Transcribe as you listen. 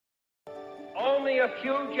only a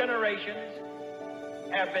few generations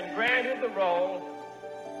have been granted the role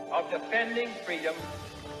of defending freedom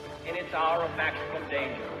in its hour of maximum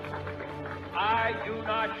danger. I do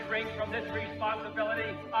not shrink from this responsibility.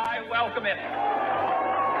 I welcome it.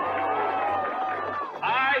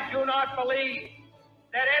 I do not believe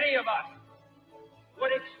that any of us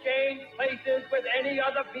would exchange places with any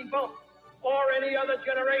other people or any other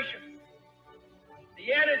generation.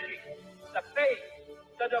 The energy, the faith,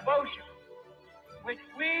 the devotion which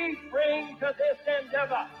we bring to this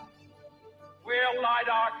endeavor will light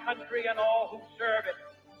our country and all who serve it.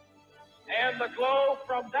 And the glow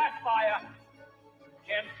from that fire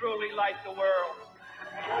can truly light the world.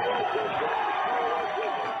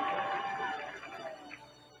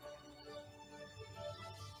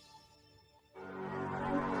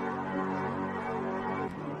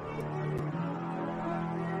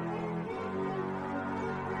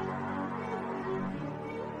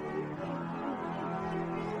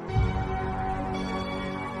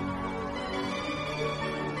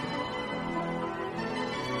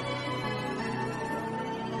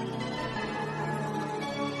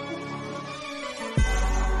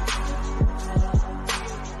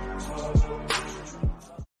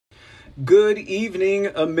 Good evening,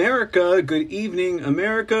 America. Good evening,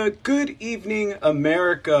 America. Good evening,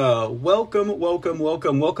 America.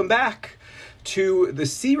 Welcome back to the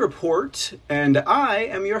C Report. And I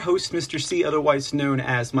am your host, Mr. C, otherwise known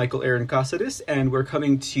as Michael Aaron Casadis. And we're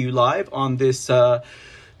coming to you live on this,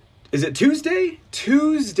 is it Tuesday?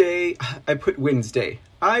 Tuesday. I put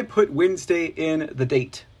Wednesday in the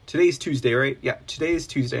date. Today's Tuesday, right? Yeah, today is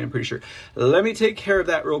Tuesday, I'm pretty sure. Let me take care of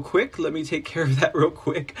that real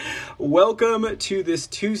quick. Welcome to this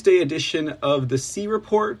Tuesday edition of the C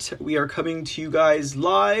Report. We are coming to you guys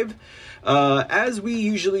live, as we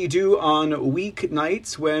usually do on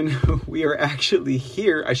weeknights when we are actually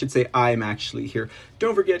here. I should say I'm actually here.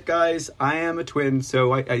 Don't forget, guys, I am a twin,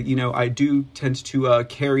 so I do tend to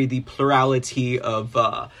carry the plurality of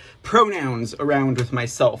pronouns around with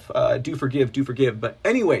myself. Do forgive. But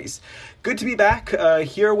anyways, good to be back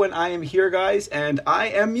here when I am here, guys, and I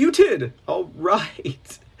am muted. All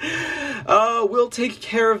right. We'll take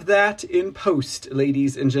care of that in post,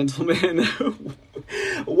 ladies and gentlemen.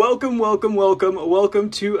 Welcome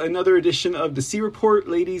to another edition of the C Report,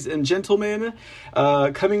 ladies and gentlemen.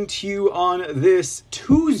 Coming to you on this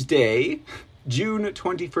Tuesday, June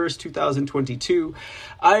 21st, 2022.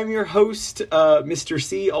 I'm your host, Mr.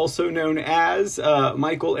 C, also known as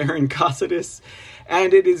Michael Aaron Casadis,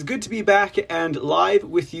 and it is good to be back and live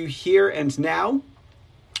with you here and now.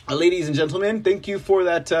 Ladies and gentlemen, thank you for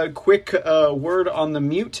that quick word on the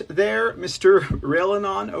mute there, Mr.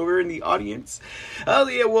 Railanon over in the audience.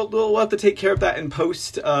 Yeah, we'll have to take care of that in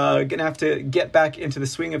post. Gonna have to get back into the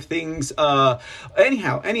swing of things.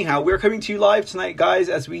 Anyhow, we're coming to you live tonight, guys,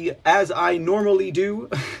 as I normally do.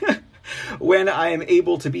 When I am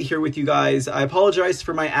able to be here with you guys. I apologize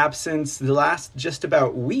for my absence the last just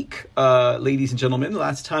about week, ladies and gentlemen. The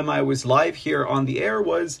last time I was live here on the air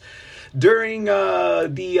was during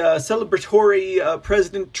the celebratory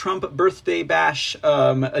President Trump birthday bash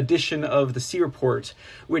edition of the C Report,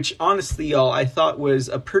 which honestly, y'all, I thought was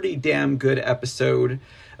a pretty damn good episode.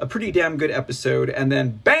 And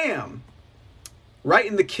then bam! Right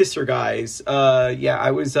in the kisser, guys.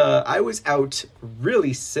 I was out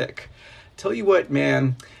really sick. Tell you what,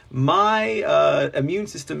 man, my immune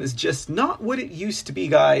system is just not what it used to be,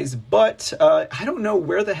 guys, but I don't know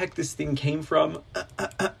where the heck this thing came from.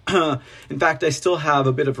 In fact, I still have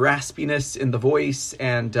a bit of raspiness in the voice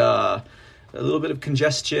and a little bit of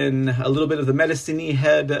congestion, a little bit of the medicine-y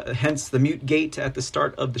head, hence the mute gate at the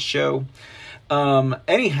start of the show.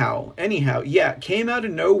 Anyhow, yeah, came out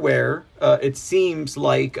of nowhere. It seems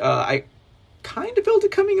like I kind of felt it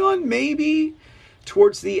coming on maybe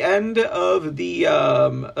towards the end of the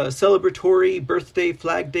celebratory birthday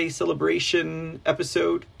Flag Day celebration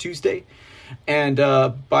episode Tuesday. And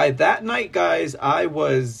by that night, guys, I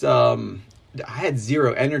had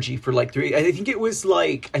zero energy for like 3. I think it was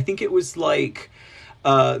like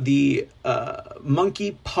the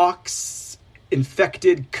monkeypox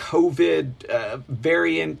infected COVID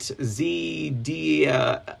variant ZD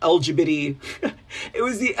LGBT. It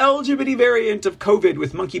was the LGBT variant of COVID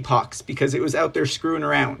with monkeypox because it was out there screwing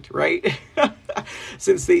around, right?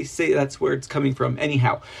 Since they say that's where it's coming from.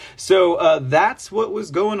 Anyhow, so that's what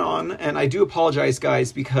was going on, and I do apologize,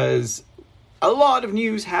 guys, because a lot of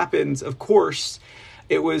news happens. Of course,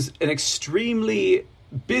 it was an extremely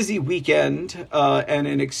busy weekend, and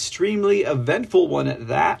an extremely eventful one at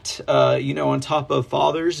that. On top of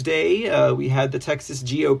Father's Day, we had the Texas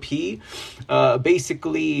GOP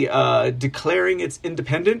basically declaring its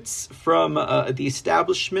independence from the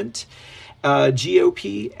establishment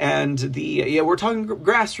GOP, and we're talking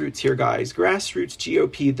grassroots here, guys. Grassroots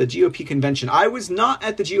GOP, the GOP convention. I was not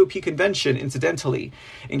at the GOP convention, incidentally,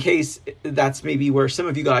 in case that's maybe where some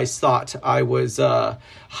of you guys thought I was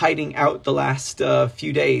hiding out the last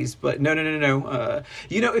few days. But no.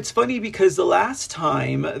 It's funny because the last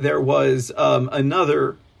time there was a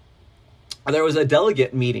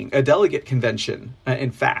delegate meeting, a delegate convention, in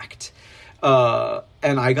fact.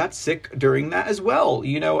 And I got sick during that as well.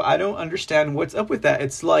 I don't understand what's up with that.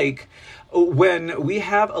 It's like when we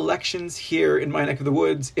have elections here in my neck of the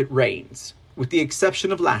woods, it rains, with the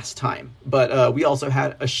exception of last time. But we also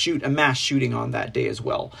had a mass shooting on that day as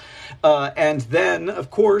well. And then, of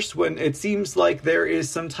course, when it seems like there is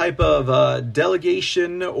some type of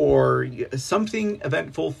delegation or something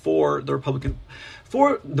eventful for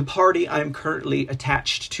the party I'm currently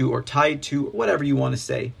attached to or tied to, whatever you want to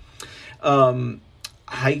say,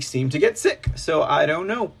 I seem to get sick. So I don't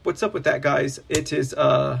know what's up with that, guys. It is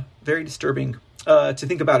very disturbing to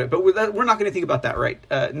think about it. But we're not going to think about that, right?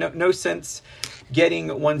 No sense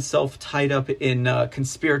getting oneself tied up in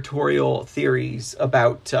conspiratorial theories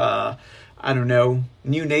about,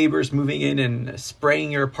 new neighbors moving in and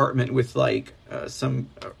spraying your apartment with some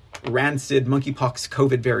rancid monkeypox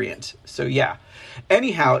COVID variant. So yeah.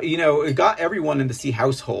 Anyhow, it got everyone in the C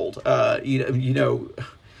household.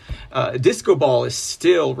 Disco Ball is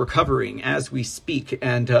still recovering as we speak.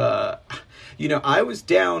 And, I was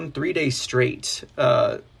down 3 days straight,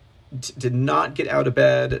 did not get out of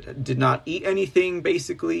bed, did not eat anything,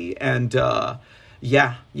 basically. And, they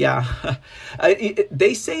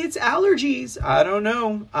say it's allergies. I don't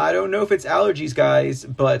know if it's allergies, guys,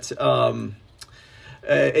 but,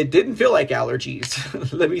 it didn't feel like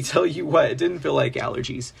allergies. Let me tell you what, it didn't feel like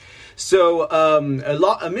allergies. So,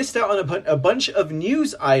 I missed out on a bunch of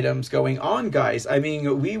news items going on, guys. I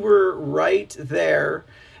mean, we were right there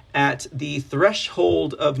at the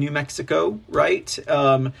threshold of New Mexico, right?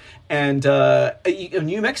 And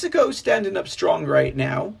New Mexico standing up strong right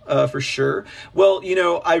now, for sure. Well,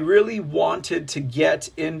 I really wanted to get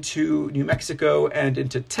into New Mexico and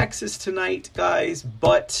into Texas tonight, guys,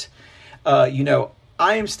 but,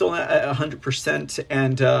 I am still not at 100%,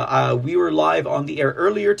 and we were live on the air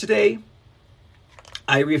earlier today.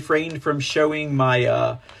 I refrained from showing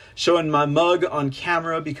my mug on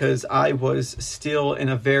camera because I was still in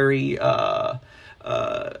a very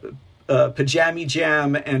pajama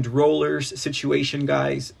jam and rollers situation,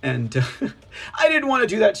 guys, and I didn't want to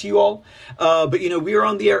do that to you all. But we were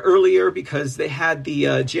on the air earlier because they had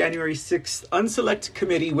the January 6th Unselect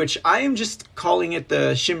committee, which I am just calling it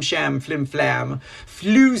the Shim, Sham, Flim, Flam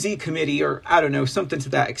Floozy committee, or I don't know, something to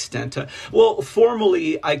that extent. Well,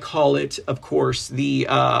 formally, I call it, of course, the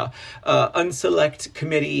Unselect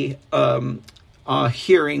committee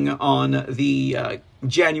hearing on the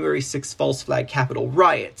January 6th false flag Capitol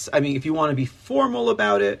riots. I mean, if you want to be formal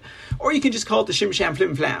about it, or you can just call it the Shim Sham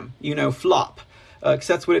Flim Flam, flop, because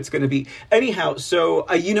that's what it's going to be. Anyhow, so,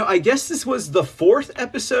 I guess this was the 4th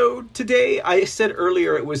episode today. I said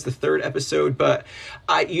earlier it was the 3rd episode, but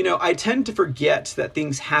I tend to forget that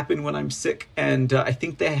things happen when I'm sick, and I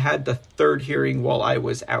think they had the 3rd hearing while I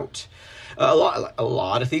was out. A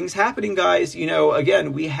lot of things happening, guys.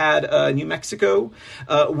 Again, we had New Mexico,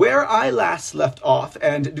 where I last left off,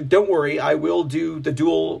 and don't worry, I will do the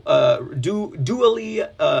dually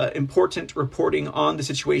important reporting on the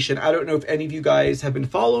situation. I don't know if any of you guys have been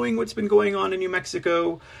following what's been going on in New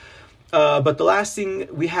Mexico, but the last thing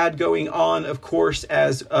we had going on, of course,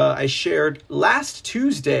 as I shared last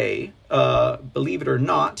Tuesday, believe it or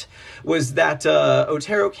not, was that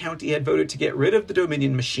Otero County had voted to get rid of the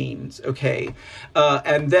Dominion machines, okay?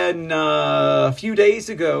 And then a few days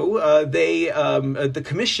ago, the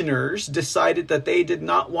commissioners decided that they did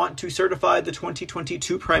not want to certify the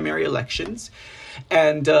 2022 primary elections.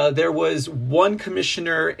 And there was one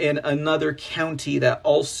commissioner in another county that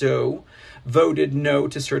also voted no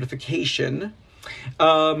to certification.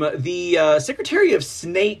 The Secretary of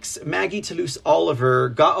Snakes, Maggie Toulouse Oliver,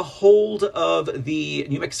 got a hold of the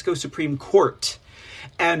New Mexico Supreme Court.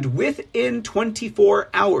 And within 24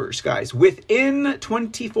 hours, guys, within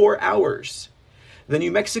 24 hours, the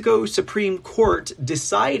New Mexico Supreme Court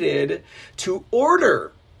decided to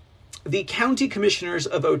order the county commissioners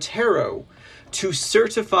of Otero to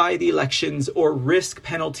certify the elections or risk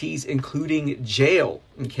penalties, including jail.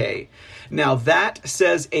 Okay. Now that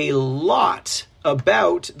says a lot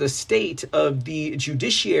about the state of the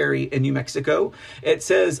judiciary in New Mexico. It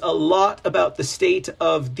says a lot about the state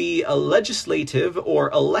of the legislative or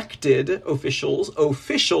elected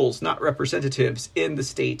officials, not representatives, in the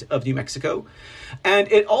state of New Mexico.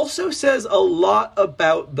 And it also says a lot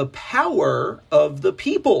about the power of the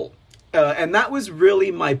people. And that was really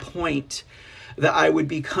my point that I would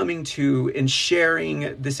be coming to in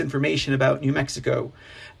sharing this information about New Mexico.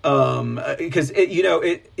 Because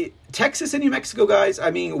Texas and New Mexico, guys, I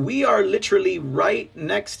mean, we are literally right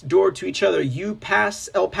next door to each other. You pass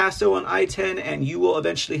El Paso on I-10 and you will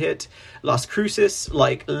eventually hit Las Cruces.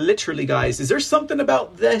 Like, literally, guys, is there something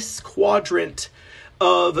about this quadrant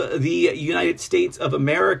of the United States of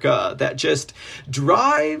America that just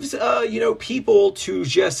drives, people to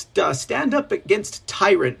just stand up against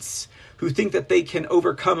tyrants who think that they can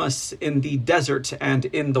overcome us in the desert and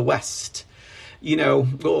in the West?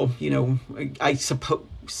 I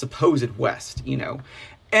suppose it West,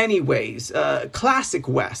 Anyways, classic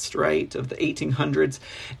West, right, of the 1800s.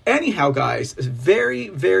 Anyhow, guys, very,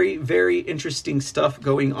 very, very interesting stuff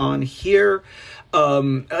going on here.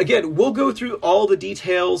 Again, we'll go through all the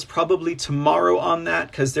details probably tomorrow on that,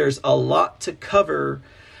 because there's a lot to cover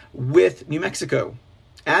with New Mexico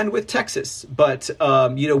and with Texas, but,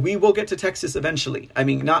 we will get to Texas eventually. I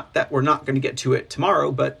mean, not that we're not going to get to it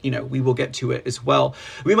tomorrow, but, we will get to it as well.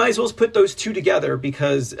 We might as well put those two together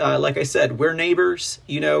because, like I said, we're neighbors.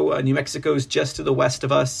 New Mexico's just to the west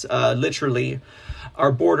of us, literally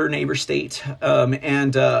our border neighbor state.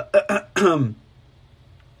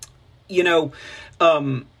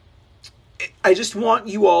 I just want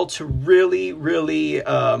you all to really, really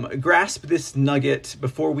grasp this nugget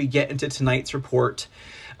before we get into tonight's report.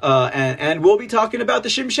 And we'll be talking about the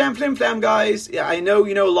Shim, Sham, Flim, Flam, guys. I know,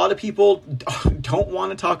 a lot of people don't want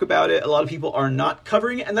to talk about it. A lot of people are not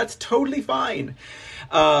covering it, and that's totally fine.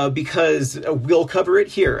 Because we'll cover it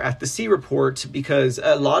here at the C Report, because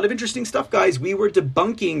a lot of interesting stuff, guys. We were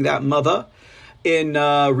debunking that mother in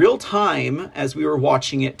real time as we were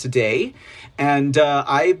watching it today. And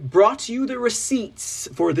I brought you the receipts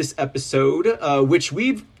for this episode, which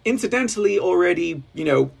we've incidentally already,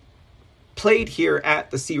 played here at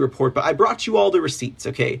the C Report, but I brought you all the receipts,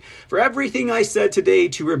 okay, for everything I said today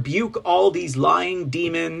to rebuke all these lying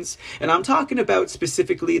demons. And I'm talking about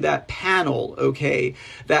specifically that panel, okay,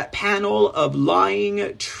 that panel of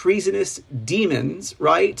lying, treasonous demons,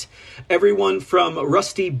 right? Everyone from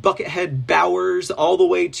Rusty Buckethead Bowers all the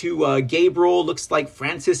way to Gabriel, looks like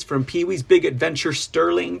Francis from Pee-wee's Big Adventure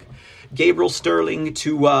Sterling. Gabriel Sterling,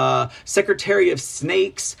 to Secretary of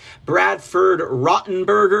Snakes, Bradford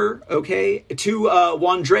Rottenberger, okay, to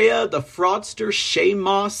Wandrea, the fraudster, Shea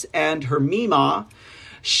Moss, and her Mima,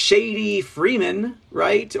 Shady Freeman,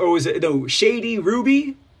 right? Or was it, no, Shady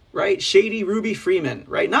Ruby, right? Shady Ruby Freeman,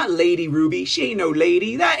 right? Not Lady Ruby. She ain't no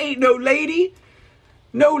lady. That ain't no lady.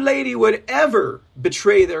 No lady would ever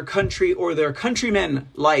betray their country or their countrymen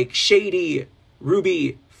like Shady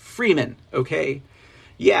Ruby Freeman, okay?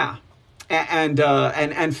 Yeah.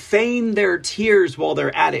 And feign their tears while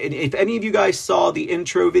they're at it. And if any of you guys saw the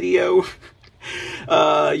intro video,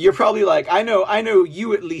 you're probably like, I know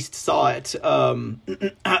you at least saw it, Mr.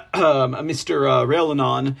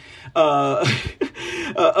 Railanon.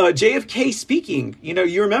 JFK speaking.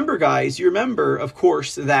 You remember, guys. You remember, of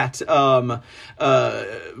course, that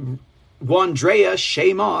Wandrea,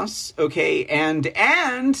 Shea Moss, okay, and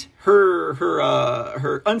her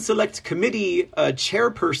Unselect committee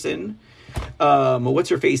chairperson, what's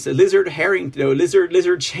her face? Lizard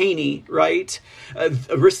Cheney, right?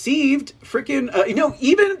 Received freaking,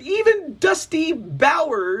 even Dusty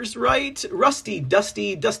Bowers, right?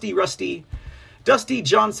 Dusty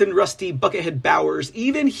Johnson, Rusty Buckethead Bowers,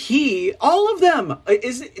 even he, all of them,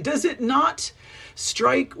 does it not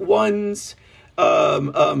strike one's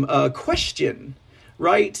question,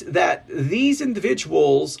 right, that these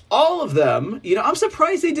individuals, all of them, I'm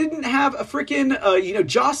surprised they didn't have a freaking,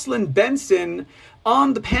 Jocelyn Benson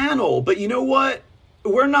on the panel. But you know what?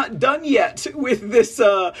 We're not done yet with this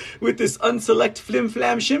Unselect Flim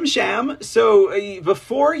Flam Shim Sham. So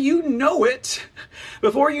before you know it,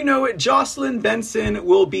 Jocelyn Benson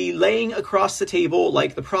will be laying across the table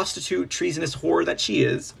like the prostitute, treasonous whore that she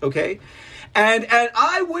is, okay? And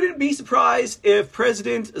I wouldn't be surprised if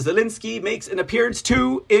President Zelensky makes an appearance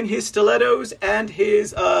too, in his stilettos and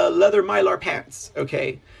his leather Mylar pants,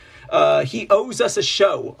 okay? He owes us a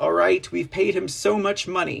show, all right? We've paid him so much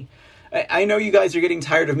money. I know you guys are getting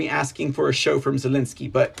tired of me asking for a show from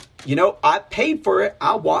Zelensky, but, you know, I paid for it.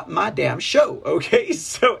 I want my damn show, okay?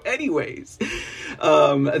 So anyways,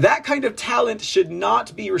 that kind of talent should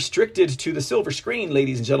not be restricted to the silver screen,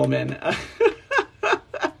 ladies and gentlemen.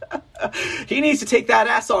 He needs to take that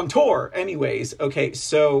ass on tour. Anyways, okay,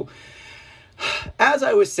 so as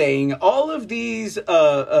I was saying, all of these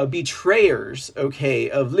betrayers, okay,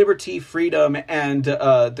 of liberty, freedom, and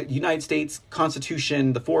the United States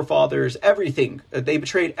Constitution, the forefathers, everything, they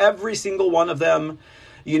betrayed every single one of them.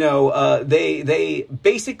 You know, they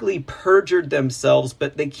basically perjured themselves,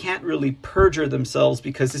 but they can't really perjure themselves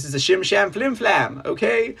because this is a Shim, Sham, Flim, Flam,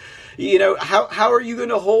 okay? You know, how are you going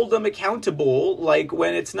to hold them accountable, like,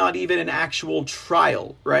 when it's not even an actual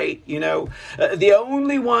trial, right? You know, the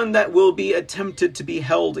only one that will be attempted to be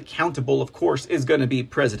held accountable, of course, is going to be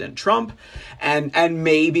President Trump, and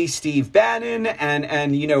maybe Steve Bannon,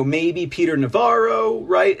 and you know, maybe Peter Navarro,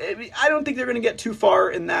 right? I don't think they're going to get too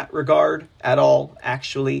far in that regard at all,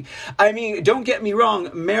 actually. I mean, don't get me wrong,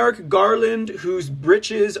 Merrick Garland, whose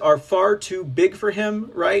britches are far too big for him,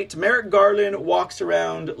 right? Merrick Garland walks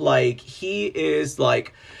around like he is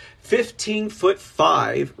like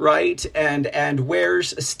 15'5", right? And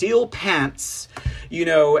wears steel pants, you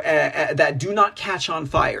know, that do not catch on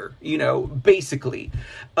fire, you know, basically.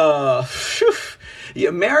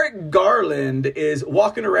 Yeah, Merrick Garland is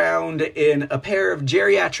walking around in a pair of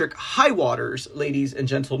geriatric high waters, ladies and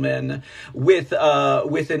gentlemen, with an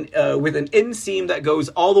inseam that goes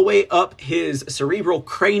all the way up his cerebral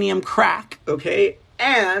cranium crack, okay?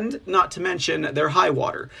 And not to mention their high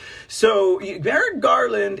water. So Merrick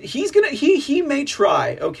Garland, he may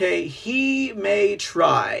try, okay? He may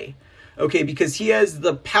try. Okay, because he has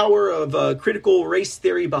the power of critical race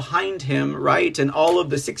theory behind him, right? And all of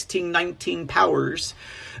the 1619 powers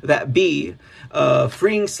that be,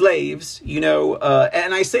 freeing slaves, you know.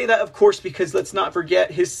 And I say that, of course, because let's not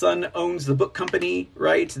forget his son owns the book company,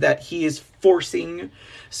 right? That he is forcing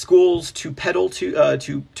schools to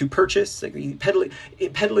purchase, like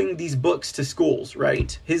peddling these books to schools,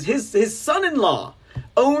 right? His son-in-law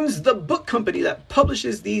owns the book company that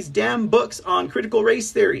publishes these damn books on critical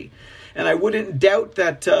race theory. And I wouldn't doubt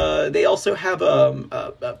that they also have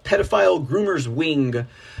a pedophile groomer's wing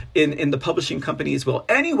in the publishing company as well.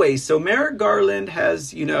 Anyway, so Merrick Garland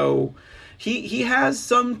has, you know, he has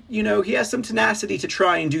some, you know, he has some tenacity to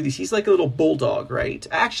try and do this. He's like a little bulldog, right?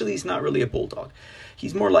 Actually, he's not really a bulldog.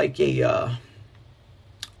 He's more like a,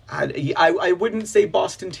 I wouldn't say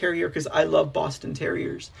Boston Terrier because I love Boston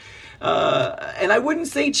Terriers. And I wouldn't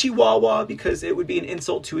say Chihuahua because it would be an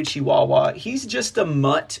insult to a Chihuahua. He's just a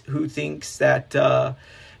mutt who thinks that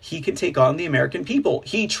he can take on the American people.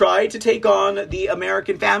 He tried to take on the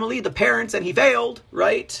American family, the parents, and he failed,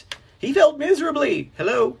 right? He failed miserably.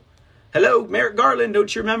 Hello, Merrick Garland,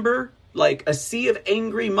 don't you remember? Like a sea of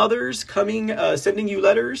angry mothers coming, sending you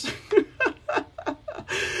letters.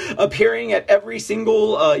 Appearing at every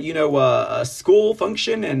single, school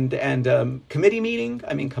function and committee meeting.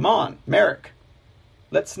 I mean, come on, Merrick.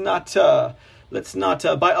 Let's not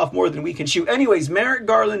bite off more than we can chew. Anyways, Merrick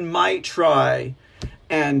Garland might try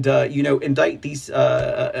and indict these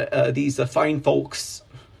fine folks.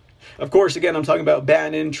 Of course, again, I'm talking about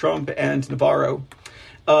Bannon, Trump, and Navarro.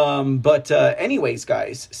 Anyways,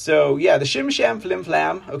 guys, so yeah, the Shim Sham Flim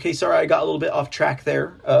Flam. Okay, sorry, I got a little bit off track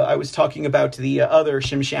there. I was talking about the other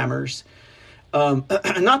Shim Shammers. Not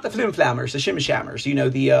the Flim Flammers, the Shim Shammers. You know,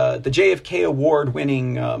 the JFK award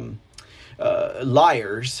winning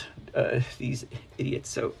liars. These idiots.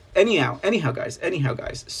 So anyhow, guys.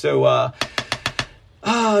 So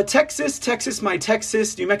Texas, my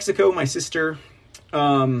Texas, New Mexico, my sister.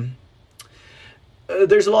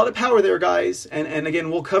 There's a lot of power there, guys, and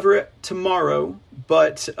again, we'll cover it tomorrow,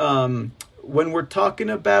 but when we're talking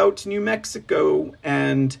about New Mexico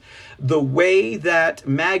and the way that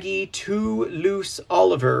Maggie Too Loose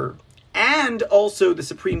Oliver and also the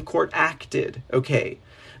Supreme Court acted, okay,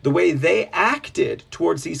 the way they acted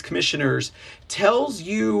towards these commissioners tells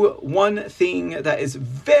you one thing that is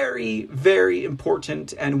very, very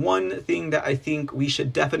important, and one thing that I think we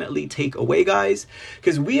should definitely take away, guys,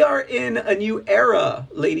 because we are in a new era,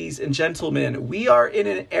 ladies and gentlemen. We are in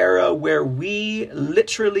an era where we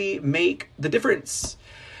literally make the difference.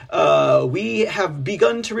 We have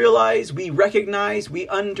begun to realize, we recognize, we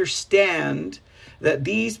understand that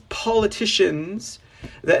these politicians,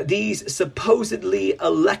 that these supposedly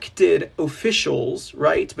elected officials,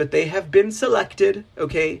 right? But they have been selected,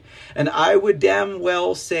 okay? And I would damn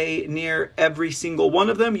well say near every single one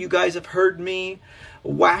of them. You guys have heard me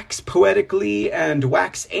wax poetically and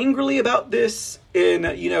wax angrily about this in,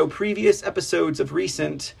 previous episodes of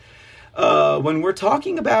recent. when we're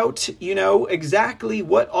talking about, exactly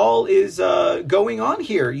what all is going on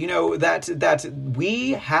here, that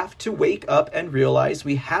we have to wake up and realize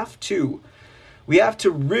we have to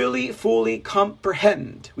really fully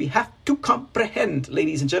comprehend. We have to comprehend,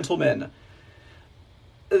 ladies and gentlemen,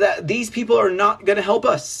 that these people are not going to help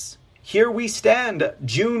us. Here we stand,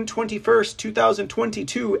 June 21st,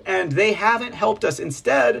 2022, and they haven't helped us.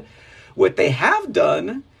 Instead, what they have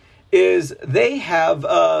done is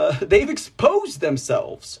they've exposed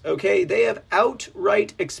themselves, okay? They have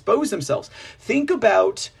outright exposed themselves. Think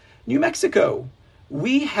about New Mexico.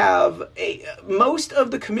 We have most of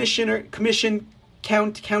the county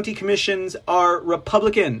commissions are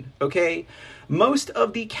Republican, okay? Most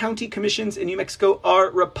of the county commissions in New Mexico are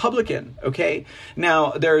Republican, okay?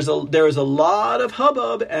 Now, there's a lot of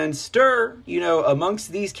hubbub and stir,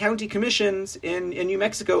 amongst these county commissions in New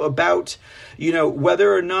Mexico about,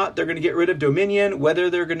 whether or not they're going to get rid of Dominion, whether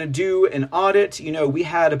they're going to do an audit. We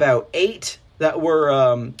had about 8 that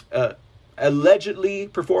were allegedly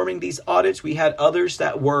performing these audits. We had others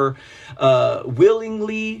that were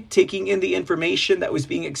willingly taking in the information that was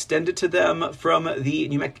being extended to them from the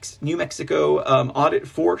New Mexico audit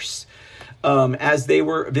force as they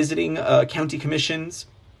were visiting county commissions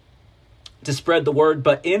to spread the word.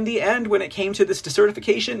 But in the end, when it came to this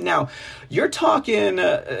decertification, now you're talking,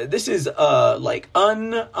 this is like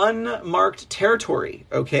unmarked territory,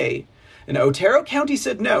 okay? And Otero County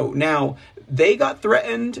said no. Now, they got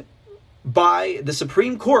threatened by the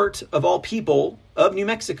Supreme Court of all people of New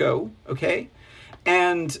Mexico, okay?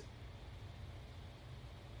 And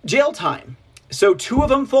jail time. So 2 of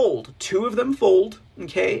them fold. 2 of them fold,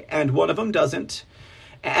 okay? And 1 of them doesn't.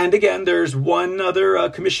 And again, there's one other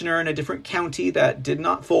commissioner in a different county that did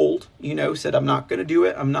not fold, said, I'm not going to do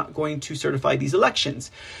it. I'm not going to certify these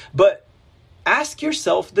elections. But ask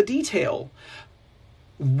yourself the detail.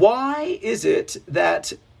 Why is it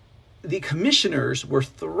that the commissioners were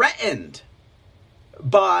threatened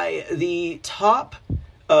by the top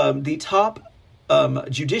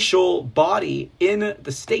judicial body in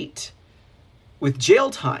the state with jail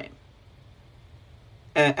time,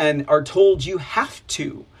 and are told you have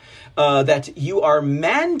to, that you are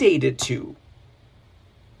mandated to?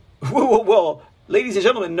 Well, ladies and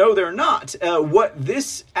gentlemen, no, they're not. What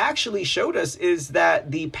this actually showed us is that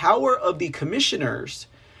the power of the commissioners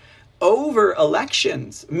over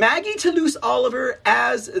elections. Maggie Toulouse Oliver,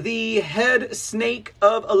 as the head snake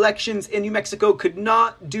of elections in New Mexico, could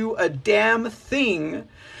not do a damn thing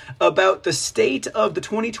about the state of the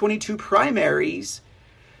 2022 primaries.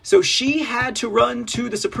 So she had to run to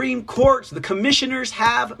the Supreme Court. The commissioners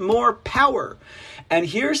have more power. And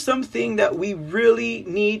here's something that we really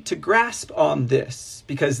need to grasp on this,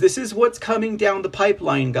 because this is what's coming down the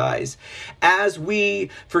pipeline, guys. As we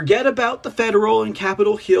forget about the federal and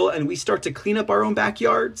Capitol Hill and we start to clean up our own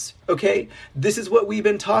backyards, okay? This is what we've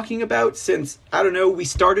been talking about since, we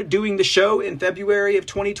started doing the show in February of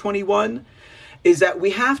 2021. Is that we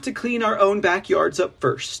have to clean our own backyards up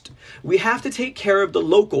first. We have to take care of the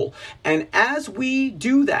local. And as we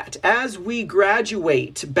do that, as we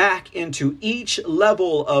graduate back into each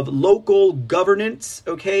level of local governance,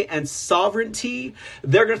 okay, and sovereignty,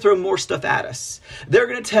 they're going to throw more stuff at us. They're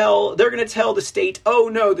going to tell the state, oh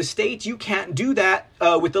no, the state, you can't do that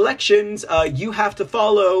with elections. You have to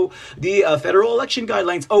follow the federal election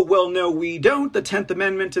guidelines. Oh, well, no, we don't. The 10th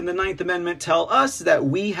Amendment and the 9th Amendment tell us that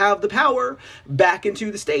we have the power back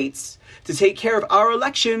into the states to take care of our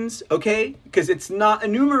elections, okay? Because it's not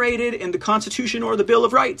enumerated in the Constitution or the Bill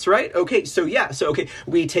of Rights, right? Okay, so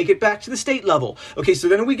we take it back to the state level. Okay, so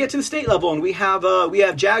then we get to the state level and we have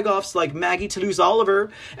jagoffs like Maggie Toulouse Oliver,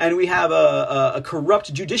 and we have a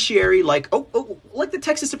corrupt judiciary like the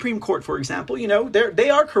Texas Supreme Court, for example. They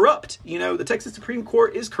are corrupt. The Texas Supreme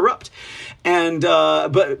Court is corrupt. And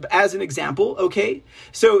but as an example, okay,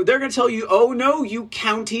 so they're going to tell you, oh no, you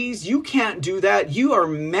counties, you can't do that. You are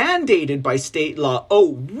mandated by state law.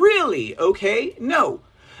 Oh, really? Okay, no.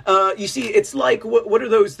 You see, it's like what are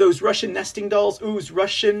those Russian nesting dolls? Ooh, is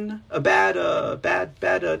Russian a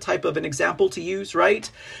bad type of an example to use, right?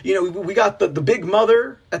 We got the big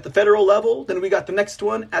mother at the federal level, then we got the next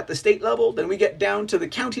one at the state level, then we get down to the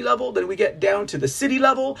county level, then we get down to the city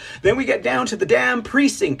level, then we get down to the damn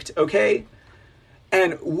precinct, okay?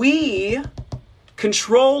 And we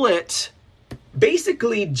control it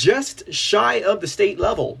basically just shy of the state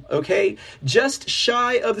level, okay? Just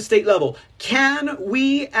shy of the state level. Can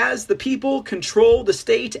we, as the people, control the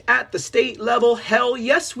state at the state level? Hell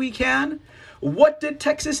yes, we can. What did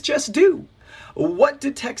Texas just do?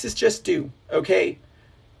 Okay?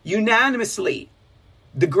 Unanimously,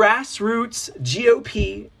 The grassroots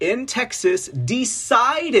GOP in Texas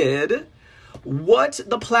decided what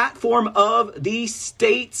the platform of the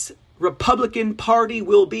state's Republican Party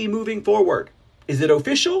will be moving forward. Is it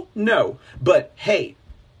official? No. But hey,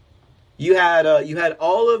 you had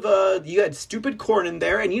stupid Cornyn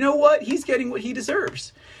there, and you know what? He's getting what he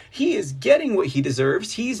deserves. He is getting what he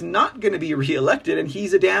deserves. He's not going to be reelected, and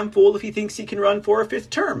he's a damn fool if he thinks he can run for a 5th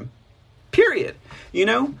term. Period. You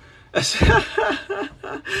know? It's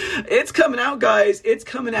coming out, guys. It's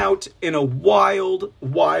coming out in a wild,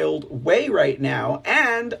 wild way right now.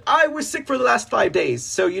 And I was sick for the last 5 days.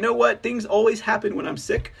 So you know what? Things always happen when I'm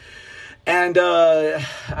sick. And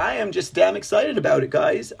I am just damn excited about it,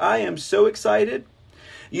 guys. I am so excited.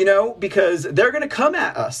 You know, because they're going to come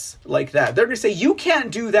at us like that. They're going to say, you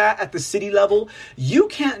can't do that at the city level. You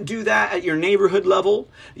can't do that at your neighborhood level.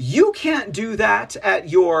 You can't do that at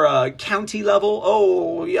your county level.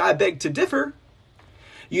 Oh, yeah, I beg to differ.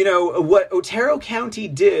 You know, what Otero County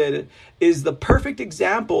did is the perfect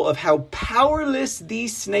example of how powerless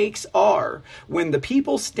these snakes are when the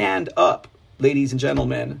people stand up, ladies and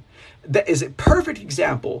gentlemen. That is a perfect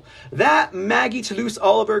example. That Maggie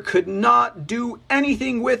Toulouse-Oliver could not do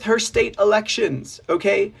anything with her state elections,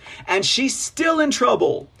 okay? And she's still in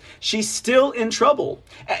trouble. She's still in trouble.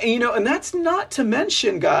 You know, and that's not to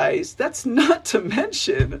mention, guys, that's not to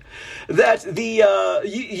mention that the,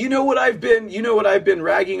 you know what I've been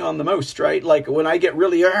ragging on the most, right? Like when I get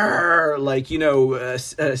really,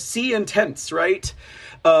 C intense, right?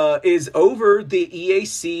 Is over the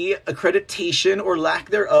EAC accreditation or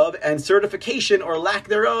lack thereof and certification or lack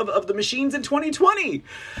thereof of the machines in 2020.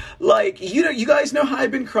 Like, you know, you guys know how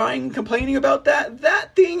I've been crying and complaining about that.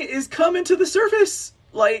 That thing is coming to the surface.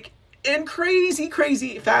 Like, in crazy,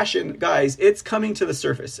 crazy fashion, guys. It's coming to the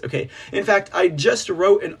surface, okay? In fact, I just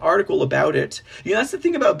wrote an article about it. You know, that's the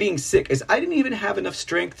thing about being sick, is I didn't even have enough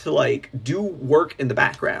strength to, like, do work in the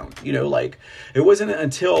background. You know, like, it wasn't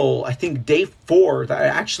until, I think, day 4 that I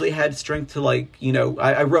actually had strength to, like, you know,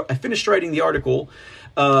 I finished writing the article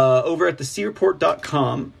over at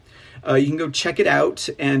thecreport.com. You can go check it out,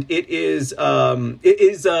 and it is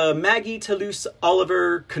Maggie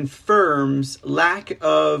Toulouse-Oliver confirms lack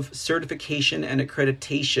of certification and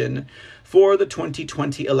accreditation for the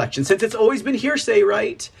 2020 election. Since it's always been hearsay,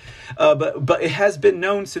 right? But it has been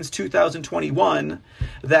known since 2021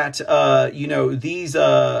 that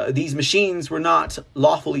these machines were not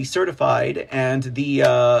lawfully certified, and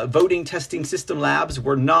the voting testing system labs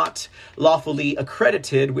were not lawfully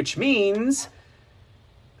accredited, which means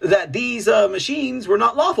that these machines were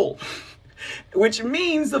not lawful, which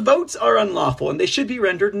means the votes are unlawful and they should be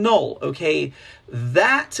rendered null, okay?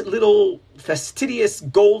 That little fastidious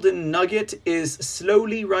golden nugget is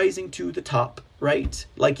slowly rising to the top, right?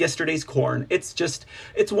 Like yesterday's corn. It's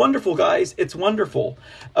wonderful, guys. It's wonderful.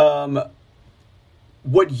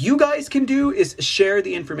 What you guys can do is share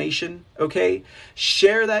the information, okay?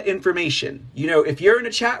 Share that information. You know, if you're in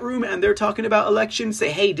a chat room and they're talking about elections, say,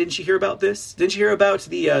 hey, didn't you hear about this? Didn't you hear about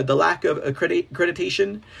the lack of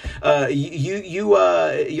accreditation?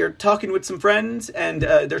 You're talking with some friends and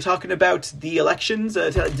they're talking about the elections.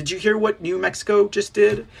 Did you hear what New Mexico just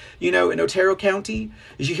did? You know, in Otero County?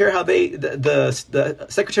 Did you hear how the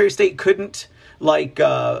Secretary of State couldn't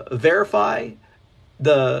verify?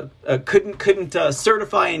 Couldn't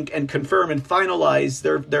certify and confirm and finalize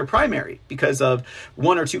their primary because of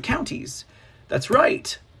 1 or 2 counties. That's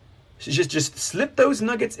right. Just slip those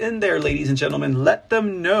nuggets in there, ladies and gentlemen. Let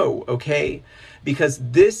them know, okay? Because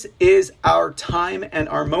this is our time and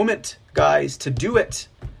our moment, guys, to do it.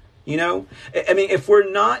 You know, I mean, if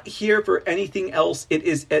we're not here for anything else, it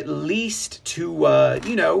is at least to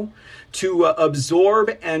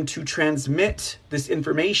absorb and to transmit this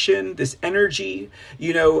information, this energy,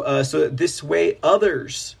 so that this way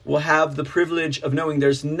others will have the privilege of knowing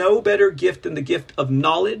there's no better gift than the gift of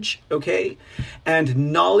knowledge, okay?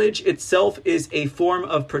 And knowledge itself is a form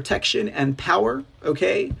of protection and power,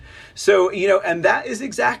 okay? So, and that is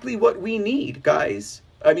exactly what we need, guys.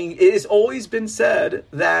 I mean, it has always been said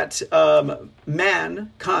that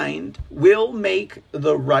mankind will make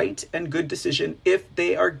the right and good decision if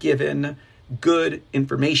they are given good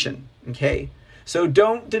information, okay? So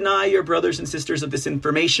don't deny your brothers and sisters of this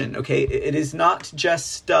information, okay? It is not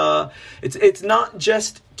just, it's not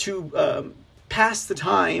just to pass the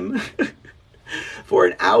time for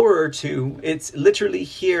an hour or two. It's literally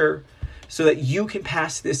here so that you can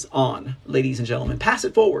pass this on, ladies and gentlemen. Pass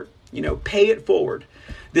it forward, pay it forward.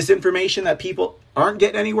 This information that people aren't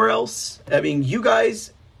getting anywhere else. I mean, you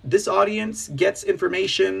guys, this audience gets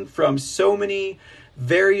information from so many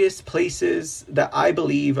various places that I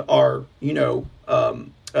believe are,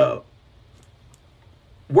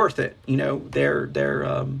 worth it.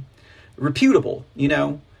 They're reputable.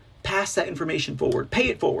 Pass that information forward. Pay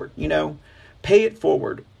it forward. Pay it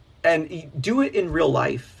forward, and do it in real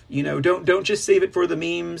life. Don't just save it for the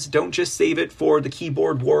memes. Don't just save it for the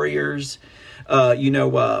keyboard warriors.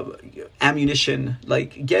 Ammunition.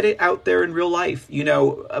 Like, get it out there in real life.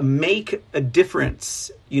 Make a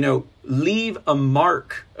difference. Leave a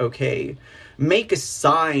mark. Okay. Make a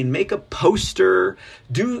sign, make a poster,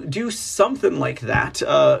 do something like that.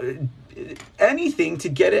 Anything to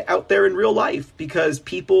get it out there in real life, because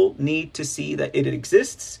people need to see that it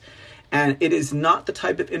exists, and it is not the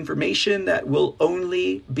type of information that will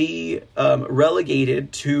only be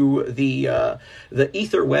relegated to the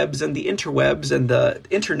ether webs and the interwebs and the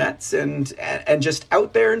internets and just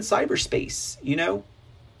out there in cyberspace.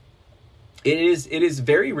 It is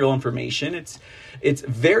very real information. It's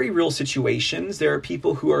very real situations. There are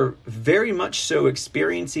people who are very much so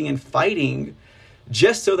experiencing and fighting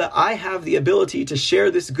just so that I have the ability to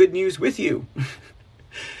share this good news with you.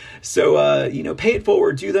 So, pay it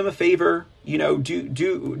forward. Do them a favor.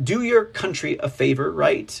 Do your country a favor,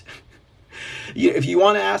 right? If you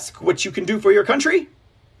want to ask what you can do for your country,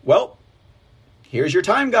 well, here's your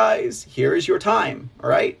time, guys. Here is your time. All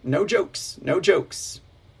right? No jokes. No jokes.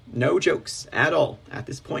 No jokes at all at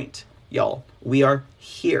this point, y'all. We are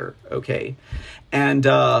here, okay? And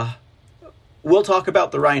we'll talk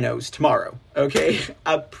about the rhinos tomorrow, okay?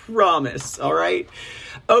 I promise, all right?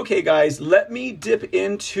 Okay, guys, let me dip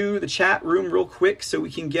into the chat room real quick so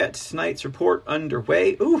we can get tonight's report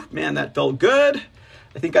underway. Ooh, man, that felt good.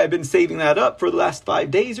 I think I've been saving that up for the last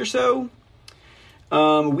 5 days or so.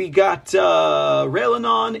 We got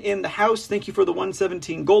Raylanon in the house. Thank you for the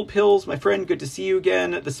 117 gold pills, my friend. Good to see you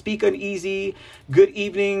again. The Speak Uneasy. Good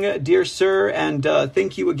evening, dear sir, and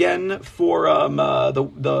thank you again for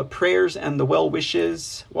the prayers and the well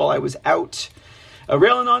wishes while I was out.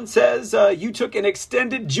 Raylanon says you took an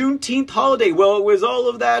extended Juneteenth holiday. Well, it was all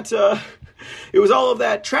of that. It was all of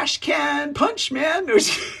that trash can punch, man. It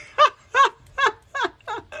was.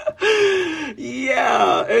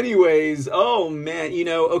 Yeah, anyways, oh man,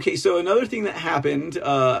 okay, so another thing that happened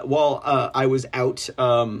while I was out,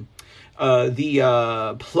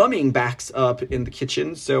 the plumbing backs up in the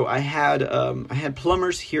kitchen. So I had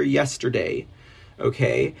plumbers here yesterday,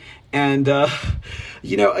 okay, and I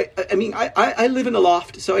mean I live in a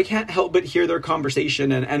loft, so I can't help but hear their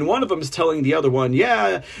conversation, and one of them is telling the other one,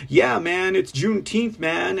 yeah man, it's Juneteenth,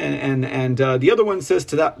 man, and the other one says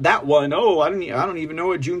to that one, oh, I don't even know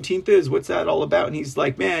what Juneteenth is, what's that all about? And he's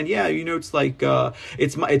like, man, yeah, it's like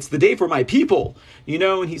it's the day for my people,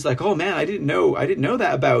 and he's like, oh man, I didn't know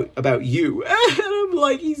that about you. And I'm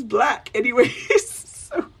like, he's black anyways.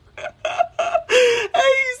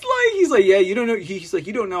 He's like, yeah, you don't know. He's like,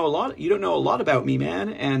 you don't know a lot about me, man.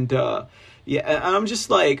 And yeah, and I'm just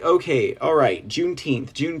like, okay, all right,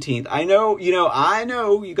 Juneteenth. I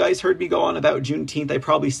know you guys heard me go on about Juneteenth. I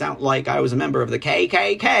probably sound like I was a member of the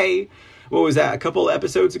KKK. What was that? A couple of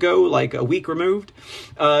episodes ago, like a week removed.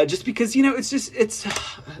 Just because,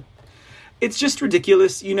 it's just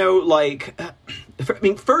ridiculous, like, I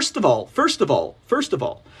mean, first of all,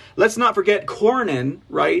 let's not forget Cornyn,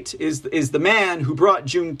 right, is the man who brought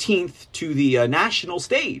Juneteenth to the national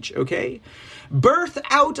stage, okay? Birth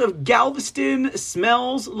out of Galveston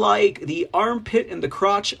smells like the armpit and the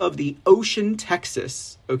crotch of the ocean,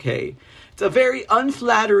 Texas, okay? It's a very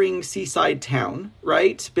unflattering seaside town,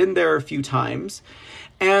 right? Been there a few times.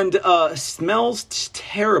 And smells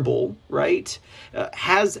terrible, right?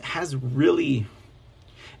 Has really...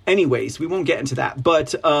 Anyways, we won't get into that.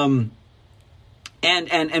 But...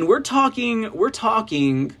 And we're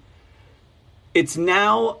talking, it's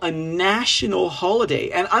now a national holiday.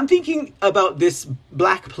 And I'm thinking about this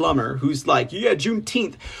black plumber who's like, yeah,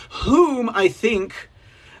 Juneteenth, whom I think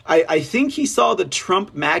he saw the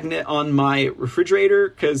Trump magnet on my refrigerator,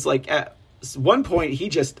 because like at one point he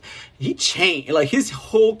changed, like his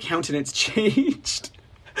whole countenance changed.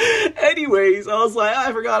 Anyways, I was like,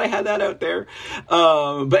 I forgot I had that out there.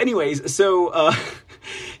 But anyways, so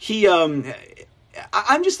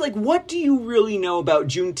I'm just like, what do you really know about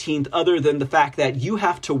Juneteenth other than the fact that you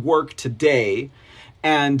have to work today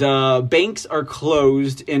and banks are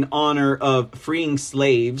closed in honor of freeing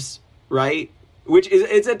slaves, right? Which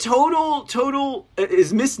it's a total,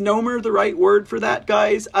 is misnomer the right word for that,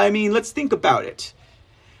 guys? I mean, let's think about it.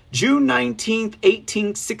 June 19th,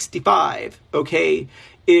 1865, okay,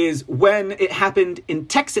 is when it happened in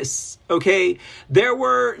Texas, okay? There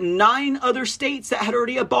were 9 other states that had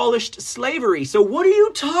already abolished slavery. So what are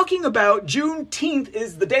you talking about? Juneteenth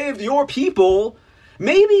is the day of your people.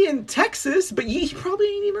 Maybe in Texas, but he probably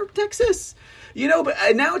ain't even from Texas. You know, but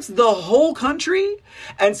now it's the whole country.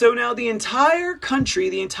 And so now the entire country,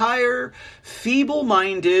 the entire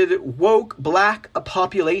feeble-minded, woke black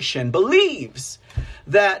population believes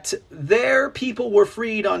that their people were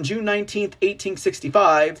freed on June 19th,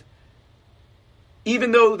 1865,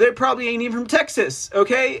 even though they probably ain't even from Texas,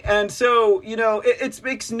 okay? And so, you know, it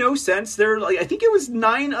makes no sense. There are, like, I think it was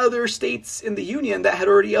 9 other states in the Union that had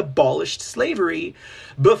already abolished slavery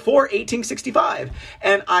before 1865.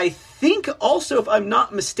 And I think also, if I'm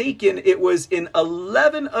not mistaken, it was in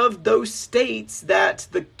 11 of those states that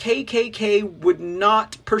the KKK would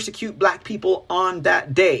not persecute black people on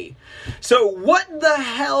that day. So what the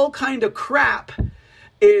hell kind of crap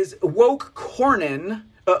is woke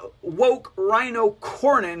Rhino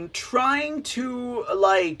Cornyn trying to,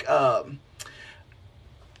 like,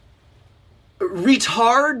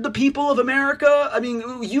 retard the people of America? I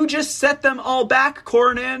mean, you just set them all back,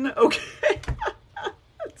 Cornyn, okay?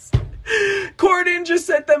 Cornyn just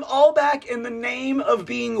set them all back in the name of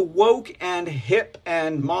being woke and hip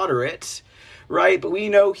and moderate, right? But we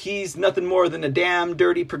know he's nothing more than a damn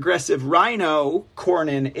dirty progressive rhino,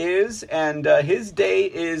 Cornyn is, and his day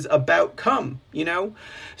is about come, you know?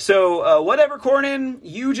 So whatever, Cornyn,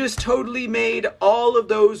 you just totally made all of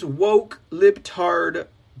those woke, libtard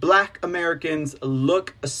black Americans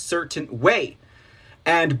look a certain way.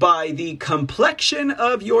 And by the complexion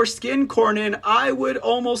of your skin, Cornyn, I would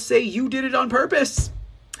almost say you did it on purpose.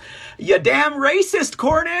 You damn racist,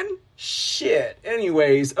 Cornyn. Shit.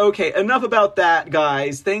 Anyways, okay, enough about that,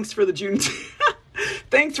 guys. Thanks for the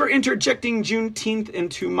Thanks for interjecting Juneteenth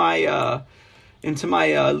into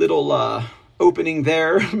my little opening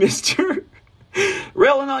there, Mr.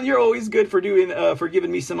 Relenon. You're always good for for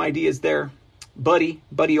giving me some ideas there, buddy,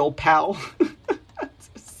 old pal.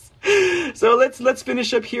 So let's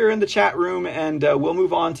finish up here in the chat room, and we'll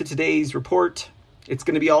move on to today's report. It's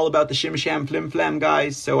going to be all about the Shim, Sham, Flim, Flam,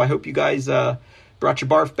 guys. So I hope you guys brought your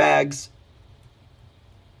barf bags.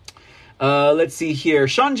 Let's see here.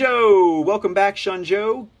 Shanjo, welcome back,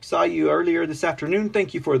 Shanjo. Saw you earlier this afternoon.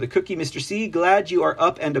 Thank you for the cookie, Mr. C. Glad you are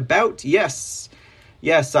up and about. Yes,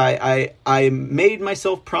 I made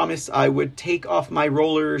myself promise I would take off my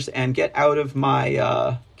rollers and get out of my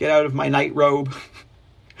night robe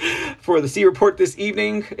for the C report this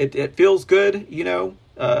evening. It feels good, you know,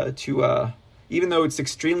 even though it's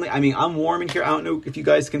extremely, I mean, I'm warm in here. I don't know if you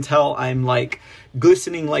guys can tell. I'm like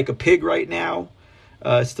glistening like a pig right now.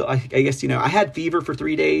 Still, I guess, you know, I had fever for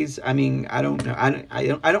 3 days. I mean, I don't know.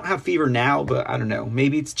 I don't have fever now, but I don't know.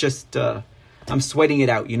 Maybe it's just, I'm sweating it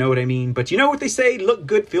out. You know what I mean? But you know what they say? Look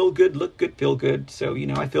good, feel good, look good, feel good. So, you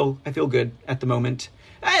know, I feel good at the moment.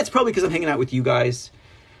 It's probably because I'm hanging out with you guys.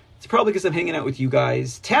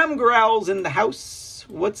 Tam Growl's in the house.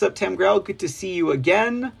 What's up, Tam Growl? Good to see you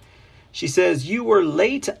again. She says, you were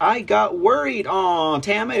late. I got worried. Aw,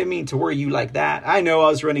 Tam, I didn't mean to worry you like that. I know I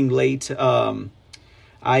was running late. Well,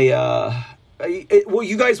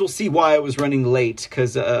 you guys will see why I was running late,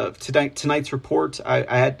 because tonight's report, I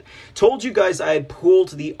had told you guys I had pulled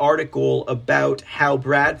the article about how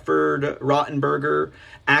Bradford Raffensperger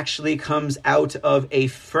actually comes out of a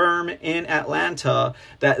firm in Atlanta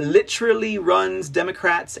that literally runs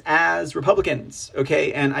Democrats as Republicans,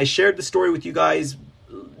 okay? And I shared the story with you guys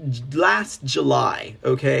last July,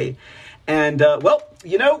 okay? And, well,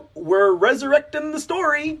 you know, we're resurrecting the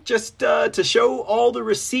story just to show all the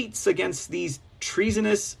receipts against these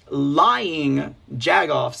treasonous, lying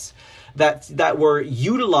jagoffs that were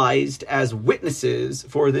utilized as witnesses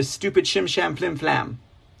for this stupid Shim, Sham, Flim, Flam.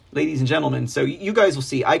 Ladies and gentlemen, so you guys will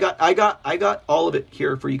see. I got all of it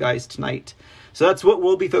here for you guys tonight. So that's what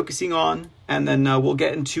we'll be focusing on, and then we'll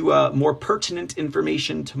get into more pertinent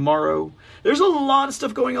information tomorrow. There's a lot of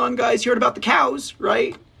stuff going on, guys. You heard about the cows,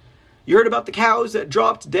 right? You heard about the cows that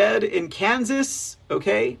dropped dead in Kansas,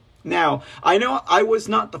 okay? Now, I know I was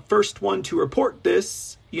not the first one to report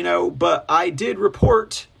this, you know, but I did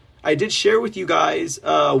share with you guys,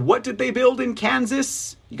 what did they build in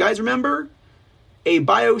Kansas? You guys remember? A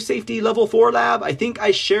biosafety level 4 lab. I think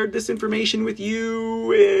I shared this information with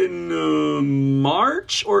you in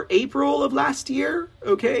March or April of last year,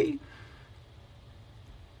 okay?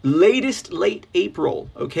 Late April,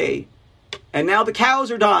 okay? And now the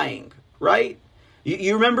cows are dying, right?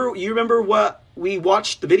 You remember what we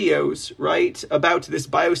watched the videos, right? About this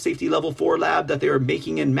biosafety level 4 lab that they were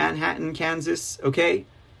making in Manhattan, Kansas, okay?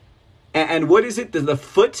 And what is it? The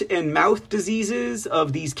foot and mouth diseases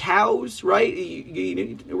of these cows, right?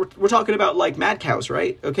 We're talking about like mad cows,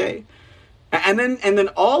 right? Okay. And then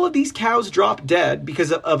all of these cows drop dead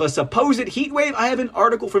because of a supposed heat wave. I have an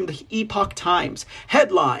article from the Epoch Times.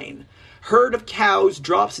 Headline: Herd of cows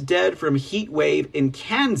drops dead from heat wave in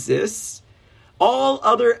Kansas. All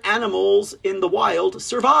other animals in the wild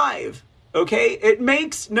survive. Okay, it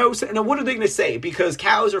makes no sense. Now, what are they going to say? Because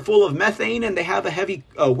cows are full of methane and they have a heavy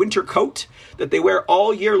winter coat that they wear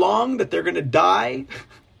all year long, that they're going to die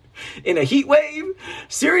in a heat wave?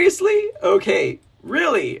 Seriously? Okay,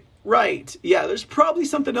 really? Right. Yeah, there's probably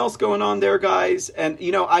something else going on there, guys. And,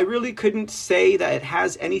 you know, I really couldn't say that it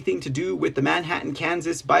has anything to do with the Manhattan,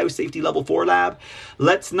 Kansas Biosafety Level 4 lab.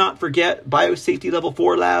 Let's not forget, Biosafety Level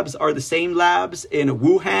 4 labs are the same labs in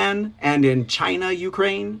Wuhan and in China,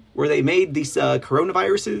 Ukraine, where they made these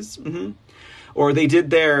coronaviruses. Mm-hmm. Or they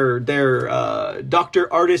did their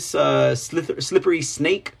Dr. Artis slippery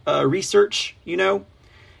snake research, you know,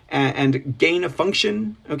 and gain of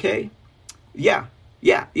function. Okay. Yeah.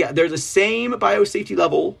 They're the same biosafety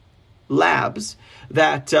level labs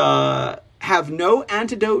that have no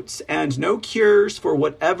antidotes and no cures for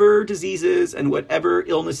whatever diseases and whatever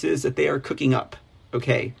illnesses that they are cooking up.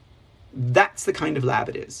 Okay, that's the kind of lab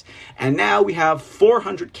it is. And now we have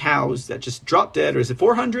 400 cows that just dropped dead. Or is it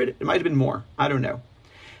 400? It might have been more. I don't know.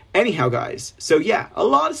 Anyhow, guys. So yeah, a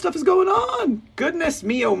lot of stuff is going on. Goodness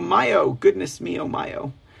mio mio. Goodness mio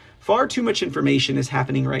mio. Far too much information is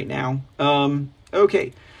happening right now.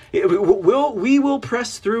 Okay, we will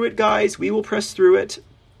press through it, guys. We will press through it.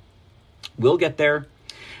 We'll get there.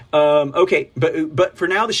 Okay, but for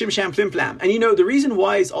now, the Shim, Sham, Flim, Flam. And you know, the reason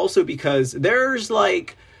why is also because there's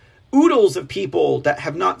like oodles of people that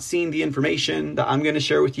have not seen the information that I'm going to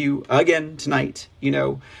share with you again tonight. You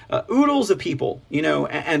know, oodles of people, you know,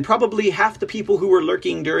 and probably half the people who were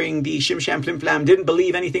lurking during the Shim Sham Flim Flam didn't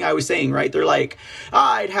believe anything I was saying, right? They're like,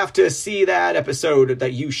 I'd have to see that episode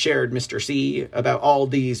that you shared, Mr. C, about all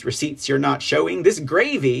these receipts you're not showing. This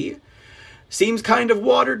gravy seems kind of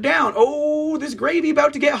watered down. Oh, this gravy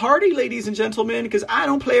about to get hearty, ladies and gentlemen, because I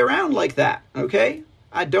don't play around like that, okay?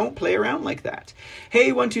 I don't play around like that.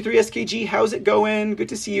 Hey, 123SKG, how's it going? Good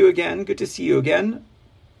to see you again. Good to see you again.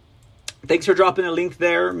 Thanks for dropping a link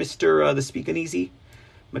there, Mr. The Speakin' Easy.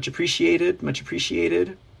 Much appreciated. Much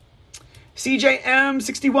appreciated.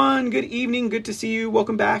 CJM61, good evening. Good to see you.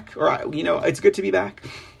 Welcome back. Or, you know, it's good to be back.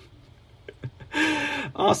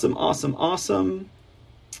 Awesome, awesome, awesome.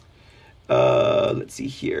 Let's see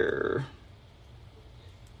here.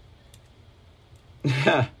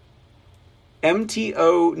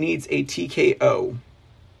 MTO needs a TKO.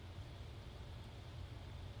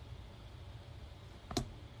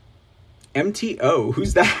 MTO?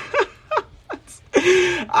 Who's that?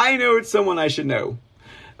 I know it's someone I should know.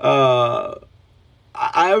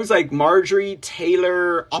 I was like Marjorie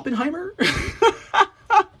Taylor Oppenheimer.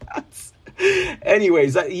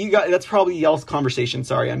 Anyways, that's probably y'all's conversation.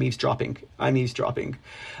 Sorry, I'm eavesdropping.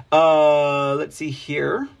 Let's see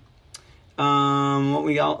here. What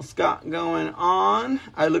we else got going on?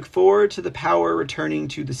 I look forward to the power returning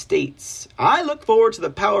to the states. I look forward to the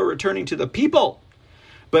power returning to the people.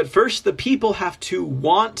 But first, the people have to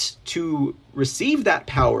want to receive that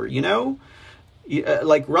power, you know?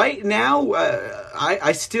 Like right now,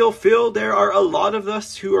 I still feel there are a lot of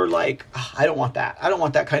us who are like, I don't want that. I don't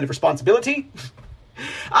want that kind of responsibility.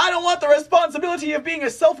 I don't want the responsibility of being a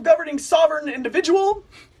self-governing sovereign individual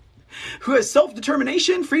who has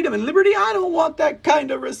self-determination, freedom, and liberty. I don't want that kind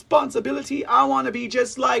of responsibility. I want to be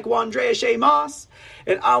just like Wandrea Shea Moss,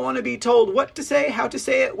 and I want to be told what to say, how to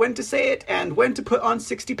say it, when to say it, and when to put on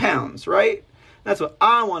 60 pounds, right? That's what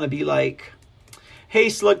I want to be like. Hey,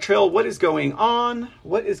 Slug Trail, what is going on?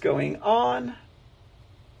 What is going on?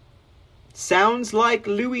 Sounds like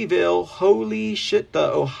Louisville. Holy shit, the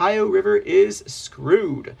Ohio River is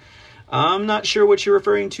screwed. I'm not sure what you're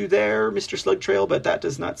referring to there, Mr. Slug Trail, but that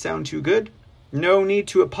does not sound too good. No need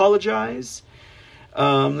to apologize.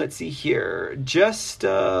 Let's see here. Just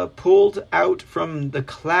pulled out from the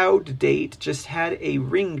cloud date. Just had a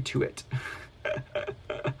ring to it.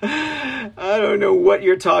 I don't know what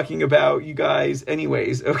you're talking about, you guys.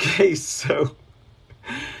 Anyways, okay, so...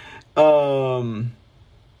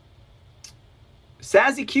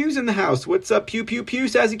 Sassy Q's in the house. What's up, pew, pew, pew,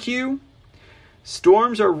 Sassy Q?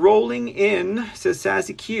 Storms are rolling in, says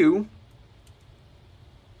Sassy Q.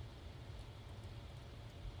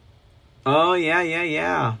 Oh, yeah.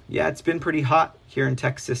 Yeah, it's been pretty hot here in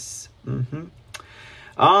Texas.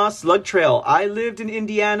 Slug Trail. I lived in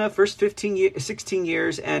Indiana first 16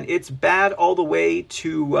 years, and it's bad all the way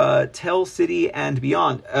to Tell City and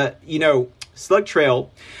beyond. You know, Slug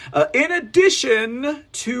Trail, in addition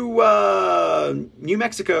to New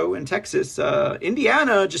Mexico and Texas,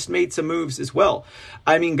 Indiana just made some moves as well.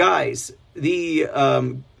 I mean, guys, the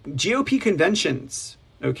GOP conventions,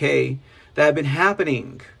 okay, that have been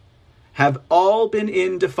happening have all been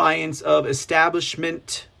in defiance of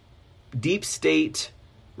establishment, deep state,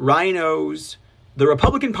 rhinos, the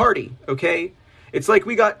Republican Party, okay? It's like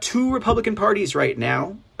we got two Republican parties right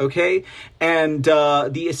now, okay? And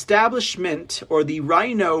the establishment, or the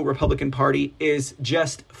rhino Republican Party, is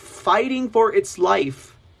just fighting for its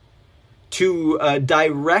life to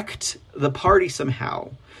direct the party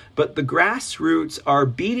somehow. But the grassroots are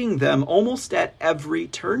beating them almost at every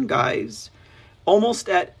turn, guys. Almost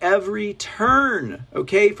at every turn,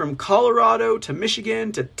 okay? From Colorado to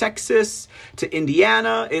Michigan to Texas to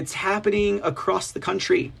Indiana, it's happening across the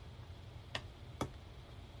country.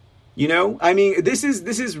 You know, I mean, this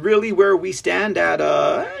is really where we stand at,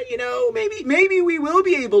 you know, maybe we will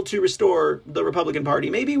be able to restore the Republican Party.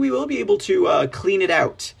 Maybe we will be able to clean it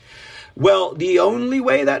out. Well, the only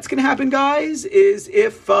way that's going to happen, guys, is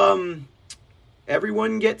if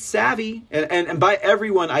everyone gets savvy. And by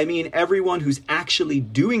everyone, I mean everyone who's actually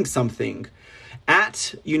doing something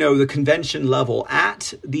at, you know, the convention level,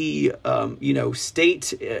 at the, you know,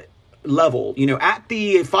 state level, you know, at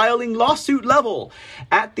the filing lawsuit level,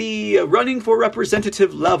 at the running for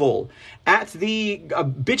representative level, at the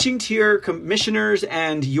bitching to your commissioners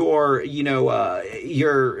and your, you know,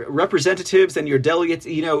 your representatives and your delegates,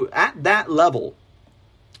 you know, at that level,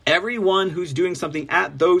 everyone who's doing something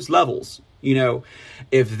at those levels, you know,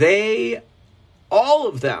 if they, all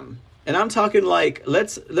of them, and I'm talking like,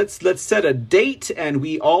 let's set a date and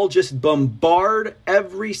we all just bombard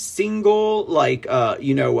every single, like,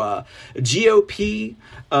 you know, GOP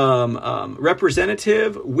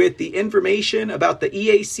representative with the information about the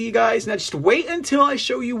EAC, guys. Now just wait until I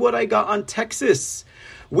show you what I got on Texas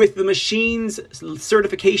with the machine's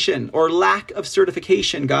certification or lack of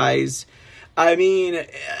certification, guys. I mean,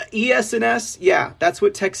 ES&S, yeah, that's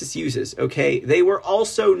what Texas uses, okay? They were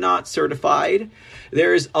also not certified.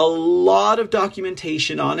 There's a lot of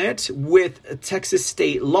documentation on it with Texas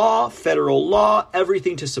state law, federal law,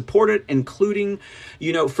 everything to support it, including,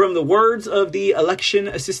 you know, from the words of the Election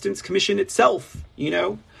Assistance Commission itself, you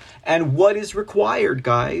know? And what is required,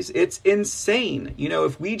 guys? It's insane. You know,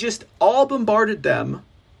 if we just all bombarded them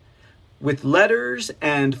with letters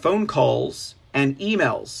and phone calls and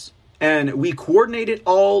emails, and we coordinate it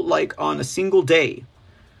all like on a single day,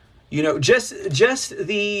 you know, just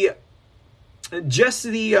the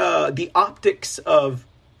optics of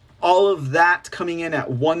all of that coming in at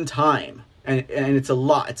one time, and it's a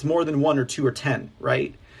lot. It's more than 1 or 2 or 10,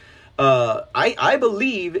 right? I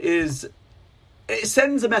believe it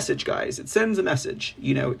sends a message, guys. It sends a message.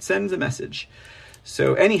 You know, it sends a message.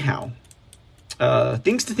 So anyhow,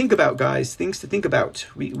 things to think about, guys. Things to think about.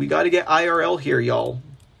 We got to get IRL here, y'all.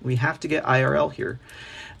 We have to get IRL here.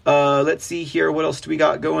 Let's see here. What else do we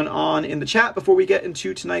got going on in the chat before we get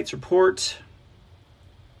into tonight's report?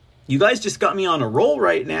 You guys just got me on a roll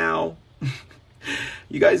right now.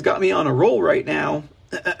 You guys got me on a roll right now.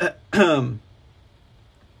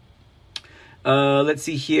 Let's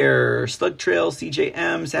see here. Slug Trail,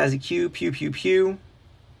 CJM, Sassy Q, Pew Pew Pew.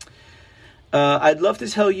 I'd love to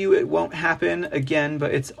tell you it won't happen again,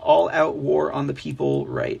 but it's all out war on the people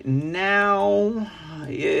right now.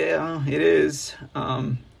 Yeah, it is.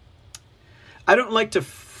 I don't like to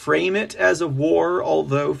frame it as a war,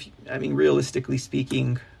 although, I mean, realistically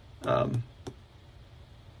speaking,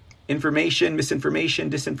 information, misinformation,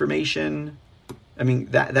 disinformation, I mean,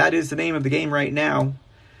 that is the name of the game right now.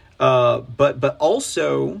 But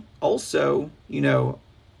also, you know,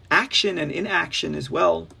 action and inaction as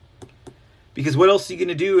well. Because what else are you going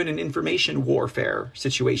to do in an information warfare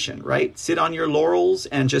situation, right? Sit on your laurels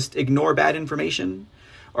and just ignore bad information?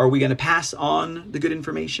 Are we going to pass on the good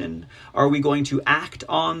information? Are we going to act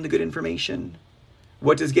on the good information?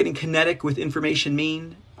 What does getting kinetic with information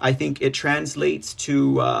mean? I think it translates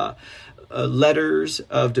to letters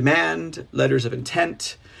of demand, letters of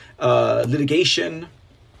intent, litigation,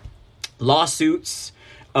 lawsuits,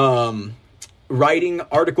 writing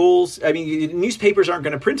articles. I mean, newspapers aren't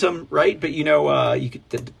going to print them, right? But, you know,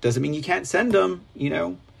 that doesn't mean you can't send them, you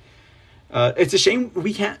know. It's a shame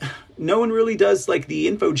we can't, no one really does like the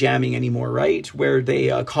info jamming anymore, right? Where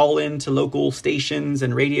they call in to local stations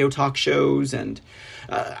and radio talk shows. And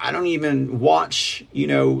I don't even watch, you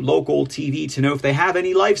know, local TV to know if they have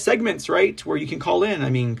any live segments, right? Where you can call in. I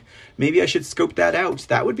mean, maybe I should scope that out.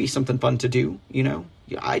 That would be something fun to do, you know.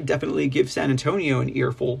 I'd definitely give San Antonio an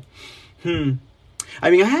earful. I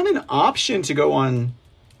mean, I have an option to go on.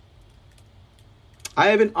 I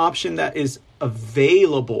have an option that is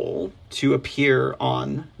available to appear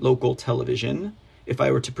on local television. If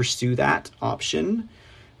I were to pursue that option,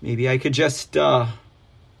 maybe I could just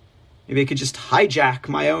hijack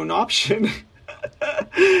my own option.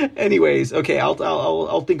 Anyways, okay,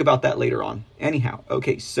 I'll think about that later on. Anyhow,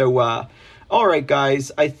 okay, so all right,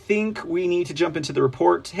 guys, I think we need to jump into the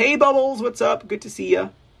report. Hey, Bubbles, what's up? Good to see ya.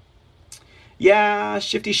 Yeah,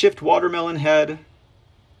 Shifty Shift Watermelon Head.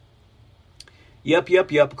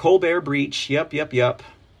 Yep. Colbert Breach. Yep.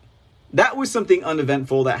 That was something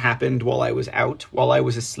uneventful that happened while I was out, while I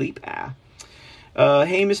was asleep. Hey,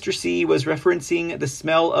 Mr. C was referencing the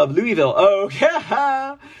smell of Louisville. Oh,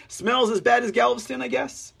 yeah. Smells as bad as Galveston, I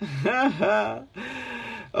guess.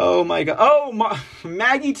 Oh, my God. Oh,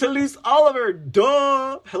 Maggie Toulouse Oliver.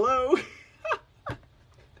 Duh. Hello.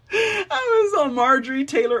 I was on Marjorie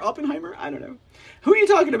Taylor Oppenheimer. I don't know. Who are you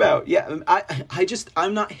talking about? Yeah,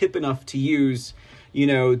 I'm not hip enough to use,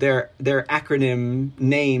 their acronym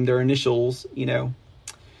name, their initials,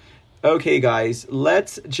 Okay, guys,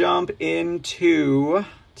 let's jump into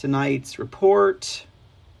tonight's report.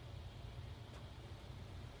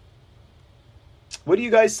 What are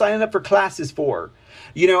you guys signing up for classes for?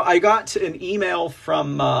 I got an email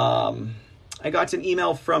from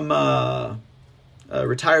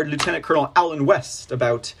retired Lieutenant Colonel Alan West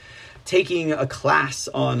about taking a class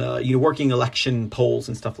on working election polls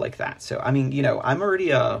and stuff like that. So I mean, I'm already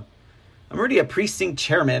a precinct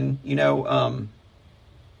chairman.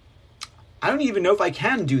 I don't even know if I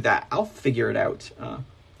can do that. I'll figure it out.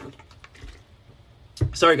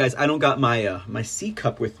 Sorry, guys, I don't got my C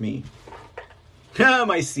cup with me.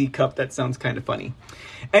 My C cup. That sounds kind of funny.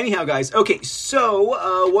 Anyhow, guys. Okay,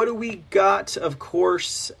 so what do we got? Of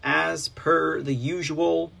course, as per the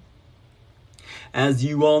usual, as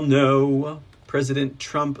you all know, President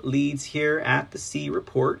Trump leads here at the C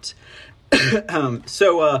Report.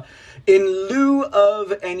 So, in lieu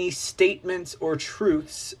of any statements or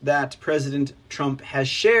truths that President Trump has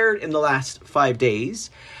shared in the last 5 days,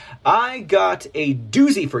 I got a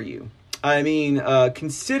doozy for you. I mean,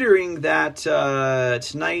 considering that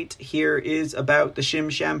tonight here is about the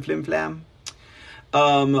Shim, Sham, Flim, Flam,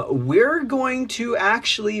 we're going to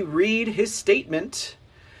actually read his statement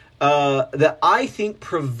that I think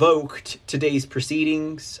provoked today's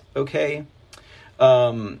proceedings, okay?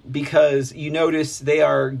 Because you notice they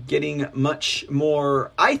are getting much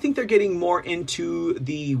more, I think they're getting more into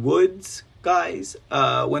the woods, guys,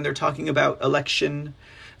 when they're talking about election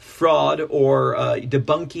fraud or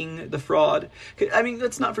debunking the fraud. I mean,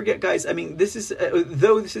 let's not forget, guys, I mean, this is,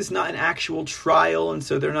 though this is not an actual trial, and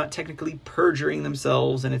so they're not technically perjuring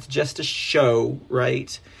themselves, and it's just a show,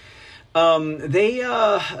 right?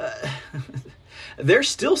 They're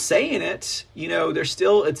still saying it,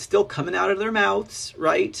 it's still coming out of their mouths,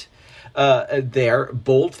 right? They're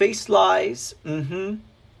bold-faced lies.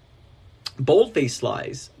 Bold-faced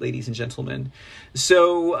lies, ladies and gentlemen.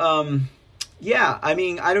 So, yeah, I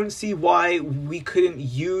mean, I don't see why we couldn't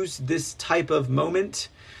use this type of moment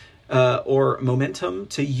or momentum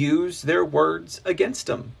to use their words against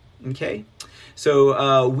them, okay?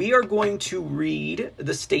 So we are going to read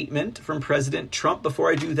the statement from President Trump.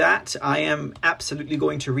 Before I do that, I am absolutely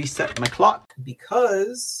going to reset my clock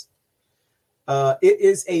because it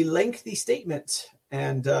is a lengthy statement,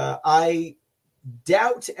 and I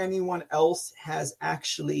doubt anyone else has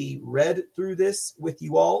actually read through this with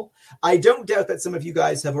you all. I don't doubt that some of you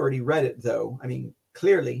guys have already read it, though. I mean,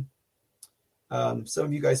 clearly, some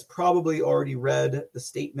of you guys probably already read the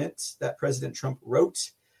statement that President Trump wrote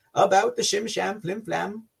about the Shim Sham Flim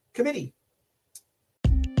Flam committee.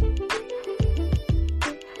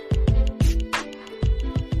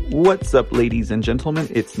 What's up, ladies and gentlemen?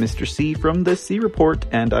 It's Mr. C from the C Report,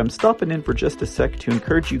 and I'm stopping in for just a sec to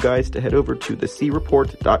encourage you guys to head over to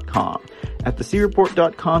thecreport.com. At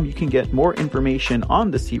thecreport.com, you can get more information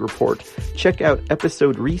on the C Report, check out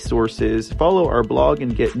episode resources, follow our blog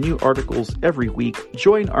and get new articles every week,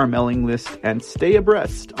 join our mailing list, and stay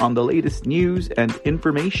abreast on the latest news and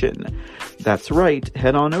information. That's right,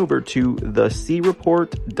 head on over to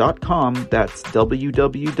thecreport.com, that's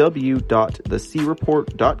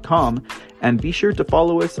www.thecreport.com, and be sure to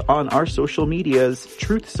follow us on our social medias,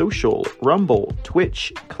 Truth Social, Rumble,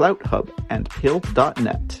 Twitch, CloutHub, and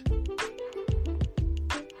Pill.net.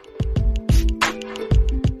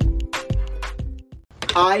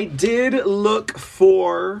 I did look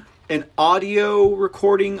for an audio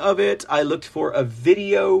recording of it. I looked for a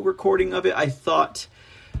video recording of it. I thought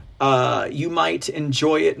you might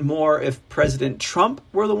enjoy it more if President Trump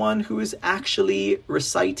were the one who is actually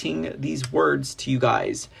reciting these words to you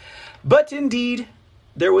guys. But indeed,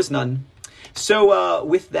 there was none. So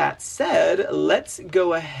with that said, let's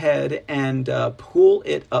go ahead and pull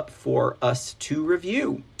it up for us to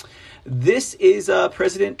review. This is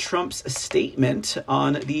President Trump's statement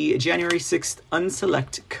on the January 6th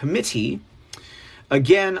Unselect Committee.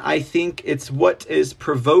 Again, I think it's what is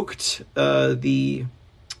provoked the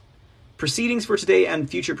proceedings for today and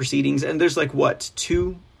future proceedings. And there's like, what,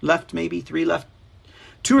 2 left, maybe 3 left?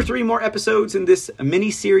 2 or 3 more episodes in this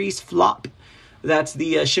mini-series flop that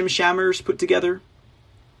the Shim Shammers put together.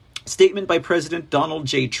 Statement by President Donald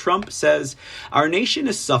J. Trump says, "Our nation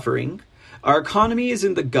is suffering. Our economy is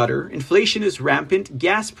in the gutter. Inflation is rampant.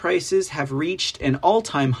 Gas prices have reached an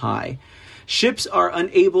all-time high. Ships are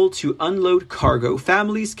unable to unload cargo.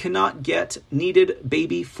 Families cannot get needed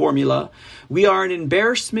baby formula. We are an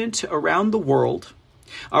embarrassment around the world.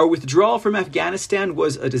 Our withdrawal from Afghanistan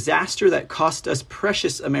was a disaster that cost us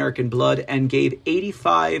precious American blood and gave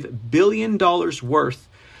 $85 billion worth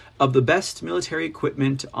of the best military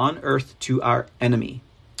equipment on earth to our enemy.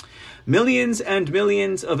 Millions and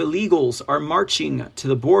millions of illegals are marching to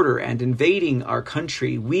the border and invading our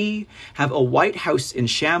country. We have a White House in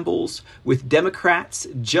shambles, with Democrats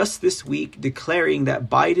just this week declaring that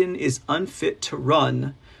Biden is unfit to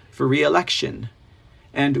run for re-election.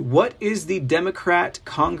 And what is the Democrat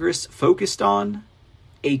Congress focused on?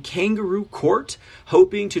 A kangaroo court,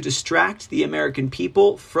 hoping to distract the American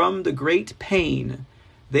people from the great pain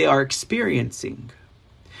they are experiencing.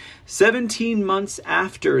 17 months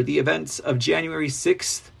after the events of January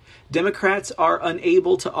 6th, Democrats are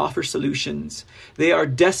unable to offer solutions. They are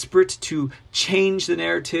desperate to change the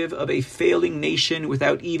narrative of a failing nation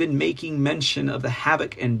without even making mention of the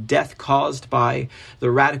havoc and death caused by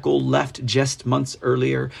the radical left just months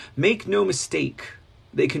earlier. Make no mistake,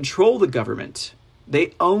 they control the government.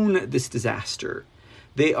 They own this disaster.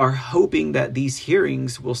 They are hoping that these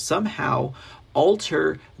hearings will somehow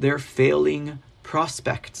alter their failing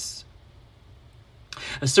prospects.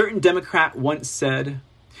 A certain Democrat once said,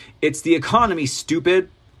 "It's the economy, stupid."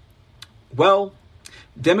 Well,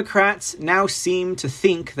 Democrats now seem to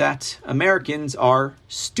think that Americans are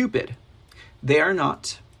stupid. They are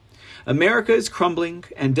not. America is crumbling,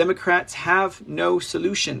 and Democrats have no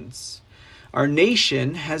solutions. Our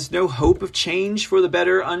nation has no hope of change for the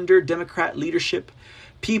better under Democrat leadership.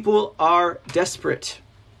 People are desperate.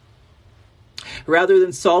 Rather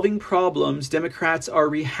than solving problems, Democrats are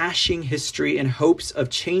rehashing history in hopes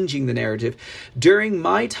of changing the narrative. During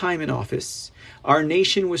my time in office, our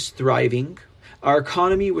nation was thriving, our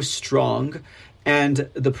economy was strong, and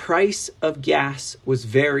the price of gas was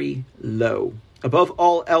very low. Above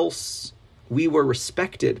all else, we were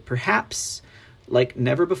respected, perhaps like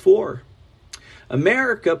never before.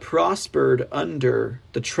 America prospered under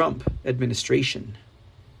the Trump administration.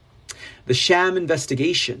 The Sham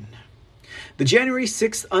investigation. The January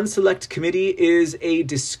 6th Unselect Committee is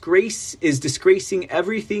disgracing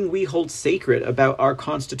everything we hold sacred about our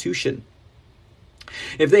Constitution.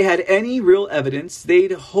 If they had any real evidence,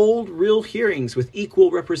 they'd hold real hearings with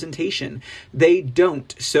equal representation. They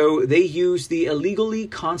don't, so they use the illegally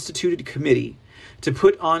constituted committee to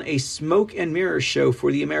put on a smoke and mirror show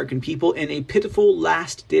for the American people in a pitiful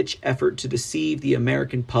last-ditch effort to deceive the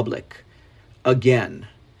American public. Again.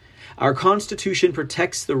 Our Constitution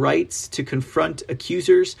protects the rights to confront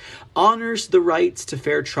accusers, honors the rights to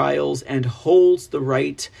fair trials, and holds the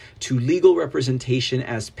right to legal representation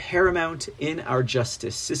as paramount in our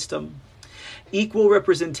justice system. Equal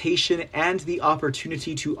representation and the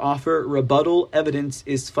opportunity to offer rebuttal evidence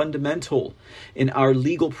is fundamental in our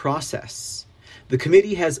legal process. The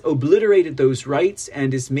committee has obliterated those rights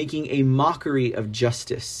and is making a mockery of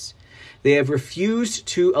justice. They have refused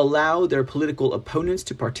to allow their political opponents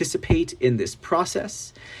to participate in this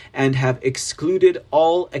process and have excluded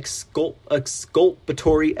all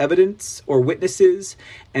exculpatory evidence or witnesses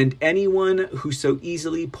and anyone who so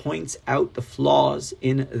easily points out the flaws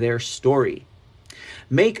in their story.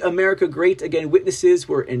 Make America Great Again witnesses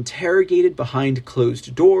were interrogated behind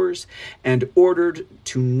closed doors and ordered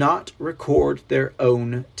to not record their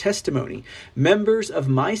own testimony. Members of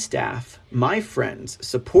my staff, my friends,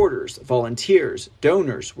 supporters, volunteers,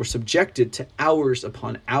 donors were subjected to hours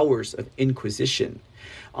upon hours of inquisition,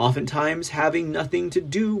 oftentimes having nothing to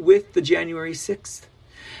do with the January 6th.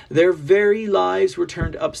 Their very lives were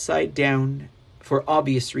turned upside down for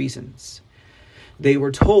obvious reasons. They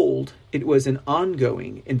were told it was an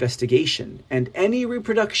ongoing investigation, and any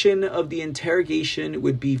reproduction of the interrogation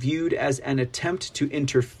would be viewed as an attempt to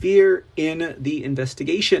interfere in the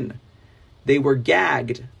investigation. They were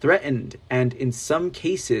gagged, threatened, and in some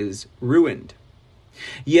cases ruined.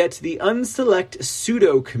 Yet the Unselect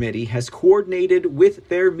pseudo-committee has coordinated with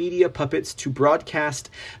their media puppets to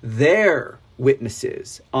broadcast their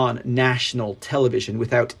witnesses on national television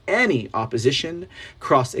without any opposition,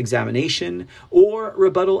 cross-examination, or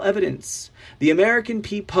rebuttal evidence. The American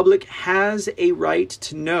public has a right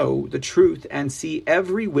to know the truth and see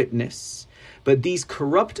every witness but these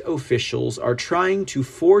corrupt officials are trying to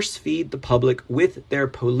force-feed the public with their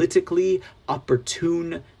politically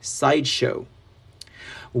opportune sideshow.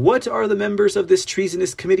 What are the members of this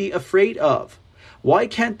treasonous committee afraid of? Why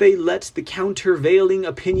can't they let the countervailing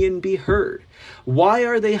opinion be heard? Why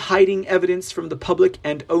are they hiding evidence from the public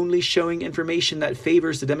and only showing information that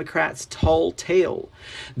favors the Democrats' tall tale?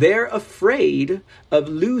 They're afraid of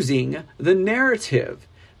losing the narrative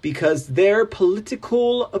because their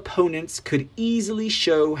political opponents could easily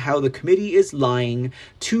show how the committee is lying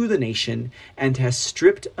to the nation and has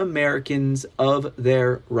stripped Americans of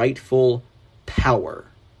their rightful power.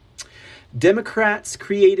 Democrats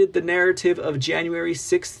created the narrative of January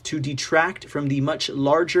 6th to detract from the much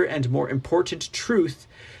larger and more important truth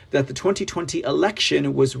that the 2020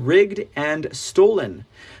 election was rigged and stolen.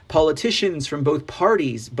 Politicians from both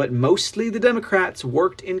parties, but mostly the Democrats,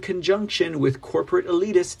 worked in conjunction with corporate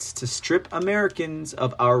elitists to strip Americans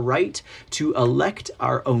of our right to elect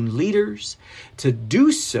our own leaders. To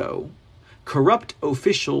do so, corrupt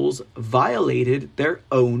officials violated their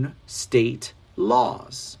own state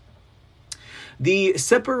laws. The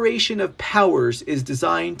separation of powers is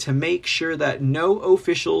designed to make sure that no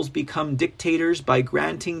officials become dictators by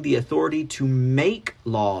granting the authority to make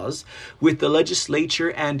laws with the legislature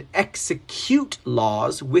and execute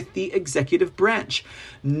laws with the executive branch.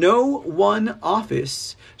 No one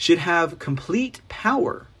office should have complete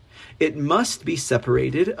power. It must be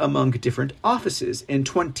separated among different offices. In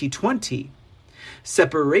 2020,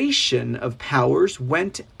 separation of powers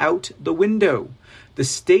went out the window. The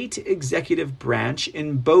state executive branch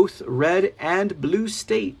in both red and blue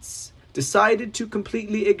states decided to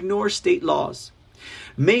completely ignore state laws,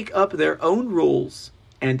 make up their own rules,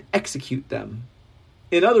 and execute them.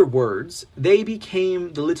 In other words, they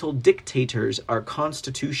became the little dictators our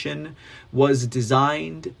Constitution was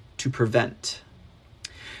designed to prevent.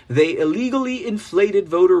 They illegally inflated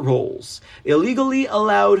voter rolls, illegally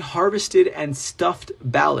allowed harvested and stuffed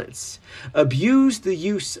ballots, abused the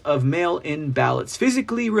use of mail-in ballots,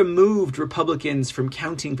 physically removed Republicans from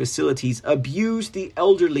counting facilities, abused the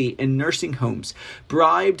elderly in nursing homes,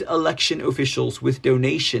 bribed election officials with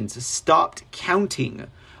donations, stopped counting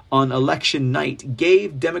on election night,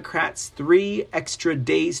 gave Democrats 3 extra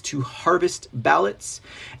days to harvest ballots,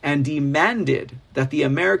 and demanded that the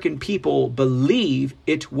American people believe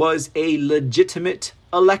it was a legitimate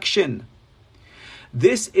election.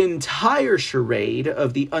 This entire charade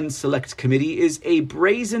of the Unselect Committee is a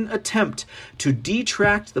brazen attempt to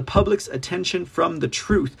detract the public's attention from the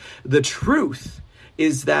truth. The truth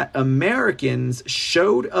is that Americans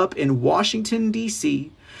showed up in Washington,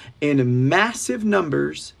 D.C., in massive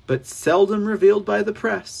numbers, but seldom revealed by the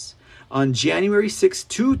press, on January 6,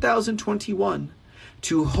 2021,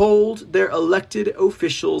 to hold their elected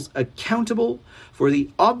officials accountable for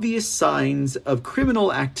the obvious signs of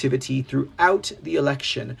criminal activity throughout the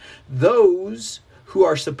election. Those who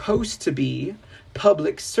are supposed to be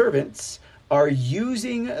public servants are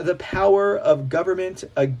using the power of government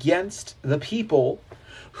against the people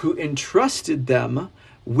who entrusted them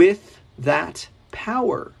with that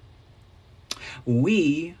power.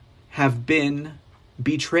 We have been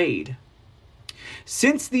betrayed.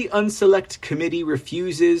 Since the Unselect Committee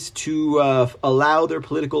refuses to allow their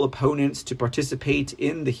political opponents to participate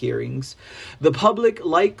in the hearings, the public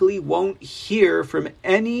likely won't hear from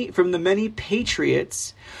the many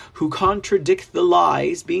patriots who contradict the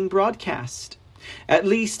lies being broadcast. At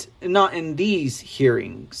least not in these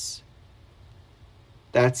hearings.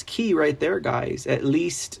 That's key right there, guys. At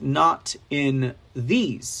least not in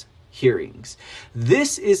these hearings.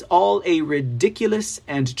 This is all a ridiculous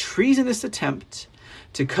and treasonous attempt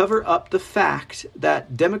to cover up the fact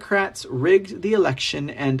that Democrats rigged the election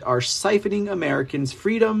and are siphoning Americans'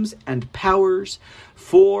 freedoms and powers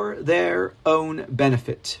for their own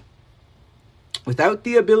benefit. Without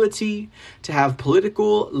the ability to have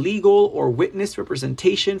political, legal, or witness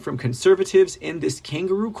representation from conservatives in this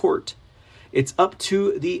kangaroo court, it's up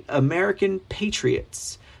to the American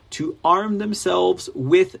patriots to arm themselves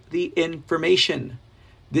with the information.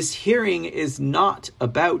 This hearing is not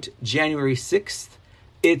about January 6th.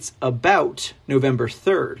 It's about November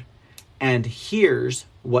 3rd. And here's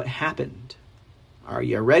what happened. Are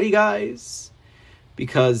you ready, guys?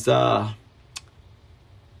 Because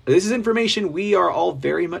this is information we are all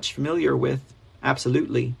very much familiar with.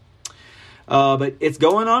 Absolutely. But it's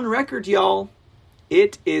going on record, y'all.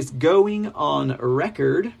 It is going on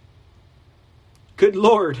record. Good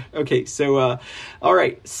Lord. Okay, so, all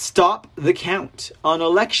right. Stop the count. On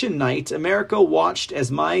election night, America watched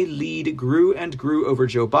as my lead grew and grew over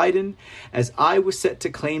Joe Biden as I was set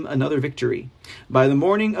to claim another victory. By the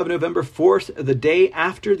morning of November 4th, the day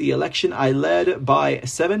after the election, I led by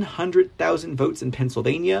 700,000 votes in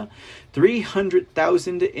Pennsylvania,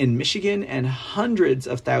 300,000 in Michigan, and hundreds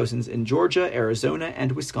of thousands in Georgia, Arizona,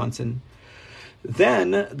 and Wisconsin.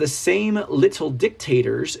 Then the same little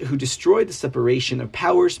dictators who destroyed the separation of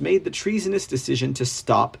powers made the treasonous decision to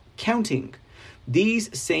stop counting.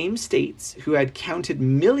 These same states who had counted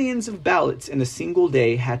millions of ballots in a single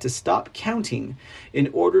day had to stop counting in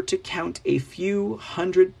order to count a few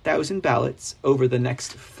 100,000 ballots over the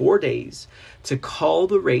next 4 days to call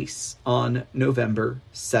the race on November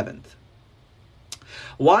 7th.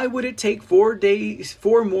 Why would it take 4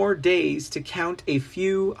 more days to count a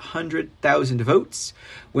few 100,000 votes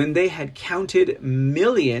when they had counted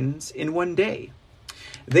millions in 1 day?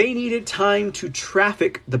 They needed time to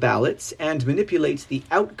traffic the ballots and manipulate the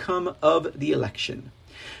outcome of the election.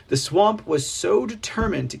 The swamp was so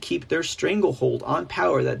determined to keep their stranglehold on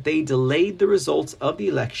power that they delayed the results of the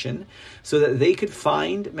election so that they could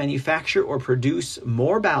find, manufacture, or produce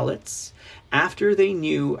more ballots after they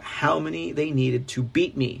knew how many they needed to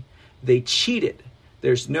beat me. They cheated.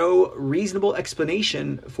 There's no reasonable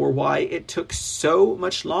explanation for why it took so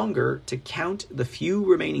much longer to count the few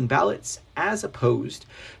remaining ballots as opposed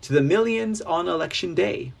to the millions on election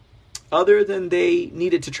day, other than they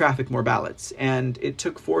needed to traffic more ballots, and it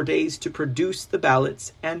took 4 days to produce the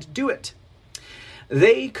ballots and do it.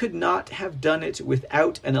 They could not have done it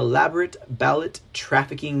without an elaborate ballot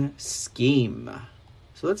trafficking scheme.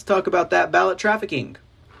 So let's talk about that ballot trafficking.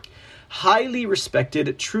 Highly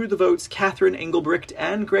respected True the Vote's Catherine Engelbrecht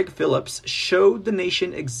and Greg Phillips showed the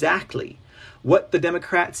nation exactly what the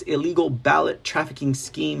Democrats' illegal ballot trafficking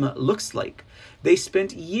scheme looks like. They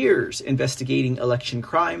spent years investigating election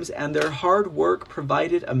crimes, and their hard work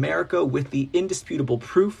provided America with the indisputable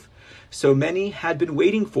proof so many had been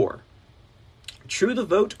waiting for. True the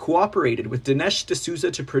Vote cooperated with Dinesh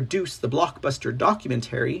D'Souza to produce the blockbuster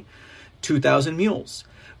documentary 2,000 Mules,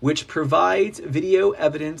 which provides video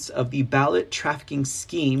evidence of the ballot trafficking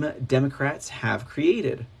scheme Democrats have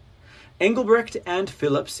created. Engelbrecht and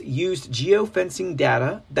Phillips used geofencing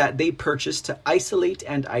data that they purchased to isolate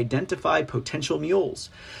and identify potential mules.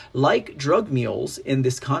 Like drug mules in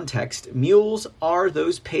this context, mules are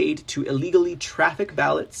those paid to illegally traffic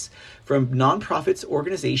ballots from nonprofits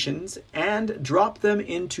organizations and drop them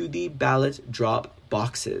into the ballot drop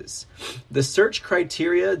boxes. The search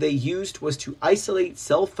criteria they used was to isolate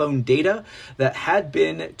cell phone data that had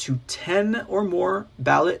been to 10 or more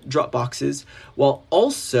ballot drop boxes, while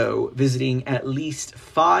also visiting at least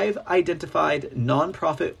 5 identified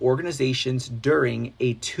nonprofit organizations during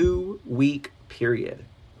a 2-week period.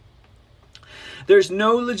 There's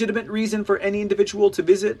no legitimate reason for any individual to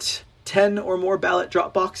visit 10 or more ballot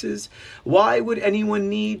drop boxes. Why would anyone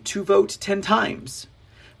need to vote 10 times?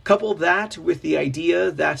 Couple that with the idea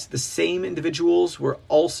that the same individuals were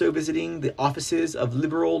also visiting the offices of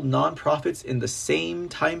liberal nonprofits in the same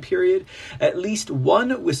time period. At least one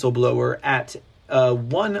whistleblower at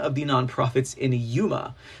one of the nonprofits in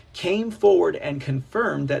Yuma came forward and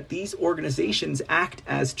confirmed that these organizations act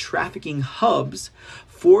as trafficking hubs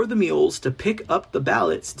for the mules to pick up the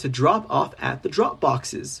ballots to drop off at the drop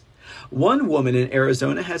boxes. One woman in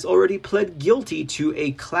Arizona has already pled guilty to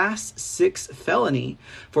a Class 6 felony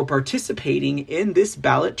for participating in this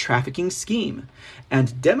ballot trafficking scheme,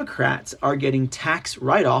 and Democrats are getting tax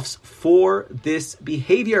write-offs for this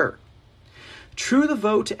behavior. True the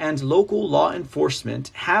Vote and local law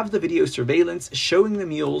enforcement have the video surveillance showing the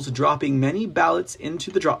mules dropping many ballots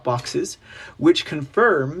into the drop boxes, which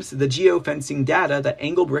confirms the geofencing data that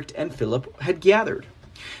Engelbrecht and Phillip had gathered.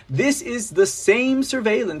 This is the same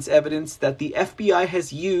surveillance evidence that the FBI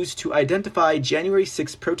has used to identify January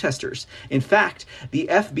 6th protesters. In fact, the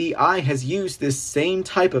FBI has used this same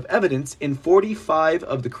type of evidence in 45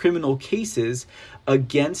 of the criminal cases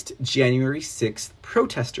against January 6th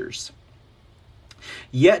protesters.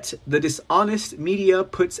 Yet, the dishonest media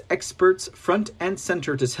puts experts front and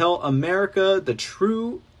center to tell America that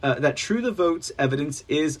True the Vote's evidence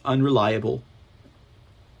is unreliable.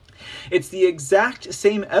 It's the exact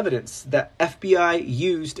same evidence that FBI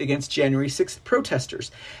used against January 6th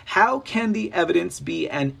protesters. How can the evidence be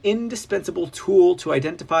an indispensable tool to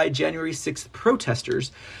identify January 6th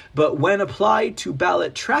protesters, but when applied to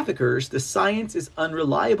ballot traffickers, the science is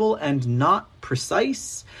unreliable and not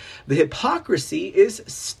precise? The hypocrisy is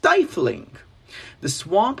stifling. The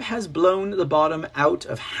swamp has blown the bottom out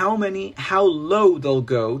of how low they'll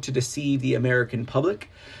go to deceive the American public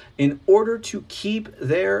in order to keep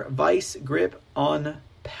their vice grip on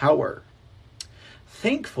power.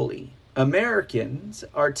 Thankfully, Americans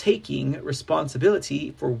are taking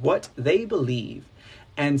responsibility for what they believe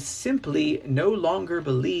and simply no longer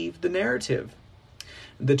believe the narrative.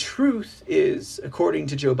 The truth is, according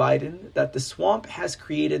to Joe Biden, that the swamp has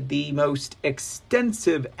created the most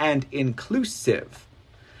extensive and inclusive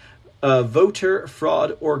voter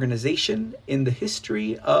fraud organization in the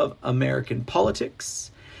history of American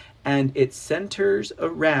politics, and it centers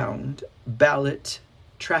around ballot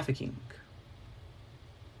trafficking.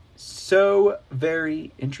 So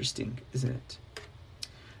very interesting, isn't it?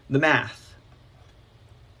 The math.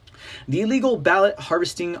 The illegal ballot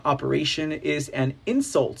harvesting operation is an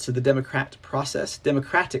insult to the democratic process,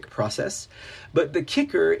 but the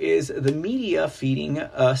kicker is the media feeding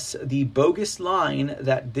us the bogus line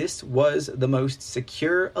that this was the most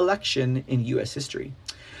secure election in U.S. history.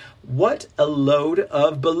 What a load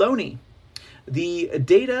of baloney. The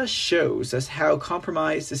data shows us how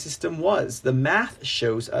compromised the system was. The math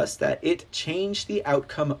shows us that it changed the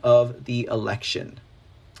outcome of the election.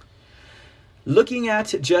 Looking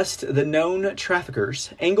at just the known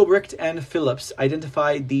traffickers, Engelbrecht and Phillips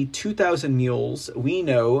identified the 2,000 mules. We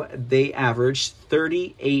know they averaged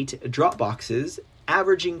 38 drop boxes,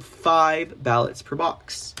 averaging 5 ballots per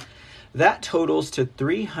box. That totals to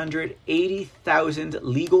 380,000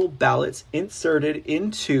 illegal ballots inserted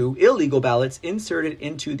into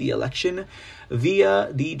the election via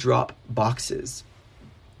the drop boxes.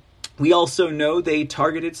 We also know they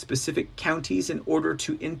targeted specific counties in order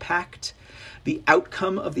to impact the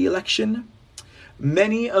outcome of the election.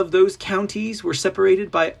 Many of those counties were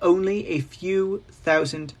separated by only a few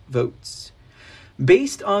thousand votes.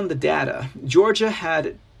 Based on the data, Georgia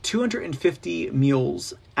had 250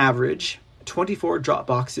 mules average, 24 drop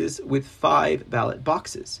boxes with 5 ballot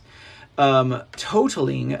boxes,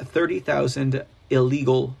 totaling 30,000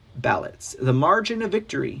 illegal ballots. The margin of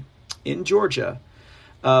victory in Georgia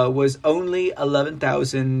was only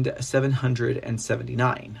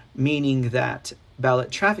 11,779, meaning that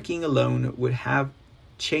ballot trafficking alone would have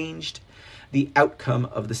changed the outcome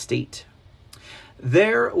of the state.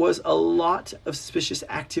 There was a lot of suspicious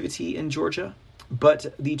activity in Georgia,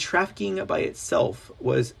 but the trafficking by itself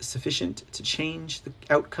was sufficient to change the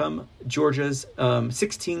outcome. Georgia's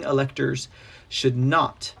 16 electors should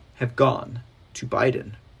not have gone to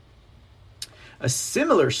Biden. A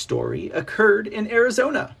similar story occurred in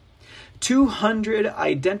Arizona. 200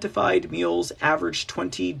 identified mules averaged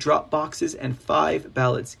 20 drop boxes and 5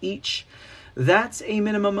 ballots each. That's a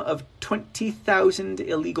minimum of 20,000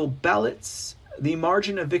 illegal ballots. The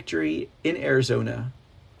margin of victory in Arizona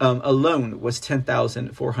alone was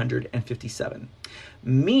 10,457,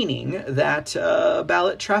 meaning that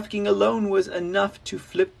ballot trafficking alone was enough to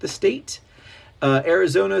flip the state.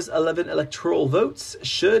 Arizona's 11 electoral votes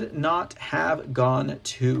should not have gone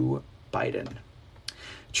to Biden.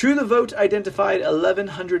 True the Vote identified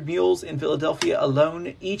 1,100 mules in Philadelphia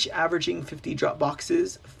alone, each averaging 50 drop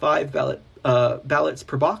boxes, 5 ballots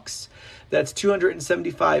per box. That's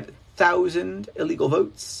 275,000 illegal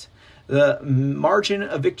votes. The margin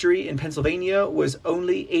of victory in Pennsylvania was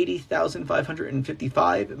only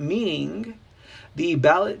 80,555, meaning the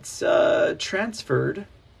ballots transferred.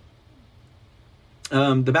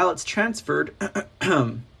 Oh,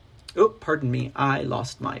 pardon me. I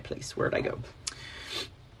lost my place. Where'd I go?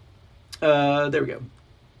 There we go.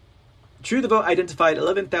 True the Vote identified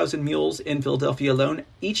 11,000 mules in Philadelphia alone,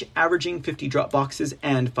 each averaging 50 drop boxes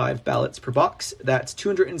and 5 ballots per box. That's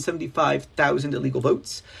 275,000 illegal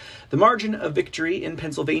votes. The margin of victory in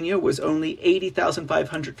Pennsylvania was only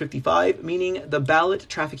 80,555, meaning the ballot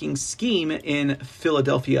trafficking scheme in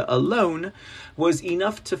Philadelphia alone was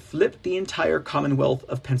enough to flip the entire Commonwealth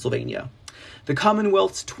of Pennsylvania. The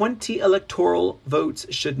Commonwealth's 20 electoral votes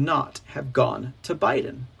should not have gone to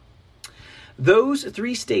Biden. Those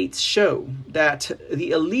 3 states show that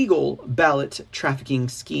the illegal ballot trafficking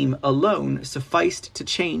scheme alone sufficed to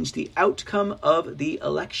change the outcome of the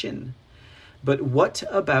election. But what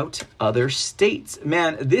about other states?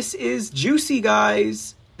 Man, this is juicy,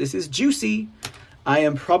 guys. This is juicy. I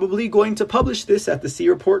am probably going to publish this at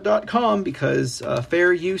thecreport.com because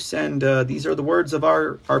fair use, and these are the words of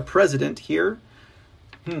our president here.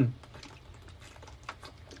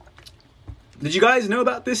 Did you guys know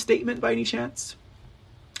about this statement by any chance?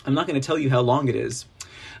 I'm not going to tell you how long it is.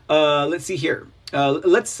 Let's see here.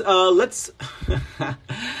 Let's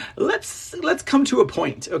come to a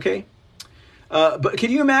point, okay? But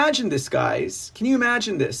can you imagine this, guys? Can you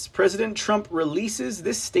imagine this? President Trump releases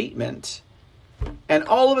this statement And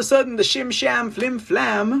all of a sudden, the Shim, Sham, Flim,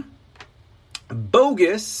 Flam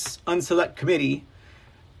bogus Unselect committee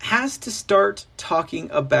has to start talking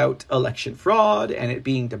about election fraud and it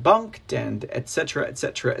being debunked and etc.,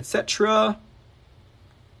 etc., etc.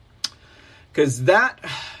 Because that,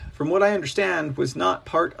 from what I understand, was not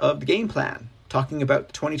part of the game plan, talking about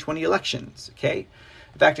the 2020 elections, okay?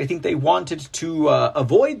 In fact, I think they wanted to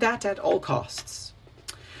avoid that at all costs.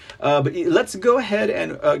 But let's go ahead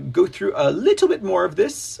and go through a little bit more of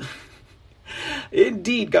this.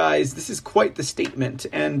 Indeed, guys, this is quite the statement,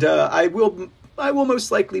 and I will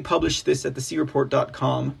most likely publish this at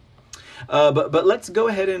thecreport.com. But let's go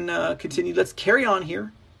ahead and continue. Let's carry on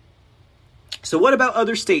here. So what about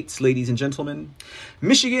other states, ladies and gentlemen?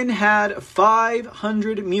 Michigan had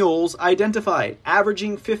 500 mules identified,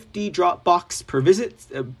 averaging 50 Dropbox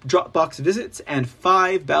visits and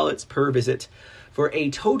 5 ballots per visit, for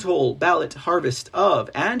a total ballot harvest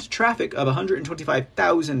of and traffic of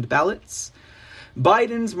 125,000 ballots.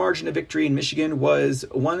 Biden's margin of victory in Michigan was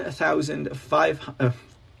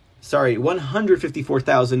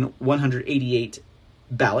 154,188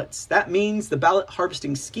 ballots. That means the ballot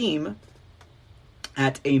harvesting scheme,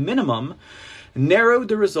 at a minimum, narrowed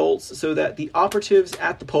the results so that the operatives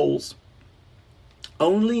at the polls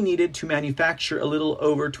only needed to manufacture a little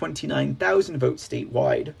over 29,000 votes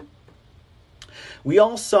statewide. We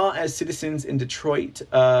all saw as citizens in Detroit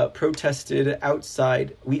protested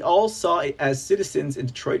outside the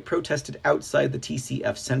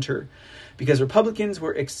TCF Center because Republicans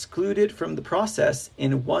were excluded from the process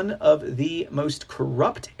in one of the most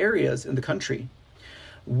corrupt areas in the country.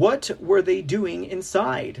 What were they doing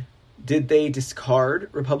inside? Did they discard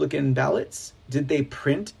Republican ballots? Did they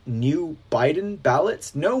print new Biden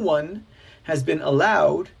ballots? No one has been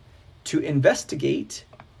allowed to investigate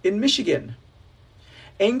in Michigan.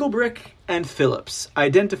 Engelbrick and Phillips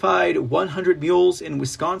identified 100 mules in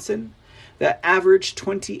Wisconsin that averaged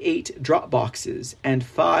 28 drop boxes and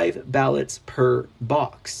 5 ballots per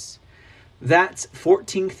box. That's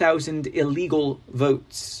 14,000 illegal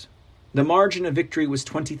votes. The margin of victory was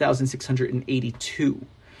 20,682.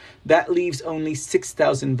 That leaves only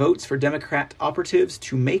 6,000 votes for Democrat operatives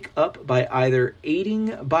to make up by either adding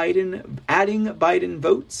Biden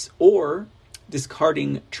votes or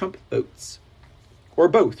discarding Trump votes. Or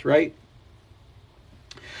both, right?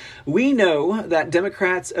 We know that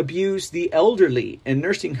Democrats abuse the elderly in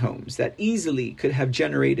nursing homes that easily could have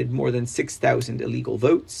generated more than 6,000 illegal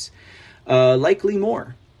votes, likely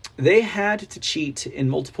more. They had to cheat in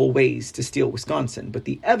multiple ways to steal Wisconsin, but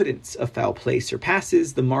the evidence of foul play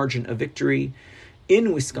surpasses the margin of victory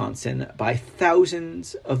in Wisconsin by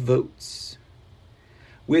thousands of votes.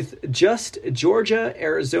 With just Georgia,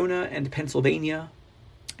 Arizona, and Pennsylvania,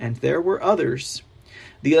 and there were others,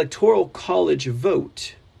 the Electoral College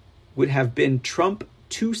vote would have been Trump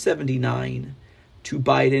 279 to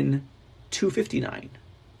Biden 259.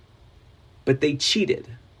 But they cheated.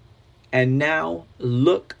 And now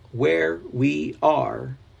look where we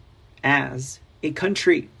are as a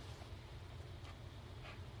country.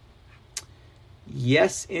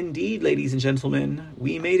 Yes, indeed, ladies and gentlemen.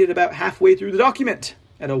 We made it about halfway through the document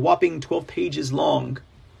at a whopping 12 pages long.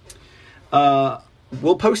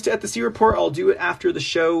 We'll post it at the C Report. I'll do it after the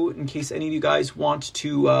show in case any of you guys want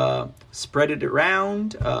to spread it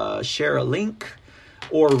around, share a link,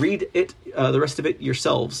 or read it, the rest of it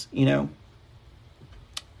yourselves, you know.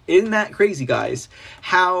 Isn't that crazy, guys?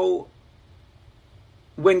 How,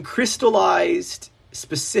 when crystallized,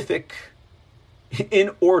 specific,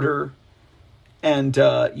 in order, and,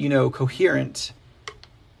 coherent,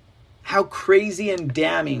 how crazy and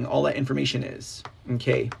damning all that information is.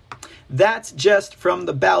 Okay. That's just from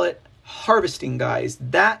the ballot harvesting, guys.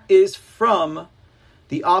 That is from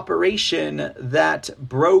the operation that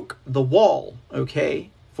broke the wall, okay,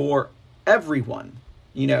 for everyone.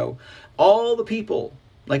 You know, all the people,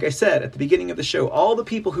 like I said at the beginning of the show, all the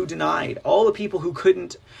people who denied, all the people who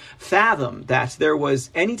couldn't fathom that there was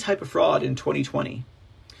any type of fraud in 2020,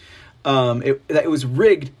 that it was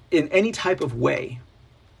rigged in any type of way.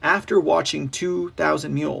 After watching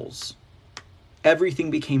 2,000 Mules, everything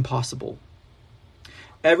became possible.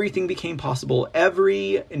 Everything became possible.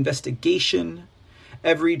 Every investigation,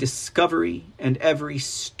 every discovery, and every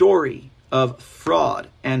story of fraud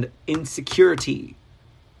and insecurity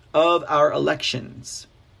of our elections,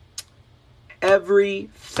 every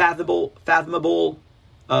fathomable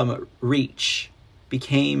reach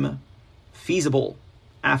became feasible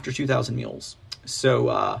after 2,000 Mules.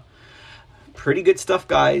 So, pretty good stuff,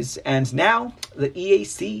 guys. And now the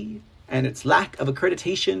EAC and its lack of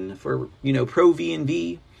accreditation for, Pro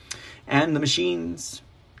V&V and the machines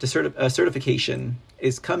to certification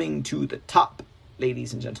is coming to the top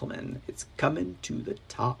ladies and gentlemen. It's coming to the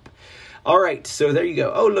top. All right, so there you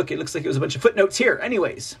go. Oh, look, it looks like it was a bunch of footnotes here.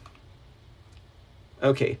 Anyways.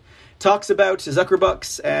 Okay. Talks about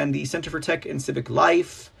Zuckerbucks and the Center for Tech and Civic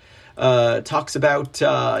Life. Talks about,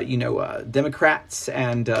 Democrats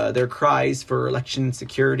and their cries for election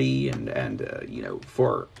security and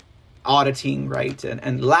for auditing, right?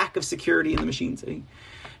 And lack of security in the machines.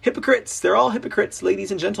 Hypocrites. They're all hypocrites, ladies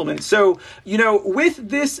and gentlemen. So, with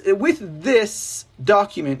this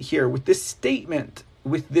document here, with this statement,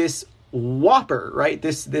 with this whopper, right?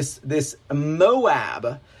 This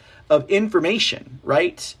Moab of information,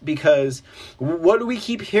 right? Because what do we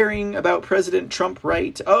keep hearing about President Trump,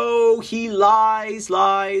 right? Oh, he lies,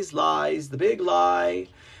 the big lie.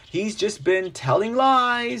 He's just been telling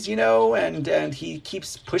lies, and he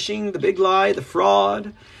keeps pushing the big lie, the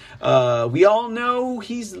fraud. We all know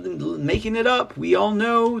he's making it up. We all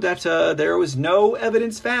know that there was no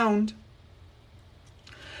evidence found.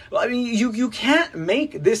 Well, I mean, you can't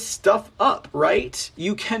make this stuff up, right?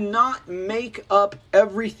 You cannot make up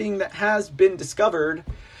everything that has been discovered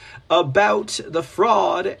about the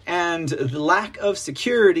fraud and the lack of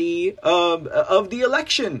security of the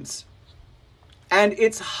elections. And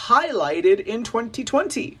it's highlighted in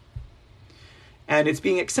 2020. And it's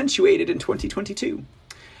being accentuated in 2022.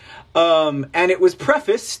 And it was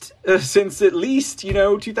prefaced since at least,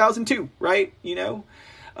 2002, right?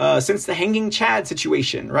 Since the hanging Chad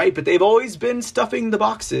situation, right? But they've always been stuffing the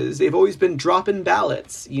boxes. They've always been dropping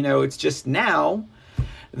ballots. It's just now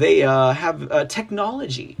they have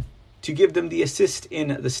technology to give them the assist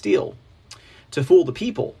in the steal to fool the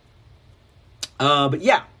people. But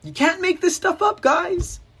yeah, you can't make this stuff up,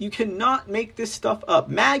 guys. You cannot make this stuff up.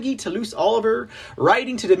 Maggie Toulouse Oliver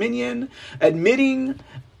writing to Dominion, admitting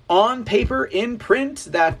on paper, in print,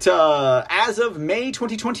 that as of May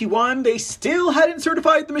 2021, they still hadn't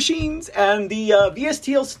certified the machines and the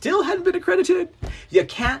VSTL still hadn't been accredited. You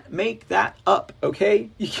can't make that up, okay?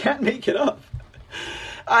 You can't make it up.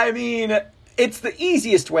 I mean, it's the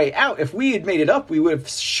easiest way out. If we had made it up, we would have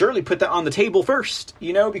surely put that on the table first,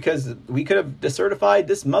 because we could have decertified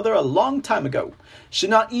this mother a long time ago. Should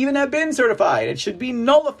not even have been certified. It should be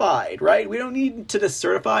nullified, right? We don't need to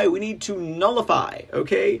decertify. We need to nullify,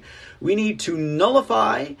 okay? We need to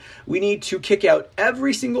nullify. We need to kick out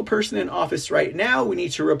every single person in office right now. We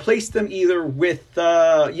need to replace them either with,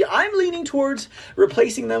 I'm leaning towards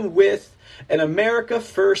replacing them with an America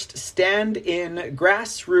First stand-in,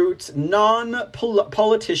 grassroots,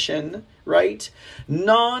 non-politician, right?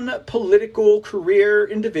 Non-political career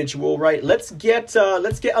individual, right? Let's get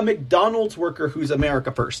a McDonald's worker who's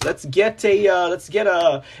America First. Let's get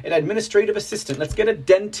an administrative assistant. Let's get a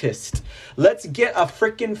dentist. Let's get a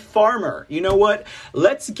frickin' farmer. You know what?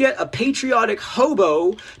 Let's get a patriotic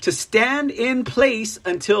hobo to stand in place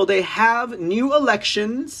until they have new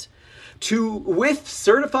elections with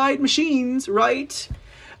certified machines, right?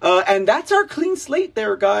 And that's our clean slate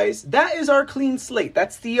there, guys. That is our clean slate.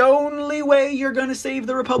 That's the only way you're going to save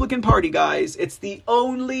the Republican Party, guys. It's the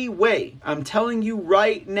only way. I'm telling you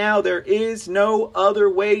right now, there is no other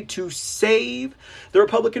way to save the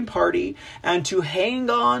Republican Party and to hang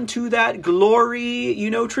on to that glory,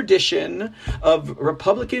 tradition of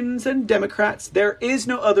Republicans and Democrats. There is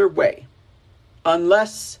no other way.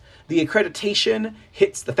 Unless the accreditation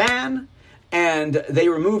hits the fan and they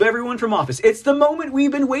remove everyone from office. It's the moment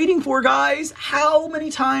we've been waiting for, guys. How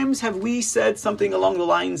many times have we said something along the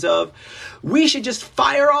lines of, we should just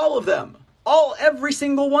fire all of them. Every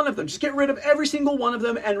single one of them. Just get rid of every single one of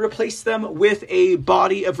them and replace them with a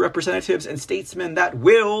body of representatives and statesmen that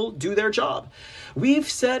will do their job. We've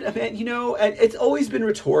said, and it's always been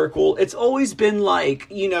rhetorical. It's always been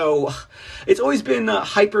it's always been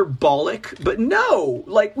hyperbolic. But no,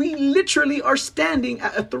 we literally are standing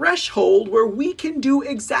at a threshold where we can do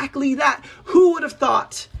exactly that. Who would have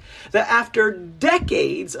thought that after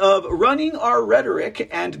decades of running our rhetoric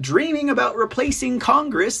and dreaming about replacing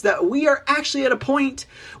Congress, that we are actually at a point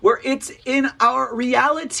where it's in our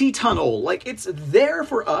reality tunnel. It's there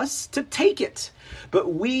for us to take it.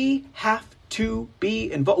 But we have to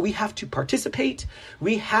be involved. We have to participate.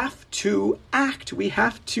 We have to act. We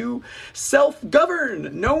have to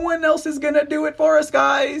self-govern. No one else is going to do it for us,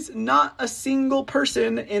 guys. Not a single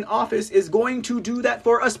person in office is going to do that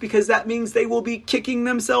for us, because that means they will be kicking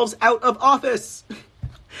themselves out of office.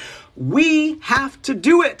 We have to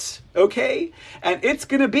do it, okay? And it's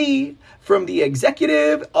going to be from the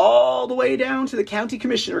executive all the way down to the county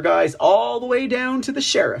commissioner, guys, all the way down to the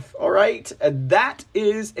sheriff, all right? That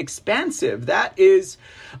is expansive. That is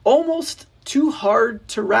almost too hard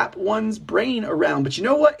to wrap one's brain around. But you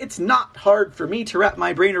know what? It's not hard for me to wrap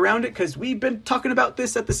my brain around it, because we've been talking about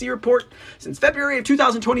this at the C Report since February of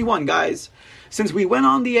 2021, guys. Since we went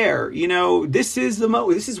on the air, you know, this is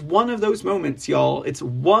one of those moments, y'all. It's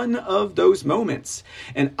one of those moments.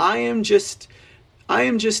 And I am just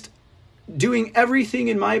doing everything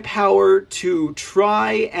in my power to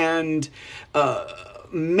try and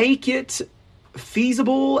make it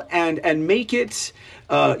feasible and make it,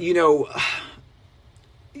 what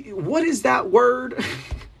is that word?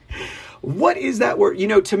 What is that word? You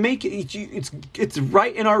know, to make it, it's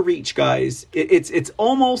right in our reach, guys. It's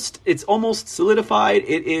almost solidified.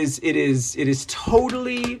 It is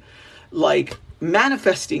totally like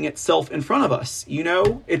manifesting itself in front of us. You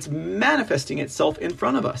know, it's manifesting itself in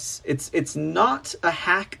front of us. It's not a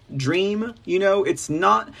hack dream. You know, it's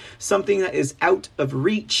not something that is out of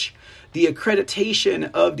reach. The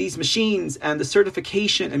accreditation of these machines and the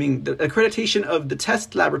certification, the accreditation of the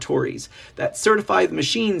test laboratories that certify the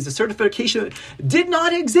machines, the certification did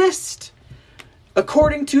not exist.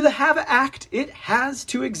 According to the HAVA Act, it has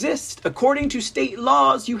to exist. According to state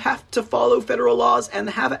laws, you have to follow federal laws and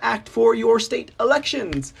the HAVA Act for your state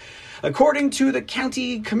elections. According to the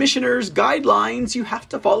county commissioner's guidelines, you have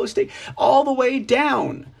to follow state all the way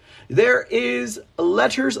down. There is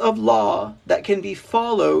letters of law that can be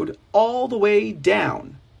followed all the way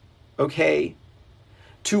down, okay,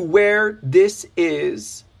 to where this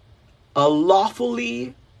is a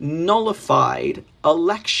lawfully nullified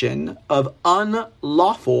election of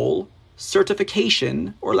unlawful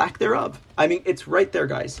certification or lack thereof. I mean, it's right there,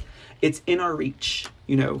 guys. It's in our reach,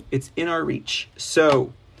 you know, it's in our reach.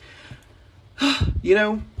 So, you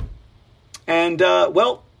know, and,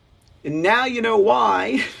 well, now you know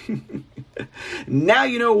why. Now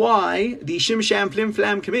you know why the Shim, Sham, Flim,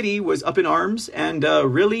 Flam committee was up in arms and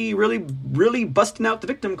really busting out the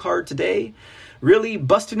victim card today. Really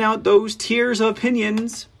busting out those tiers of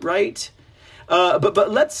opinions, right? But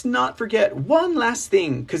let's not forget one last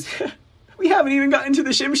thing, because we haven't even gotten to the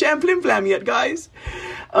Shim, Sham, Flim, Flam yet, guys.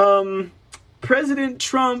 President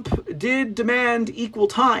Trump did demand equal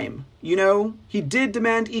time. You know, he did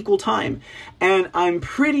demand equal time. And I'm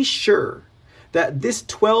pretty sure that this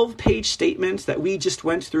 12-page statement that we just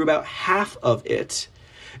went through, about half of it,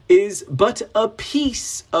 is but a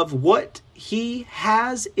piece of what he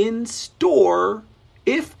has in store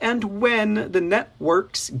if and when the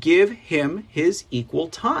networks give him his equal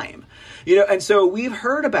time. You know, and so we've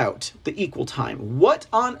heard about the equal time. What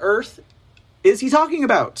on earth is he talking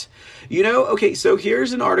about? You know, okay, so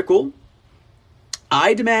here's an article.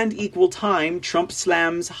 I demand equal time. Trump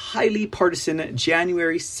slams highly partisan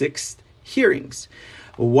January 6th hearings.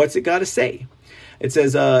 What's it got to say? It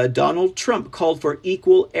says Donald Trump called for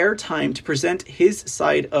equal airtime to present his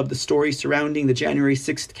side of the story surrounding the January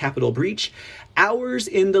 6th Capitol breach, hours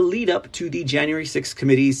in the lead up to the January 6th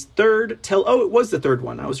committee's third televised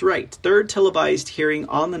hearing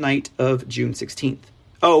on the night of June 16th.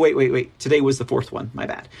 Oh, wait. Today was the fourth one. My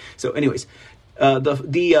bad. So anyways,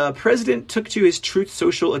 the president took to his Truth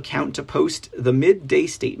Social account to post the midday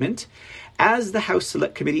statement. As the House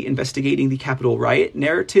Select Committee investigating the Capitol riot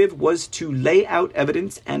narrative was to lay out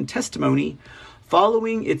evidence and testimony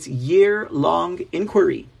following its year-long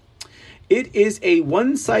inquiry. It is a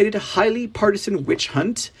one-sided, highly partisan witch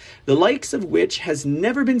hunt, the likes of which has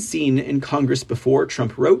never been seen in Congress before,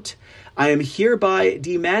 Trump wrote. I am hereby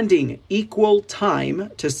demanding equal time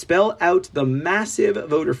to spell out the massive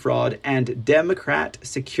voter fraud and Democrat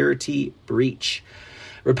security breach.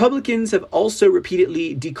 Republicans have also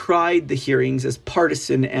repeatedly decried the hearings as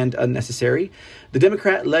partisan and unnecessary. The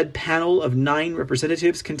Democrat-led panel of 9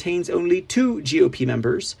 representatives contains only 2 GOP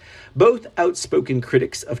members, both outspoken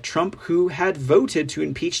critics of Trump who had voted to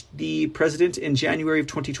impeach the president in January of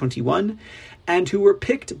 2021 and who were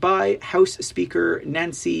picked by House Speaker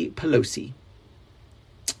Nancy Pelosi.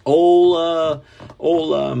 What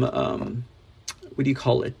do you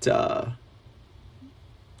call it?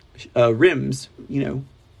 Rims, you know,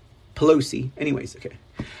 Pelosi. Anyways, okay.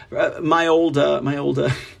 My old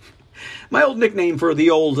nickname for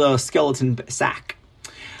the old skeleton sack.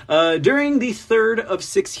 During the third of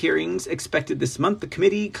 6 hearings expected this month, the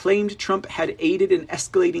committee claimed Trump had aided in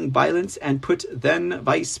escalating violence and put then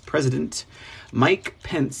Vice President Mike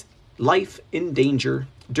Pence's life in danger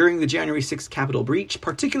during the January 6th Capitol breach,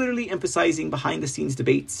 particularly emphasizing behind-the-scenes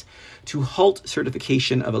debates to halt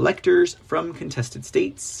certification of electors from contested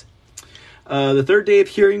states. The third day of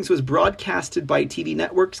hearings was broadcasted by TV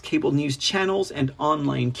networks, cable news channels, and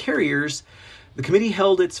online carriers. The committee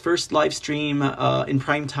held its first live stream in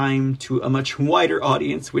prime time to a much wider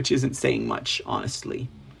audience, which isn't saying much, honestly.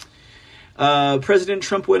 President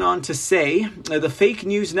Trump went on to say, the fake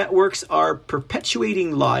news networks are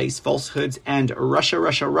perpetuating lies, falsehoods, and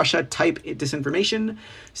Russia type disinformation.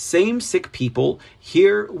 Same sick people.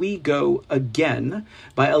 Here we go again.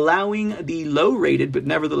 By allowing the low-rated but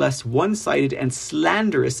nevertheless one-sided and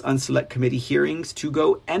slanderous Unselect committee hearings to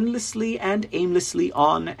go endlessly and aimlessly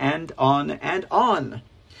on and on and on.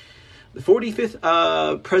 The 45th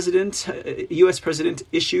U.S. president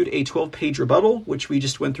issued a 12-page rebuttal, which we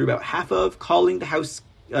just went through about half of, calling the House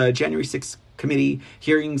January 6th committee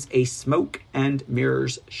hearings a smoke and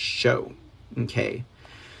mirrors show. Okay.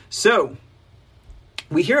 So,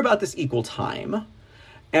 we hear about this equal time,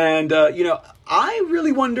 and, I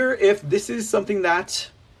really wonder if this is something that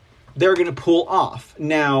they're going to pull off.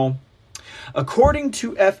 Now, according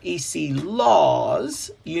to FEC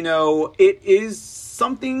laws, it is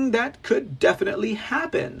something that could definitely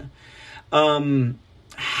happen.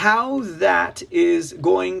 How that is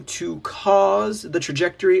going to cause the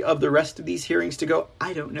trajectory of the rest of these hearings to go,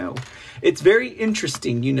 I don't know. It's very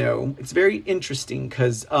interesting, It's very interesting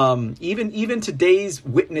because even today's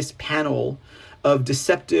witness panel of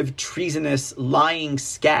deceptive, treasonous, lying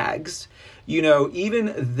skags,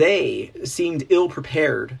 even they seemed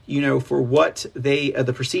ill-prepared, for what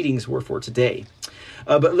the proceedings were for today.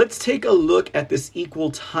 But let's take a look at this equal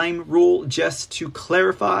time rule just to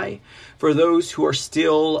clarify for those who are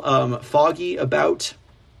still foggy about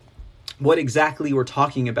what exactly we're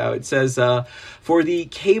talking about. It says, for the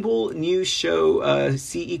cable news show,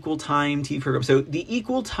 see equal time TV program. So the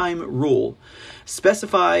equal time rule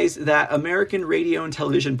specifies that American radio and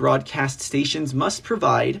television broadcast stations must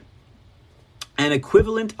provide an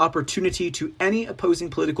equivalent opportunity to any opposing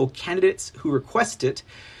political candidates who request it.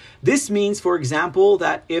 This means, for example,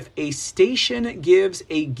 that if a station gives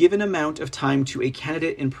a given amount of time to a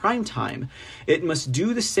candidate in prime time, it must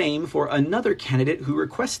do the same for another candidate who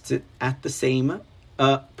requests it at the same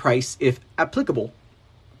price if applicable.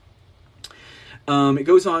 It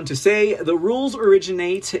goes on to say, the rules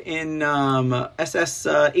originate in SS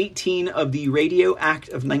 18 of the Radio Act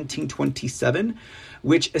of 1927,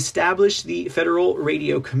 which established the Federal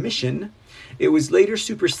Radio Commission. It was later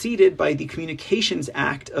superseded by the Communications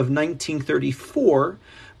Act of 1934,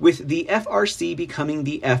 with the FRC becoming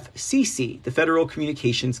the FCC, the Federal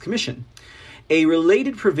Communications Commission. A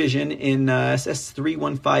related provision in SS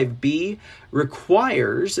 315B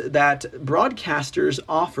requires that broadcasters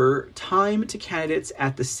offer time to candidates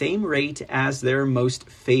at the same rate as their most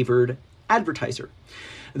favored advertiser.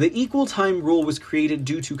 The equal time rule was created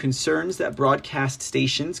due to concerns that broadcast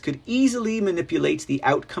stations could easily manipulate the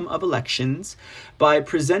outcome of elections by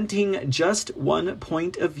presenting just one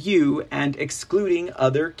point of view and excluding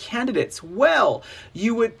other candidates. Well,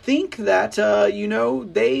 you would think that,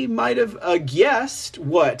 they might have guessed,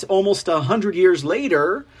 almost 100 years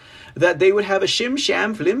later, that they would have a Shim,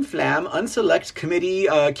 Sham, Flim, Flam, Unselect committee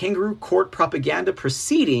kangaroo court propaganda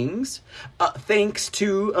proceedings, thanks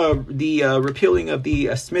to the repealing of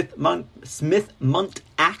the Smith-Mundt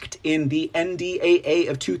Act in the NDAA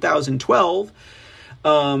of 2012,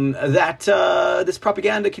 that this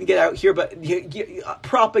propaganda can get out here. But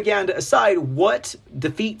propaganda aside, what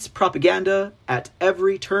defeats propaganda at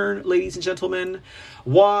every turn, ladies and gentlemen?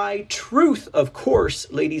 Why, truth, of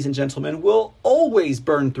course, ladies and gentlemen, will always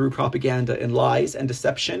burn through propaganda and lies and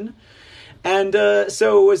deception. And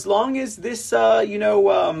so as long as this,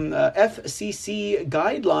 FCC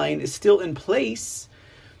guideline is still in place,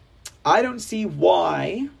 I don't see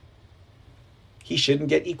why he shouldn't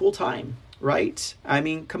get equal time, right? I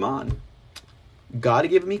mean, come on. Got to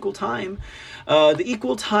give him equal time. The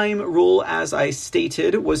equal time rule, as I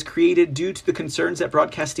stated, was created due to the concerns that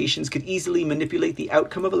broadcast stations could easily manipulate the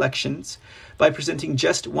outcome of elections by presenting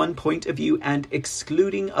just one point of view and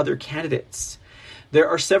excluding other candidates. There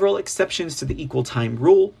are several exceptions to the equal time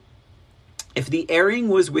rule. If the airing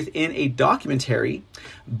was within a documentary,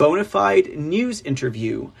 bona fide news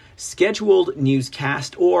interview, scheduled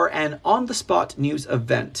newscast, or an on-the-spot news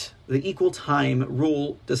event, the equal time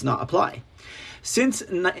rule does not apply. Since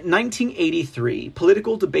 1983,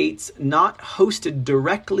 political debates not hosted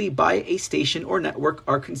directly by a station or network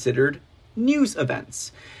are considered news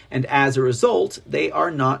events, and as a result, they are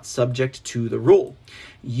not subject to the rule.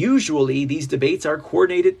 Usually, these debates are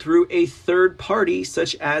coordinated through a third party,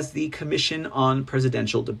 such as the Commission on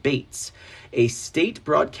Presidential Debates, a state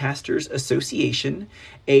broadcasters association,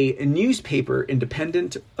 a newspaper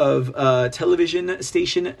independent of television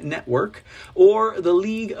station network, or the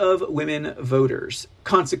League of Women Voters.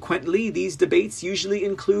 Consequently, these debates usually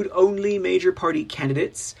include only major party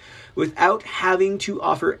candidates without having to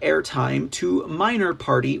offer airtime to minor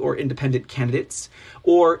party or independent candidates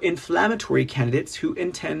or inflammatory candidates who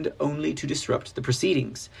intend only to disrupt the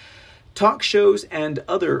proceedings. Talk shows and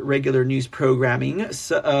other regular news programming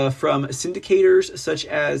from syndicators such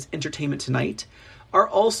as Entertainment Tonight are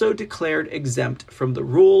also declared exempt from the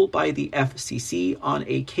rule by the FCC on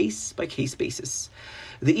a case-by-case basis.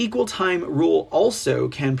 The equal time rule also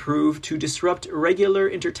can prove to disrupt regular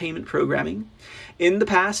entertainment programming. In the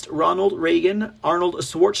past, Ronald Reagan, Arnold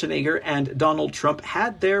Schwarzenegger, and Donald Trump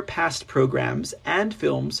had their past programs and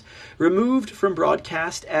films removed from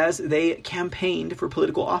broadcast as they campaigned for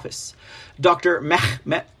political office. Dr.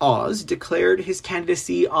 Mehmet Oz declared his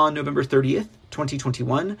candidacy on November 30th,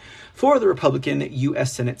 2021, for the Republican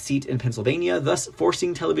U.S. Senate seat in Pennsylvania, thus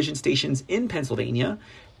forcing television stations in Pennsylvania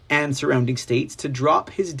and surrounding states to drop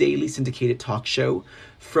his daily syndicated talk show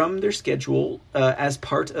from their schedule as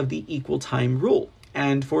part of the equal time rule,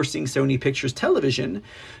 and forcing Sony Pictures Television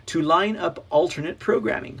to line up alternate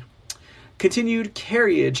programming. Continued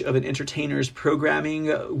carriage of an entertainer's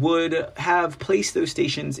programming would have placed those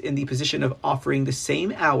stations in the position of offering the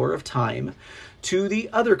same hour of time to the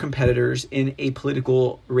other competitors in a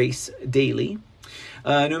political race daily,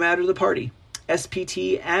 no matter the party.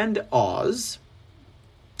 SPT and Oz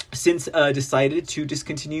since decided to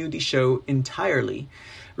discontinue the show entirely,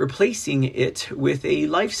 replacing it with a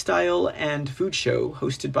lifestyle and food show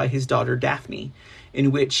hosted by his daughter Daphne,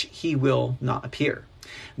 in which he will not appear.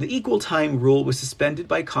 The equal time rule was suspended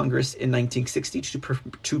by Congress in 1960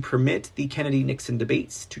 to permit the Kennedy-Nixon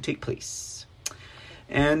debates to take place.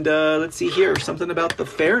 And let's see here, something about the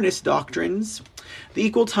fairness doctrines. The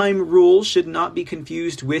equal time rule should not be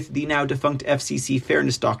confused with the now defunct FCC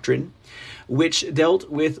fairness doctrine, which dealt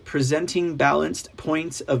with presenting balanced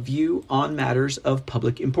points of view on matters of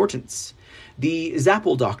public importance. The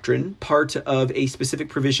Zappel doctrine, part of a specific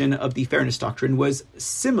provision of the fairness doctrine, was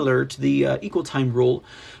similar to the equal time rule,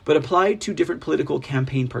 but applied to different political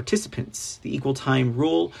campaign participants. The equal time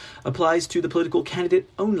rule applies to the political candidate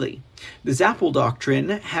only. The Zappel doctrine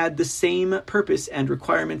had the same purpose and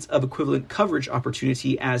requirements of equivalent coverage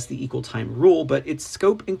opportunity as the equal time rule, but its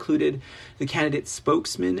scope included the candidate's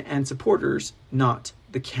spokesman and supporters, not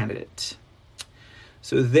the candidate.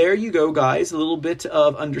 So there you go, guys. A little bit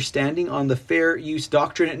of understanding on the fair use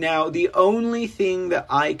doctrine. Now, the only thing that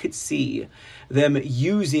I could see them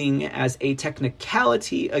using as a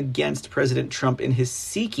technicality against President Trump in his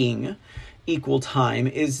seeking equal time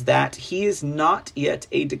is that he is not yet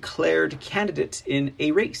a declared candidate in a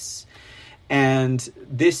race. And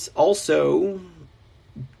this also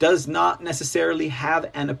does not necessarily have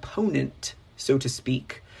an opponent, so to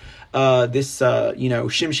speak.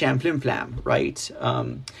 Shim, Sham, Flim, Flam, right?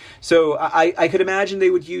 So I could imagine they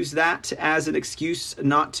would use that as an excuse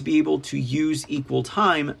not to be able to use equal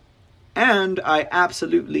time. And I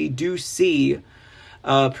absolutely do see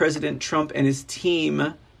President Trump and his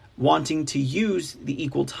team wanting to use the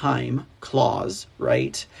equal time clause,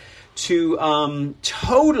 right, to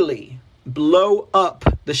totally blow up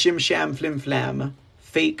the Shim, Sham, Flim, Flam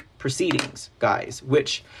fake proceedings, guys,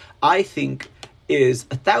 which I think is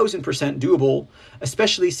 1,000% doable,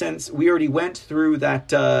 especially since we already went through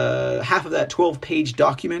that half of that 12-page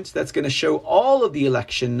document that's going to show all of the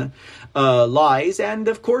election lies. And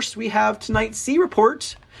of course, we have tonight's C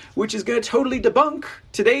report, which is going to totally debunk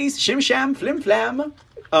today's Shim Sham Flim Flam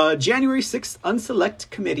January 6th Unselect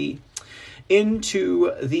Committee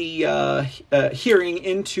into the hearing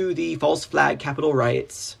into the false flag Capitol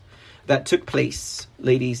riots that took place,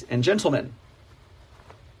 ladies and gentlemen.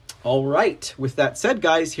 All right. With that said,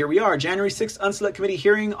 guys, here we are. January 6th Unselect Committee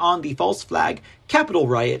hearing on the false flag Capitol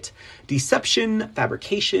riot, deception,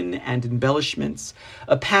 fabrication, and embellishments.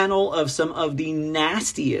 A panel of some of the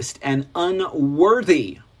nastiest and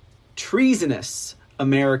unworthy, treasonous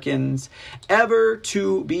Americans ever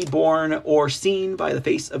to be born or seen by the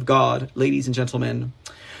face of God, ladies and gentlemen.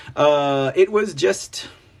 It was just,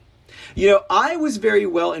 I was very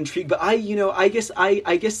well intrigued, but I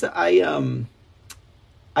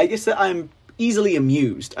guess that I'm easily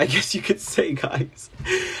amused, I guess you could say, guys.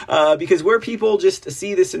 Because where people just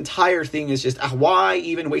see this entire thing as just, why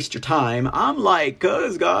even waste your time? I'm like,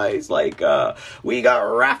 cause guys, we got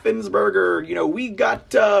Raffensperger, we got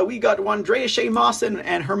Wandrea Shea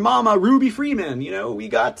and her mama Ruby Freeman, we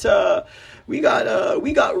got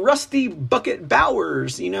Rusty Bucket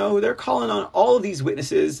Bowers, they're calling on all of these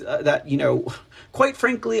witnesses that, quite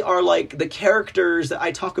frankly are like the characters that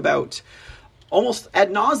I talk about almost ad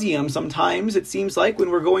nauseum sometimes, it seems like, when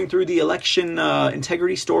we're going through the election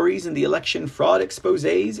integrity stories and the election fraud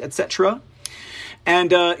exposés, etc.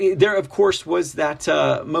 And there, of course, was that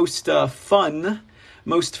most fun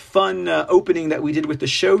most fun opening that we did with the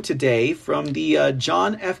show today from the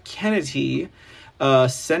John F. Kennedy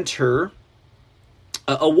Center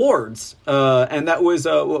Awards. And that was,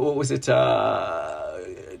 what was it?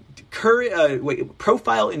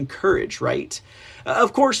 Profile in Courage, right?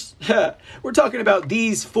 Of course, we're talking about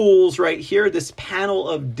these fools right here, this panel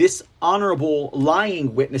of dishonorable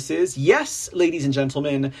lying witnesses. Yes, ladies and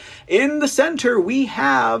gentlemen, in the center we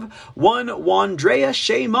have one Wandrea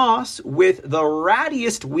Shea with the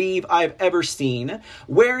rattiest weave I've ever seen,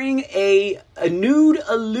 wearing a nude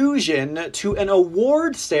allusion to an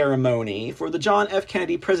award ceremony for the John F.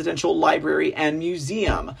 Kennedy Presidential Library and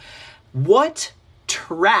Museum. What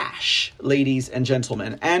trash, ladies and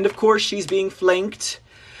gentlemen. And of course she's being flanked,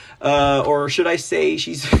 or should I say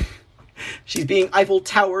she's being Eiffel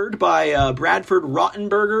Towered by Bradford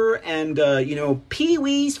Rottenberger and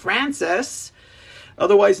Pee-wee's Francis,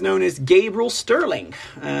 otherwise known as Gabriel Sterling.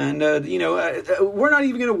 And we're not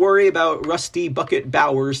even going to worry about Rusty Bucket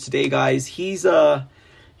Bowers today, guys. He's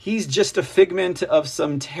just a figment of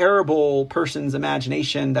some terrible person's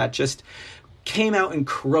imagination that just came out and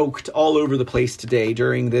croaked all over the place today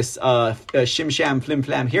during this Shim, Sham, Flim,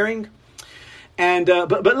 Flam hearing. And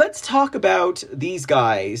but let's talk about these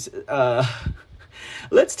guys.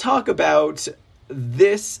 Let's talk about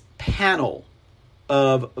this panel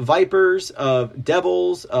of vipers, of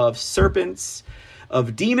devils, of serpents,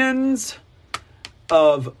 of demons,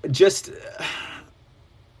 of just...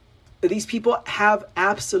 These people have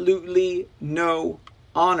absolutely no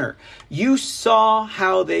honor. You saw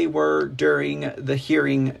how they were during the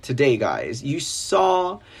hearing today, guys. You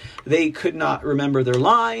saw they could not remember their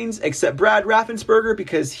lines, except Brad Raffensperger,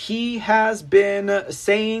 because he has been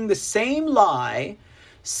saying the same lie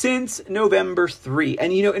since November 3.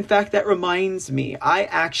 And, in fact, that reminds me, I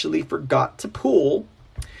actually forgot to pull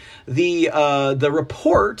the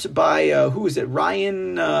report by who is it,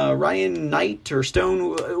 Ryan Knight or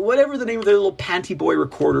Stone, whatever the name of the little panty boy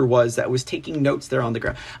recorder was that was taking notes there on the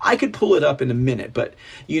ground. I could pull it up in a minute, but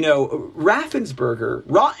Rottenberger,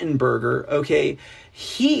 okay,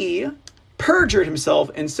 he perjured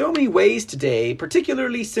himself in so many ways today,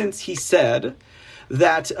 particularly since he said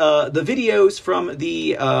that the videos from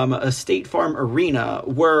the State Farm Arena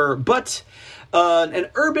were but an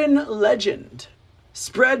urban legend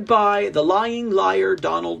spread by the lying liar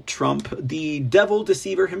Donald Trump, the devil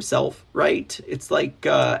deceiver himself, right? It's like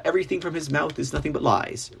everything from his mouth is nothing but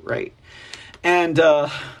lies, right? And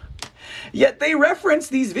yet they reference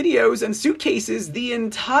these videos and suitcases the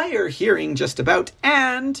entire hearing just about.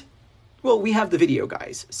 And, well, we have the video,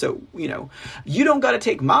 guys. So, you don't got to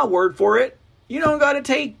take my word for it. You don't got to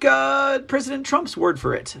take President Trump's word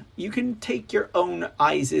for it. You can take your own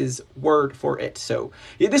eyes' word for it. So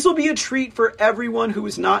this will be a treat for everyone who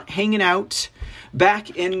is not hanging out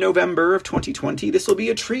back in November of 2020. This will be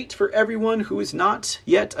a treat for everyone who is not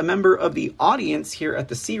yet a member of the audience here at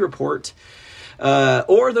the C Report,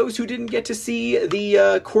 or those who didn't get to see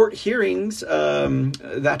the court hearings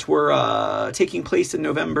that were taking place in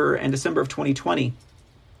November and December of 2020.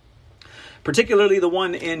 Particularly the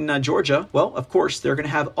one in Georgia. Well, of course, they're going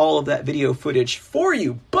to have all of that video footage for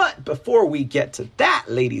you. But before we get to that,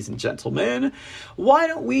 ladies and gentlemen, why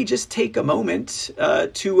don't we just take a moment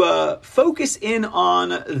to focus in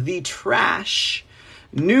on the trash,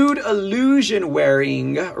 nude illusion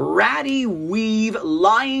wearing, ratty weave,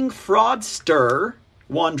 lying fraudster,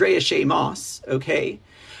 Wandrea Shea, okay?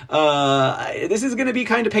 This is going to be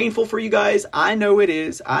kind of painful for you guys. I know it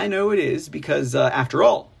is. Because after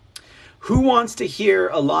all, who wants to hear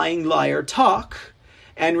a lying liar talk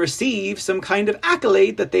and receive some kind of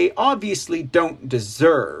accolade that they obviously don't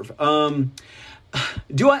deserve? I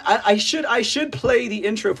should play the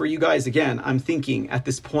intro for you guys again, I'm thinking at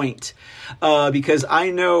this point, because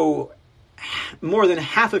I know more than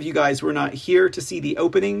half of you guys were not here to see the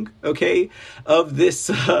opening, okay, of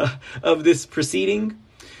this proceeding.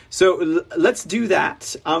 So let's do that.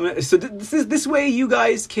 So this way you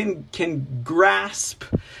guys can grasp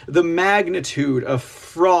the magnitude of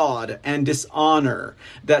fraud and dishonor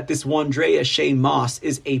that this Wandrea Shea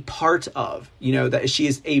is a part of. That she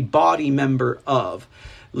is a body member of.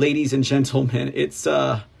 Ladies and gentlemen, it's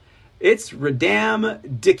redam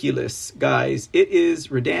ridiculous, guys. It is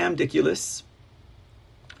redam ridiculous.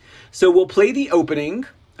 So we'll play the opening.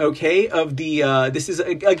 Okay, of the, this is,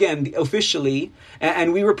 again, officially,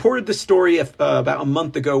 and we reported the story about a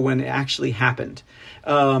month ago when it actually happened.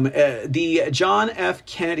 The John F.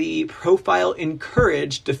 Kennedy Profile in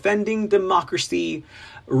Courage Defending Democracy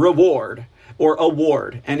Award.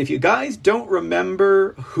 And if you guys don't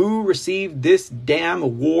remember who received this damn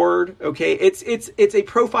award, okay, it's a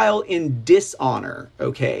profile in dishonor,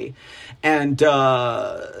 okay? And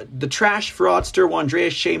the trash fraudster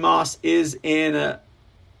Wandrea Shea is in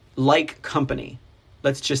like company.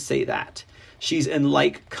 Let's just say that. She's in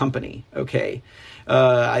like company, okay?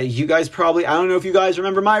 You guys probably, I don't know if you guys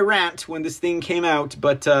remember my rant when this thing came out,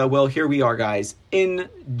 but, well, here we are, guys.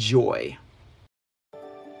 Enjoy.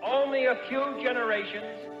 Only a few generations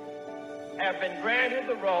have been granted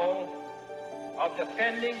the role of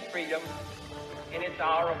defending freedom in its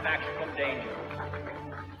hour of maximum danger.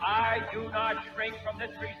 I do not shrink from this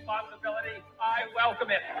responsibility. I welcome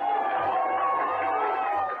it.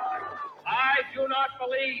 I do not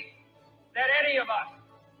believe that any of us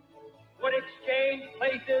would exchange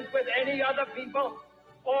places with any other people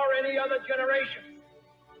or any other generation.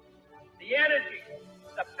 The energy,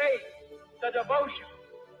 the faith, the devotion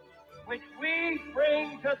which we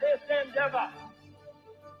bring to this endeavor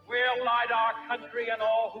will light our country and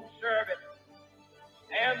all who serve it.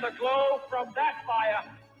 And the glow from that fire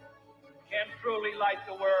can truly light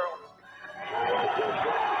the world.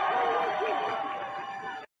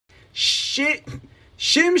 Shim,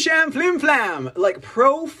 Sham, Flim, Flam. Like,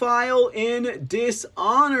 profile in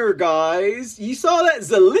dishonor, guys. You saw that?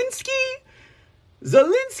 Zelensky?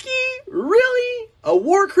 Really? A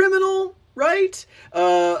war criminal, right?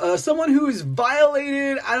 Someone who's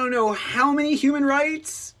violated, I don't know how many human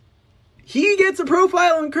rights. He gets a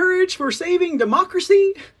profile in courage for saving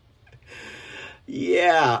democracy?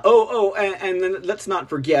 Yeah. And then let's not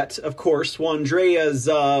forget, of course, Wandrea's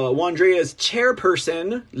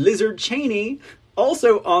chairperson, Lizard Cheney,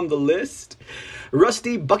 also on the list.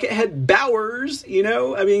 Rusty Buckethead Bowers, you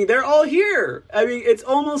know? I mean, they're all here. I mean, it's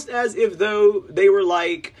almost as if though they were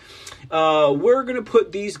like, we're going to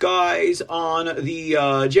put these guys on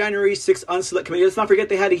the January 6th Unselect Committee. Let's not forget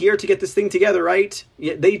they had a year to get this thing together, right?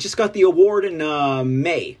 Yeah, they just got the award in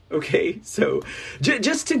May, okay? So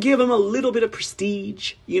just to give them a little bit of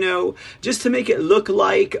prestige, you know, just to make it look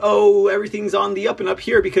like, oh, everything's on the up and up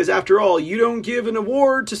here, because after all, you don't give an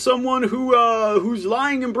award to someone who's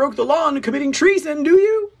lying and broke the law and committing treason, do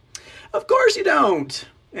you? Of course you don't.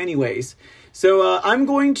 Anyways. So I'm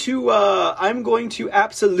going to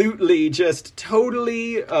absolutely just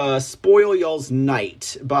totally spoil y'all's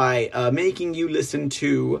night by making you listen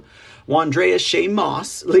to Wandrea Shea,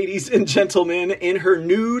 ladies and gentlemen, in her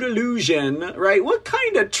nude illusion, right? What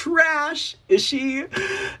kind of trash is she?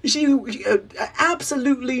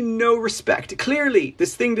 Absolutely no respect. Clearly,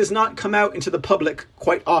 this thing does not come out into the public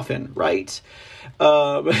quite often, right?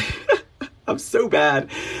 I'm so bad.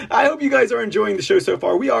 I hope you guys are enjoying the show so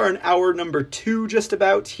far. We are on hour number 2 just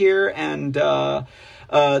about here, and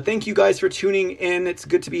thank you guys for tuning in. It's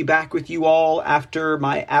good to be back with you all after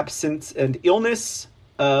my absence and illness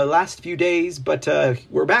last few days, but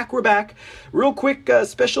we're back. Real quick,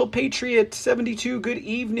 Special Patriot 72, good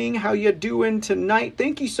evening. How you doing tonight?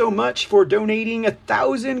 Thank you so much for donating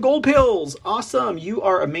 1,000 gold pills. Awesome. You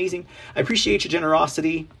are amazing. I appreciate your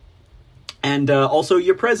generosity and also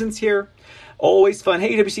your presence here. Always fun.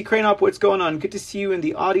 Hey, WC Cranop, what's going on? Good to see you in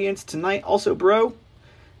the audience tonight. Also, bro,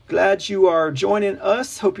 glad you are joining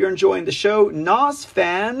us. Hope you're enjoying the show. Nas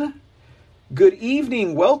fan, good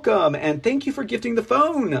evening. Welcome. And thank you for gifting the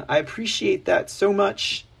phone. I appreciate that so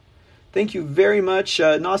much. Thank you very much.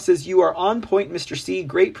 Nas says, you are on point, Mr. C.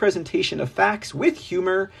 Great presentation of facts with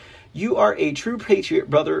humor. You are a true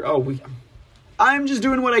patriot, brother. I'm just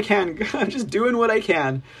doing what I can. I'm just doing what I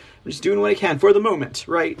can for the moment,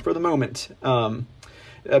 right? For the moment.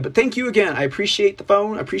 But thank you again. I appreciate the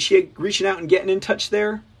phone. I appreciate reaching out and getting in touch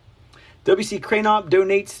there. WC Cranop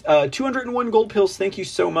donates 201 gold pills. Thank you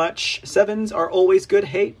so much. 7s are always good.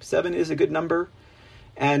 Hey, 7 is a good number.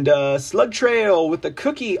 And Slug Trail with the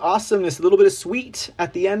cookie awesomeness, a little bit of sweet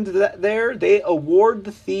at the end of that there. They award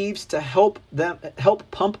the thieves to help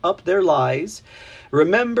pump up their lies.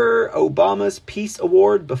 Remember Obama's Peace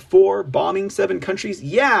Award before bombing 7 countries?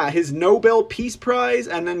 Yeah, his Nobel Peace Prize,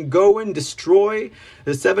 and then go and destroy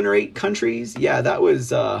the 7 or 8 countries. Yeah, that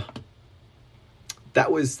was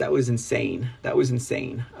insane. That was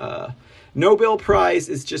insane. Nobel Prize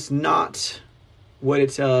is just not what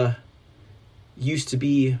it used to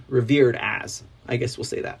be revered as. I guess we'll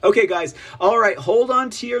say that. Okay, guys. All right, hold on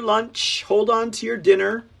to your lunch. Hold on to your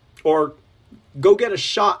dinner, or go get a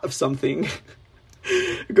shot of something.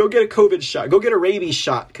 Go get a COVID shot. Go get a rabies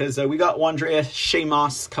shot, because we got Wandrea Shea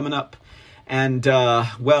coming up. And,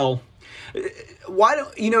 well, why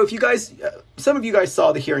don't, if you guys, some of you guys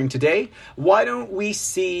saw the hearing today, why don't we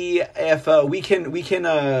see if we can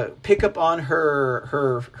pick up on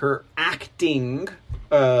her acting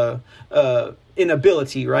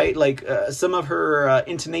inability, right? Like some of her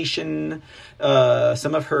intonation,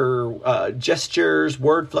 some of her gestures,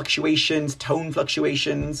 word fluctuations, tone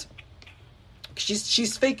fluctuations.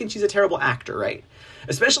 She's fake and she's a terrible actor, right?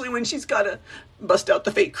 Especially when she's gotta bust out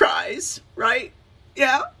the fake cries, right?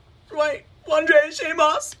 Yeah, right. Wandrea Shea,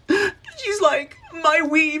 she's like, my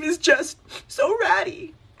weave is just so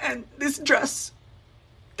ratty, and this dress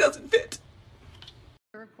doesn't fit.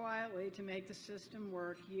 Quietly to make the system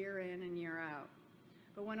work year in and year out.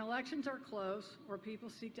 But when elections are close or people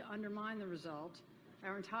seek to undermine the result,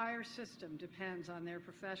 our entire system depends on their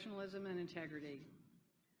professionalism and integrity.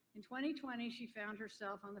 In 2020, she found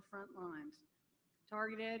herself on the front lines,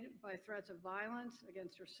 targeted by threats of violence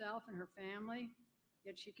against herself and her family,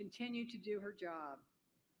 yet she continued to do her job.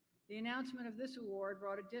 The announcement of this award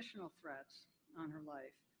brought additional threats on her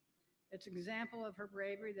life. It's an example of her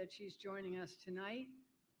bravery that she's joining us tonight.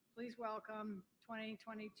 Please welcome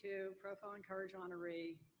 2022 Profile and Courage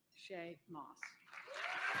honoree, Shea.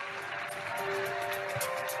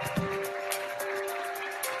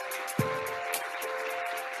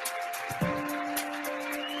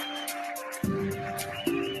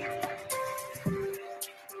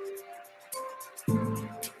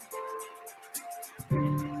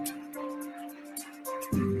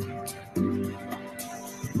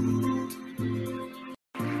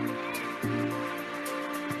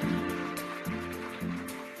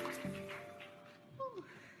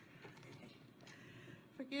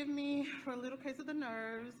 Forgive me for a little case of the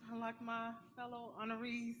nerves. Unlike my fellow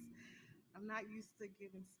honorees, I'm not used to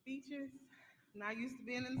giving speeches. I'm not used to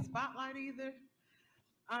being in the spotlight either.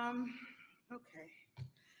 Okay.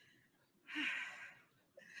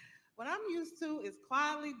 What I'm used to is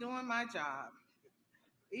quietly doing my job,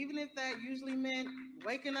 even if that usually meant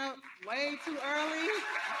waking up way too early.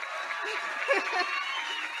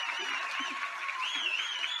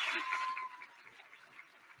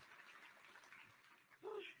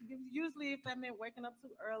 Usually if that meant waking up too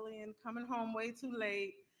early and coming home way too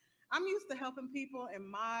late. I'm used to helping people in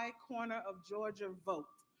my corner of Georgia vote.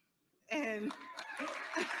 And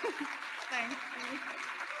thank you.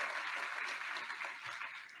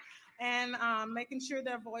 And making sure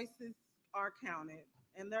their voices are counted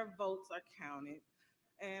and their votes are counted.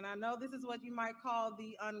 And I know this is what you might call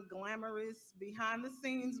the unglamorous behind the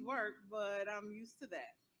scenes work, but I'm used to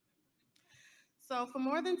that. So for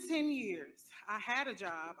more than 10 years, I had a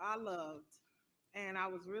job I loved, and I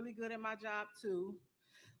was really good at my job too,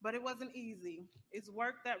 but it wasn't easy. It's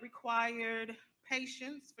work that required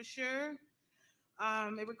patience for sure.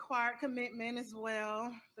 It required commitment as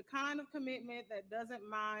well, the kind of commitment that doesn't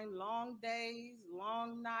mind long days,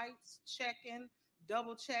 long nights, checking,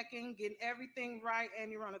 double checking, getting everything right,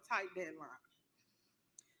 and you're on a tight deadline.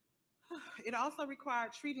 It also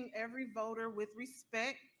required treating every voter with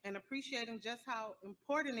respect and appreciating just how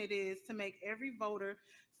important it is to make every voter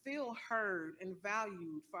feel heard and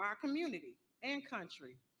valued for our community and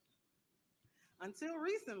country. Until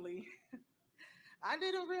recently, I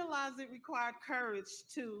didn't realize it required courage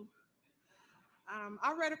too.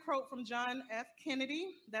 I read a quote from John F.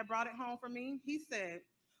 Kennedy that brought it home for me. He said,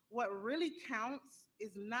 "What really counts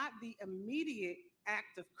is not the immediate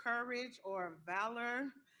act of courage or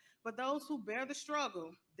valor, but those who bear the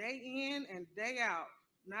struggle day in and day out.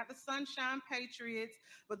 Not the sunshine patriots,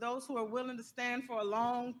 but those who are willing to stand for a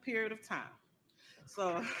long period of time."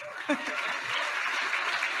 So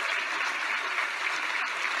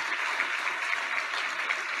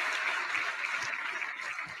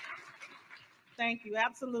thank you.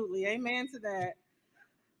 Absolutely. Amen to that.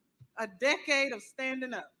 A decade of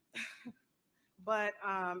standing up. But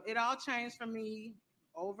it all changed for me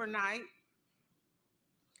overnight.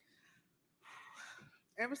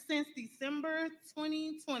 Ever since December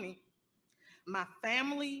 2020, my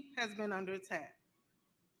family has been under attack.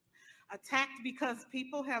 Attacked because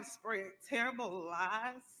people have spread terrible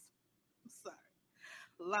lies. I'm sorry.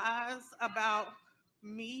 Lies about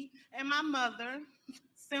me and my mother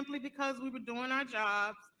simply because we were doing our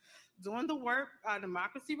jobs, doing the work our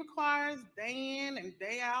democracy requires day in and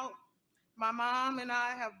day out. My mom and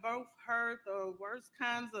I have both heard the worst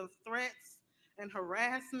kinds of threats and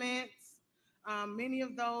harassments. Many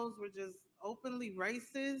of those were just openly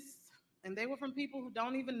racist, and they were from people who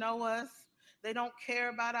don't even know us. They don't care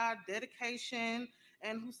about our dedication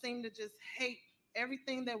and who seem to just hate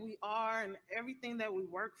everything that we are and everything that we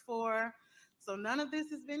work for. So none of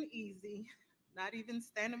this has been easy, not even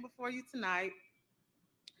standing before you tonight.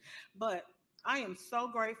 But I am so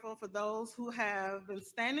grateful for those who have been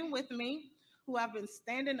standing with me, who have been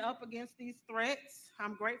standing up against these threats.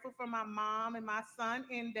 I'm grateful for my mom and my son,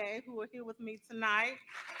 Inde, who are here with me tonight.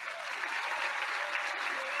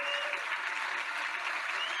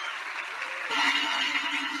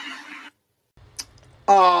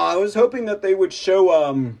 I was hoping that they would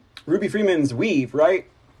show Ruby Freeman's weave, right?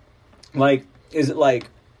 Like, Is it like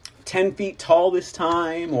 10 feet tall this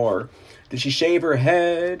time, or did she shave her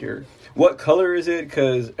head, or what color is it?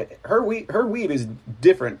 Because her weave is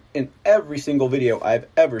different in every single video I've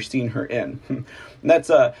ever seen her in.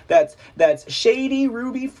 That's Shady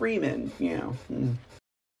Ruby Freeman, you know.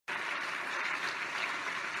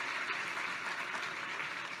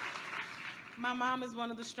 My mom is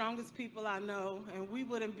one of the strongest people I know, and we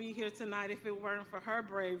wouldn't be here tonight if it weren't for her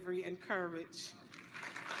bravery and courage.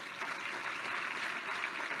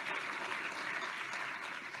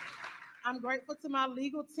 I'm grateful to my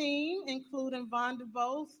legal team, including Von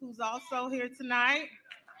DuBose, who's also here tonight.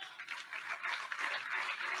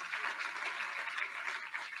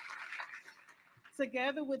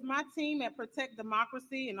 Together with my team at Protect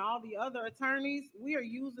Democracy and all the other attorneys, we are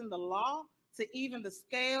using the law to even the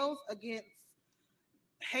scales against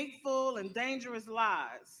hateful and dangerous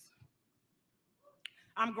lies.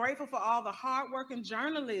 I'm grateful for all the hardworking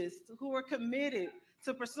journalists who are committed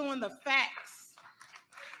to pursuing the facts.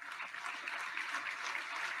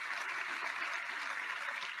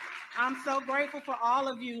 I'm so grateful for all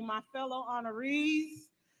of you, my fellow honorees.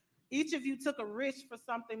 Each of you took a risk for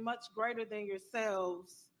something much greater than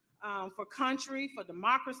yourselves, for country, for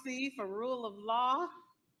democracy, for rule of law.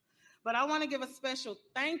 But I want to give a special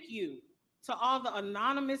thank you to all the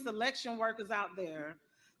anonymous election workers out there,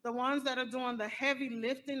 the ones that are doing the heavy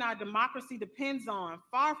lifting our democracy depends on,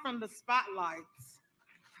 far from the spotlights.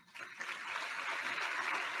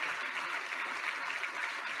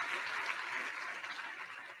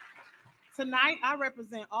 Tonight, I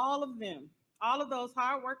represent all of them, all of those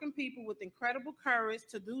hardworking people with incredible courage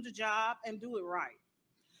to do the job and do it right.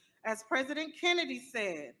 As President Kennedy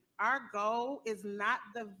said, our goal is not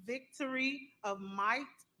the victory of might,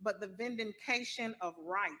 but the vindication of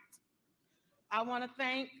right. I want to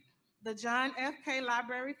thank the John F. K.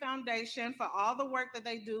 Library Foundation for all the work that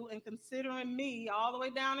they do in considering me all the way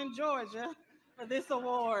down in Georgia for this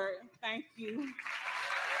award. Thank you.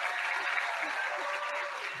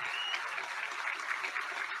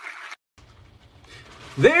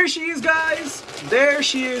 There she is, guys. There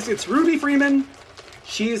she is. It's Ruby Freeman.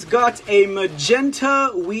 She's got a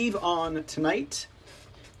magenta weave on tonight.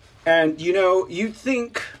 And, you know, you'd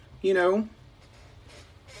think, you know,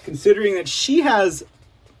 considering that she has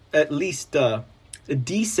at least a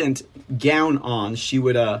decent gown on, she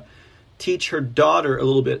would teach her daughter a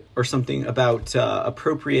little bit or something about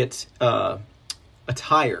appropriate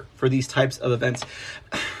attire for these types of events.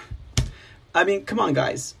 I mean, come on,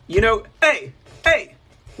 guys. You know, hey,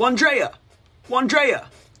 Wandrea,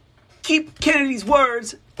 keep Kennedy's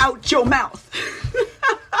words out your mouth.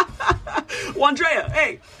 Wandrea,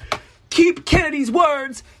 hey, keep Kennedy's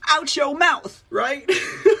words out your mouth, right?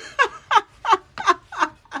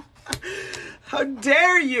 How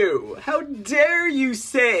dare you? How dare you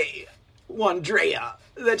say, Wandrea,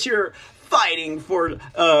 that you're fighting for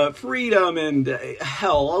freedom and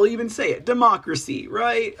hell, I'll even say it, democracy,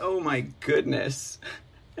 right? Oh my goodness.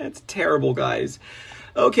 That's terrible, guys.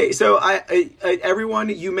 Okay, so I everyone,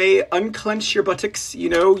 you may unclench your buttocks, you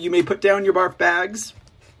know, you may put down your barf bags.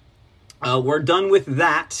 We're done with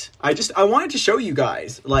that. I wanted to show you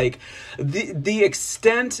guys, like, the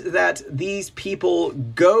extent that these people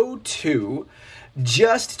go to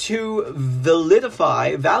just to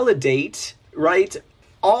validate, right,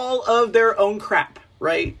 all of their own crap,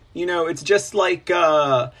 right? You know, it's just like,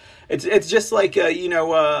 it's just like, you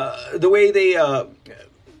know, the way they,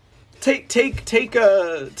 take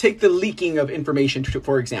the leaking of information,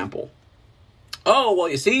 for example. Oh, well,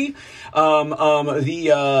 you see,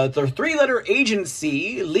 the three-letter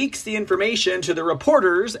agency leaks the information to the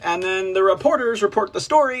reporters, and then the reporters report the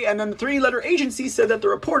story, and then the three-letter agency said that the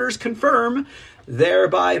reporters confirm,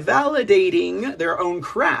 thereby validating their own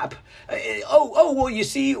crap. Well, you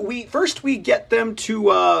see, we get them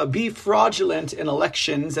to be fraudulent in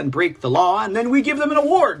elections and break the law, and then we give them an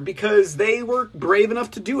award because they were brave enough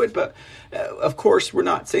to do it. But, of course, we're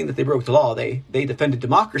not saying that they broke the law. They defended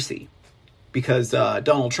democracy because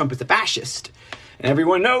Donald Trump is a fascist. And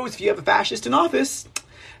everyone knows if you have a fascist in office,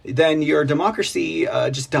 then your democracy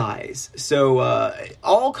just dies. So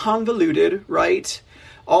all convoluted, right?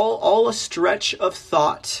 All a stretch of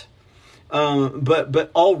thought.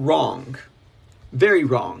 But all wrong. Very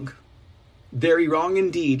wrong. Very wrong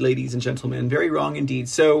indeed, ladies and gentlemen. Very wrong indeed.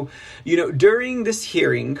 So, you know, during this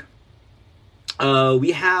hearing,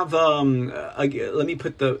 we have let me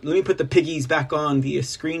put the piggies back on the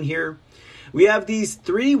screen here. We have these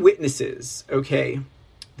three witnesses, okay?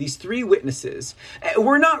 These three witnesses.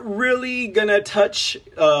 We're not really gonna touch,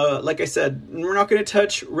 like I said, we're not gonna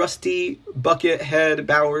touch Rusty Buckethead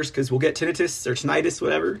Bowers because we'll get tinnitus or tinnitus,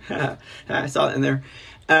 whatever. I saw it in there.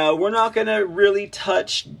 We're not going to really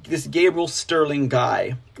touch this Gabriel Sterling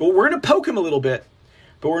guy. Well, we're going to poke him a little bit,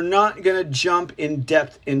 but we're not going to jump in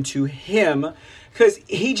depth into him because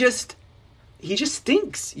he just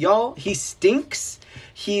stinks, y'all. He stinks.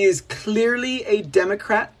 He is clearly a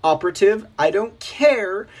Democrat operative. I don't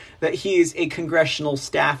care that he is a congressional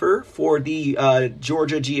staffer for the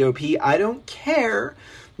Georgia GOP. I don't care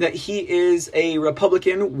that he is a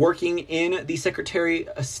Republican working in the Secretary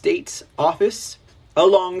of State's office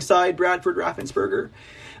alongside Bradford Raffensperger.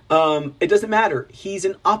 It doesn't matter. He's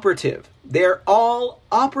an operative. They're all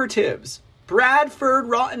operatives. Bradford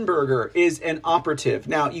Rottenberger is an operative.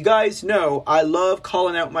 Now, you guys know I love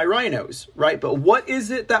calling out my rhinos, right? But what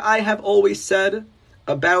is it that I have always said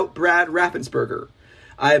about Brad Raffensperger?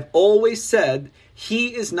 I have always said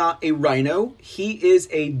he is not a rhino. He is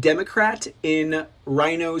a Democrat in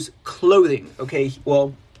rhinos clothing. Okay,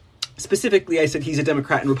 well, specifically, I said he's a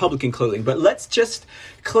Democrat in Republican clothing. But let's just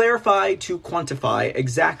clarify to quantify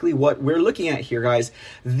exactly what we're looking at here, guys.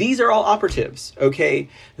 These are all operatives, okay?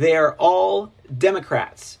 They are all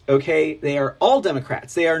Democrats, okay? They are all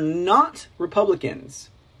Democrats. They are not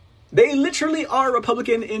Republicans. They literally are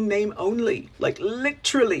Republican in name only. Like,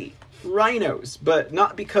 literally rhinos. But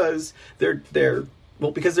not because they're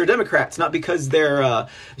because they're Democrats, not because they're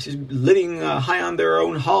living high on their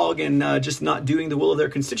own hog and just not doing the will of their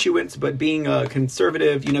constituents, but being a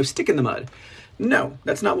conservative, stick in the mud. No,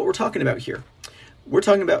 that's not what we're talking about here. We're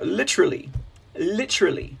talking about literally,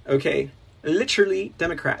 okay? Literally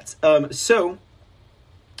Democrats. Of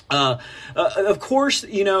course,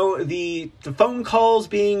 the phone calls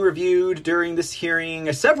being reviewed during this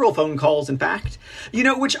hearing, several phone calls, in fact,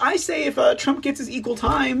 which I say if Trump gets his equal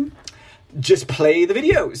time, just play the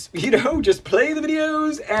videos, just play the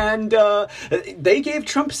videos. And they gave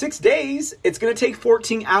Trump 6 days. It's going to take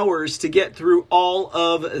 14 hours to get through all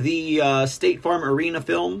of the State Farm Arena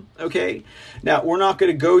film. Okay. Now, we're not going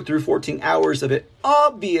to go through 14 hours of it,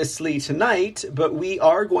 obviously, tonight, but we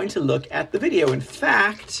are going to look at the video. In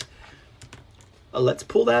fact, let's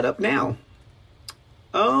pull that up now.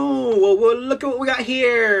 Oh, well, look at what we got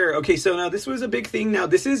here. Okay, so now this was a big thing. Now,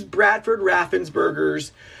 this is Bradford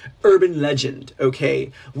Raffensperger's urban legend,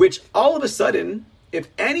 okay? Which all of a sudden, if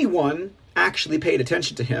anyone actually paid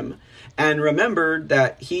attention to him and remembered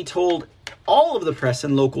that he told all of the press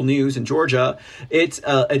and local news in Georgia, it's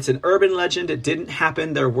an urban legend. It didn't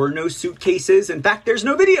happen. There were no suitcases. In fact, there's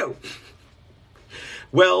no video.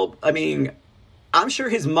 Well, I mean, I'm sure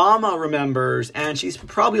his mama remembers, and she's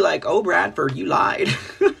probably like, oh, Bradford, you lied.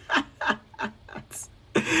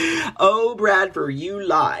 Oh, Bradford, you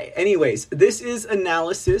lie. Anyways, this is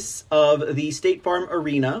analysis of the State Farm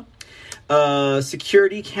Arena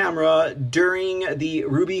security camera during the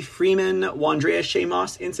Ruby Freeman Wandrea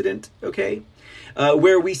Shamos incident, okay?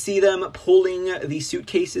 Where we see them pulling the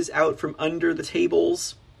suitcases out from under the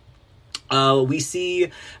tables. We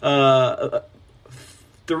see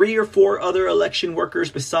 3 or 4 other election workers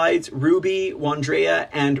besides Ruby, Wandrea,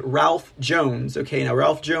 and Ralph Jones. Okay, now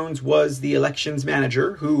Ralph Jones was the elections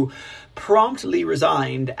manager who promptly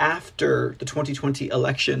resigned after the 2020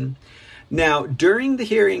 election. Now, during the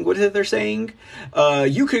hearing, what is it they're saying?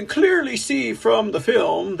 You can clearly see from the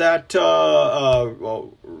film that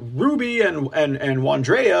Ruby and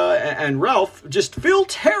Wandrea and Ralph just feel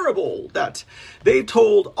terrible that they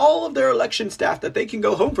told all of their election staff that they can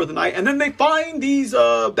go home for the night, and then they find these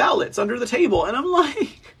ballots under the table. And I'm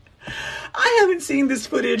like, I haven't seen this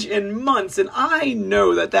footage in months, and I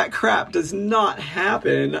know that crap does not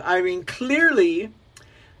happen. I mean, clearly,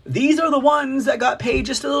 these are the ones that got paid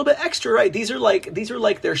just a little bit extra, right? These are like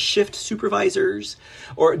their shift supervisors,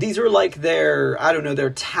 or these are like their, I don't know, their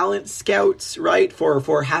talent scouts, right?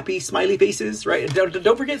 For happy smiley faces, right?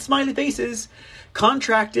 Don't forget smiley faces.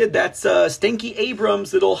 Contracted, that's Stanky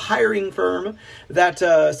Abrams' little hiring firm that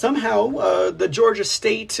somehow the Georgia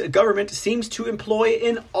state government seems to employ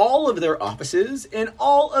in all of their offices, in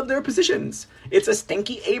all of their positions. It's a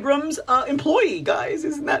Stanky Abrams employee, guys.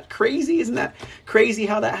 Isn't that crazy? Isn't that crazy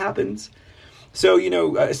how that happens? So,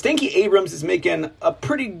 Stanky Abrams is making a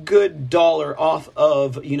pretty good dollar off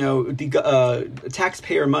of, the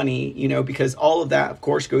taxpayer money, because all of that, of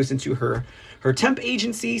course, goes into her temp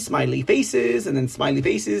agency, Smiley Faces, and then Smiley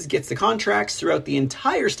Faces gets the contracts throughout the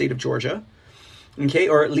entire state of Georgia, okay,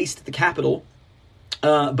 or at least the capital.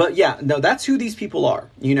 But yeah, no, that's who these people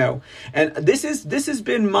are, and this has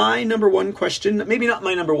been my number one question, maybe not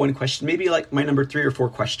my number one question, maybe like my number 3 or 4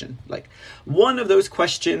 question, like one of those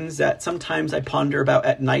questions that sometimes I ponder about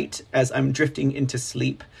at night as I'm drifting into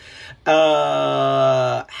sleep.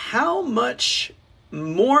 How much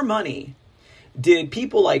more money did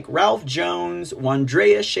people like Ralph Jones,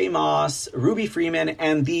 Wandrea, Shea, Ruby Freeman,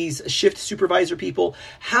 and these shift supervisor people,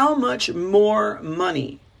 how much more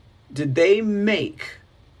money did they make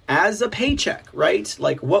as a paycheck, right?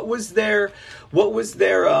 Like, what was their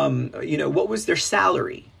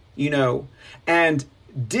salary, and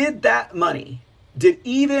did that money, did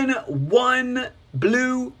even one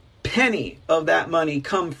blue penny of that money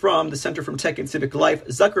come from the Center for Tech and Civic Life,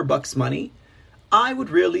 Zuckerbuck's money? I would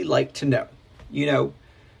really like to know,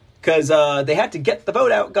 because they had to get the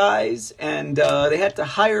vote out, guys, and they had to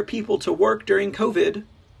hire people to work during COVID.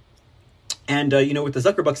 And, with the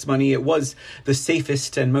Zuckerbuck's money, it was the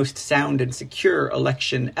safest and most sound and secure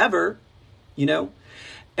election ever,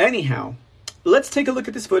 Anyhow, let's take a look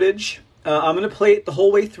at this footage. I'm going to play it the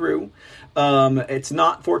whole way through. It's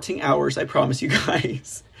not 14 hours, I promise you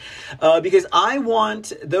guys. Because I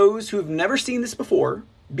want those who've never seen this before,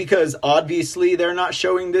 because obviously they're not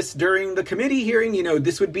showing this during the committee hearing,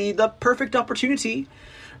 this would be the perfect opportunity,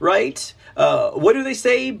 right? What do they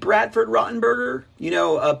say, Bradford Rottenberger?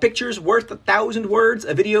 A picture's worth 1,000 words,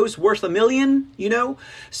 a video's worth 1,000,000,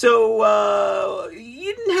 So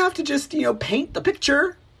you didn't have to just, paint the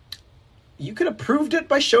picture. You could have proved it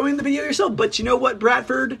by showing the video yourself. But you know what,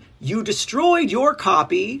 Bradford? You destroyed your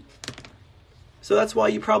copy. So that's why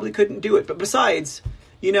you probably couldn't do it. But besides,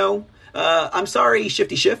 I'm sorry,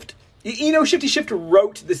 Shifty Shift. Shifty Shift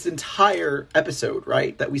wrote this entire episode,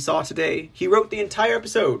 right, that we saw today. He wrote the entire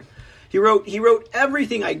episode. He wrote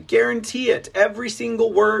everything, I guarantee it. Every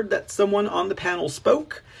single word that someone on the panel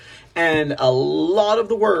spoke. And a lot of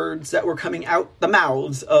the words that were coming out the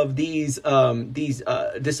mouths of these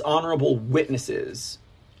dishonorable witnesses.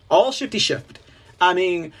 All Shifty Shift. I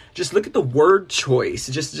mean, just look at the word choice.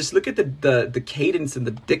 Just look at the cadence and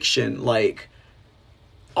the diction. Like,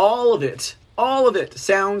 all of it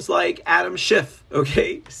sounds like Adam Schiff.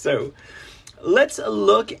 Okay, so let's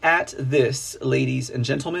look at this, ladies and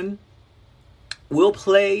gentlemen. We'll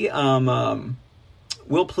play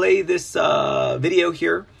this video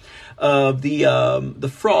here of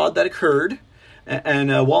the fraud that occurred,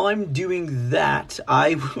 and while I'm doing that,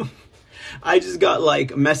 I just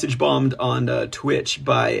got message bombed on Twitch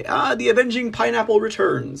by the Avenging Pineapple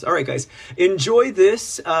Returns. All right, guys, enjoy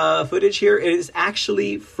this footage here. It is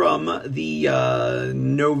actually from the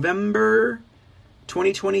November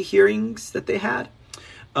 2020 hearings that they had.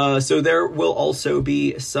 So there will also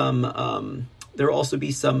be some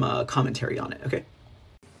commentary on it. Okay.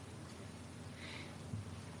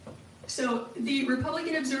 So the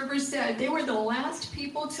Republican observers said they were the last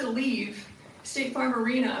people to leave State Farm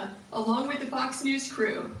Arena, along with the Fox News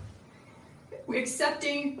crew,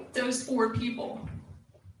 accepting those 4 people.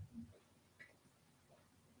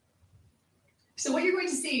 So what you're going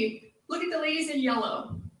to see, look at the ladies in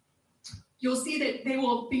yellow. You'll see that they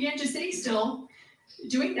will begin just sitting still,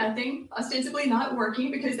 doing nothing, ostensibly not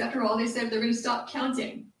working, because after all, they said they're going to stop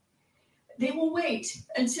counting. They will wait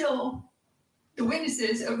until the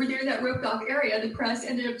witnesses over there in that roped off area, the press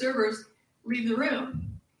and the observers, leave the room.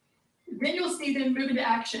 Then you'll see them move into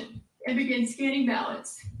action and begin scanning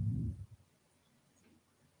ballots.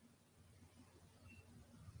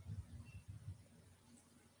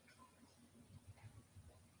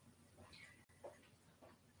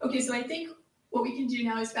 Okay, so I think what we can do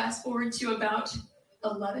now is fast forward to about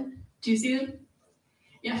 11. Do you see them?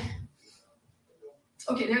 Yeah.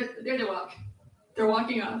 Okay, there they walk. They're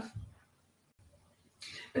walking off.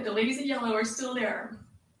 But the ladies in yellow are still there.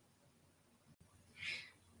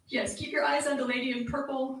 Yes, keep your eyes on the lady in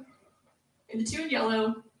purple and the 2 in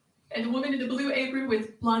yellow and the woman in the blue apron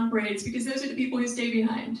with blonde braids, because those are the people who stay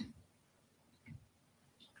behind.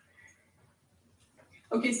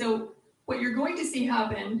 Okay, so what you're going to see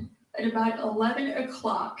happen at about 11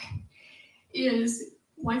 o'clock is,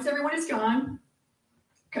 once everyone is gone,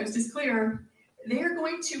 coast is clear, they are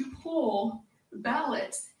going to pull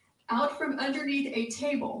ballots out from underneath a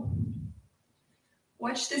table.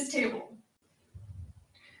 Watch this table.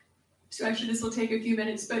 So actually this will take a few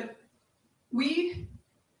minutes, but we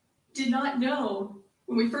did not know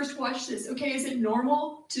when we first watched this, okay, is it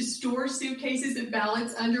normal to store suitcases of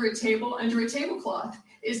ballots under a tablecloth?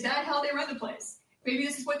 Is that how they run the place? Maybe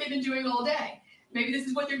this is what they've been doing all day. Maybe this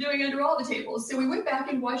is what they're doing under all the tables. So we went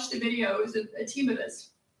back and watched the videos, a team of us.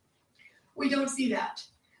 We don't see that.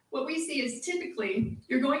 What we see is typically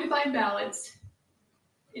you're going to find ballots,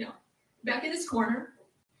 back in this corner,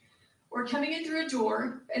 or coming in through a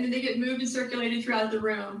door, and then they get moved and circulated throughout the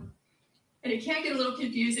room. And it can get a little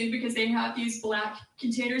confusing because they have these black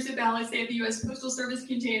containers of ballots. They have the U.S. Postal Service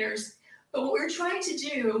containers. But what we're trying to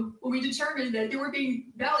do when we determined that there were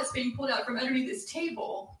ballots being pulled out from underneath this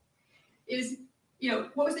table is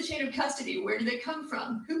what was the chain of custody? Where did they come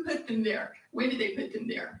from? Who put them there? When did they put them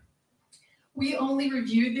there? We only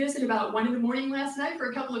reviewed this at about 1 a.m. last night for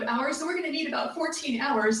a couple of hours, so we're going to need about 14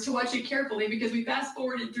 hours to watch it carefully because we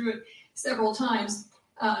fast-forwarded through it several times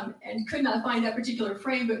and could not find that particular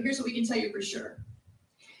frame, but here's what we can tell you for sure.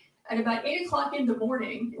 At about 8 o'clock in the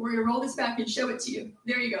morning, we're going to roll this back and show it to you.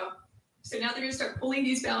 There you go. So now they're going to start pulling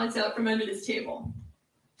these ballots out from under this table.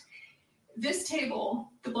 This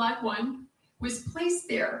table, the black one, was placed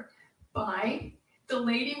there by the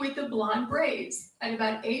lady with the blonde braids at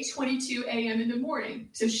about 8:22 a.m. in the morning.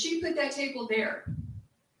 So she put that table there.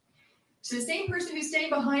 So the same person who's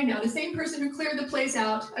staying behind now, the same person who cleared the place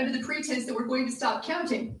out under the pretense that we're going to stop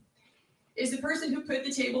counting, is the person who put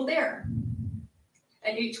the table there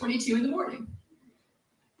at 8:22 in the morning.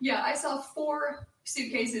 Yeah, I saw 4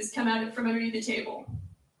 suitcases come out from underneath the table.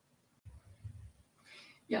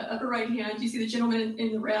 Yeah, upper right hand, you see the gentleman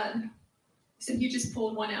in the red. So he just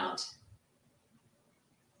pulled one out.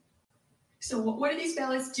 So what are these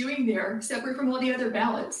ballots doing there, separate from all the other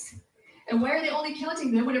ballots? And why are they only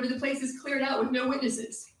counting them whenever the place is cleared out with no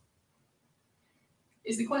witnesses?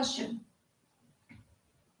 Is the question.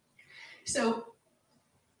 So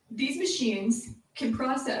these machines can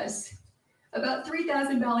process about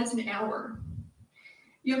 3,000 ballots an hour.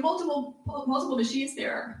 You have multiple machines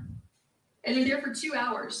there, and they're there for 2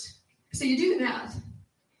 hours. So you do the math.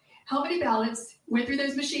 How many ballots went through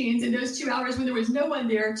those machines in those 2 hours when there was no one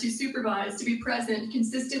there to supervise, to be present,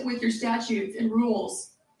 consistent with your statutes and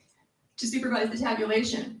rules, to supervise the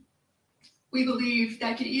tabulation? We believe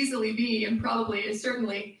that could easily be, and probably is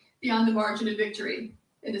certainly, beyond the margin of victory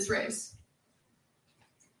in this race.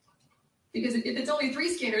 Because if it's only 3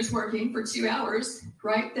 scanners working for 2 hours,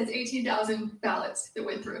 right, that's 18,000 ballots that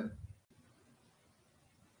went through.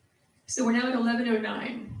 So we're now at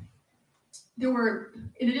 11:09. There were,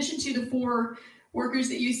 in addition to the 4 workers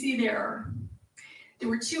that you see there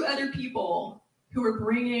were 2 other people who were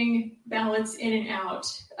bringing ballots in and out.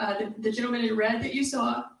 The gentleman in red that you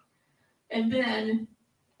saw, and then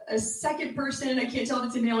a second person, I can't tell if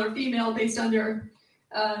it's a male or female based on their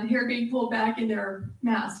hair being pulled back in their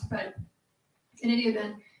mask, but in any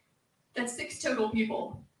event, that's 6 total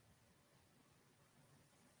people.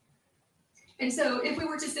 And so if we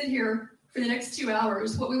were to sit here for the next 2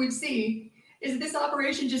 hours, what we would see is that this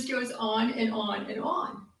operation just goes on and on and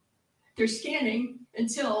on. They're scanning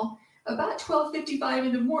until about 12:55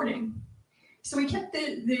 in the morning. So we kept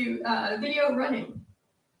the video running.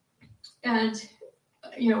 And,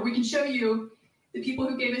 we can show you the people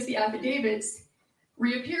who gave us the affidavits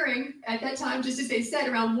reappearing at that time, just as they said,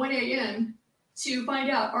 around 1 a.m. to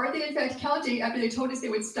find out, are they in fact counting after they told us they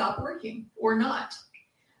would stop working or not?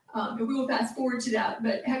 And we will fast forward to that.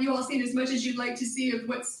 But have you all seen as much as you'd like to see of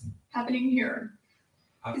what's happening here?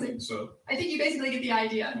 I think so. I think you basically get the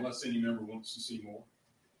idea. Unless any member wants to see more.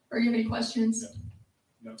 Or you have any questions?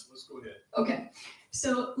 No, let's go ahead. Okay.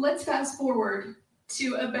 So let's fast forward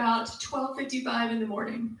to about 12:55 in the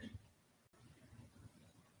morning.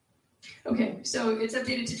 Okay, so it's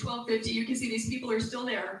updated to 12:50. You can see these people are still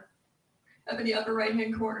there up in the upper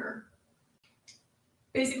right-hand corner.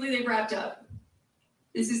 Basically, they've wrapped up.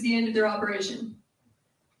 This is the end of their operation.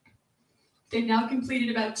 They've now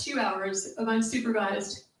completed about 2 hours of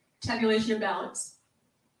unsupervised tabulation of ballots.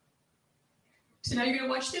 So now you're going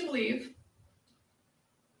to watch them leave.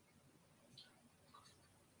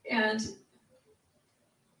 And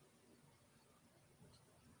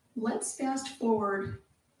let's fast forward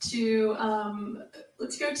to,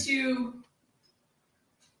 let's go to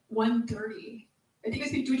 1:30. I think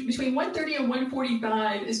it's between 1:30 and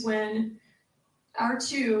 1:45 is when our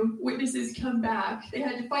 2 witnesses come back. They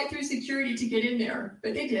had to fight through security to get in there,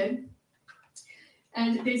 but they did.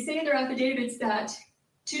 And they say in their affidavits that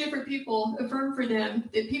 2 different people affirmed for them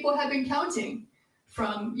that people have been counting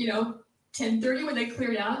from, 10:30 when they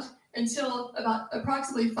cleared out until about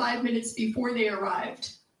approximately 5 minutes before they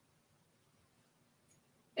arrived.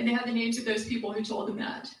 And they have the names of those people who told them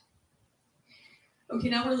that. Okay,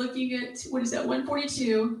 now we're looking at,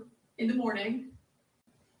 1:42 in the morning.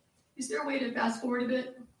 Is there a way to fast forward a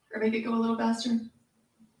bit or make it go a little faster?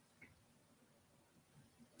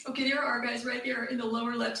 Okay, there are guys right there in the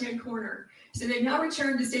lower left-hand corner. So they've now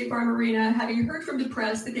returned to State Farm Arena, having heard from the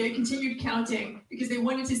press that they had continued counting because they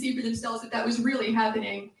wanted to see for themselves that was really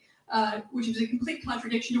happening, which was a complete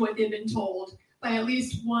contradiction to what they'd been told by at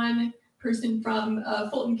least one person from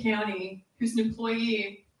Fulton County, who's an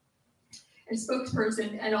employee and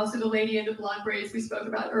spokesperson, and also the lady in the blonde braids we spoke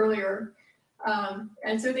about earlier.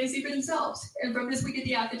 And so they see for themselves. And from this, we get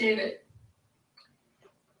the affidavit.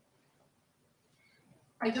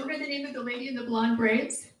 I don't know the name of the lady in the blonde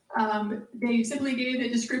braids. They simply gave a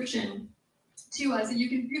description to us, and you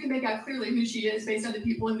can make out clearly who she is based on the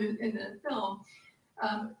people in the film.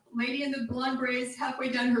 Lady in the blonde braids halfway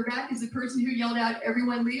down her back is the person who yelled out,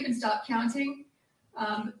 "Everyone leave and stop counting."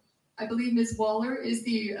 I believe Ms. Waller is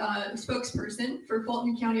the spokesperson for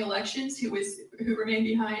Fulton County elections, who remained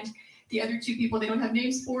behind the other two people they don't have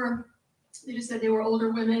names for. They just said they were older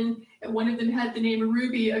women, and one of them had the name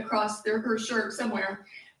Ruby across her shirt somewhere.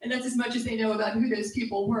 And that's as much as they know about who those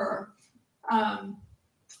people were.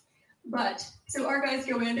 So our guys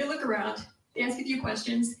go in, they look around, they ask a few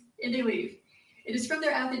questions, and they leave. It is from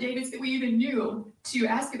their affidavits that we even knew to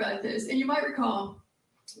ask about this. And you might recall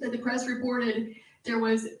that the press reported there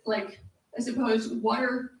was, like, I suppose,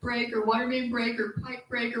 water break or water main break or pipe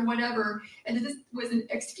break or whatever, and that this was an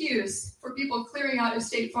excuse for people clearing out of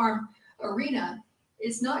State Farm Arena.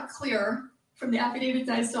 It's not clear from the affidavits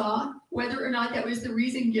I saw whether or not that was the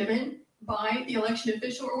reason given by the election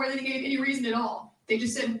official or whether they gave any reason at all. They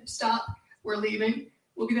just said, "Stop, we're leaving,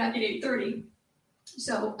 we'll be back at 8:30.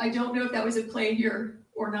 So I don't know if that was at play here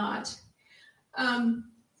or not.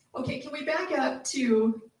 Okay, can we back up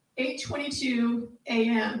to 8:22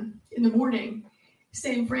 a.m. in the morning,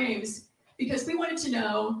 same frames, because we wanted to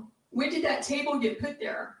know, when did that table get put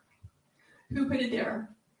there? Who put it there?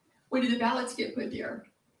 When did the ballots get put there?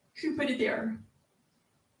 Who put it there?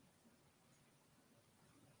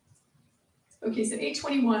 Okay, so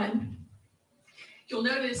 8:21. You'll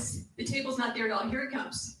notice the table's not there at all. Here it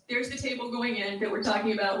comes. There's the table going in that we're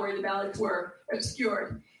talking about where the ballots were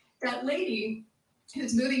obscured. That lady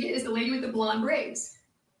who's moving it is the lady with the blonde braids.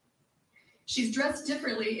 She's dressed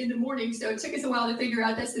differently in the morning, so it took us a while to figure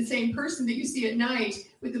out that's the same person that you see at night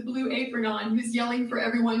with the blue apron on, who's yelling for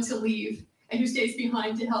everyone to leave and who stays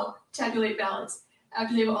behind to help tabulate ballots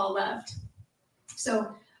after they've all left.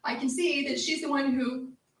 So I can see that she's the one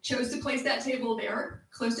who chose to place that table there,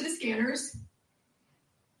 close to the scanners.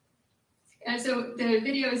 And so the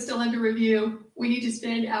video is still under review. We need to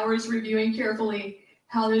spend hours reviewing carefully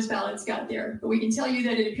how those ballots got there. But we can tell you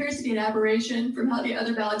that it appears to be an aberration from how the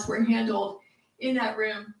other ballots were handled in that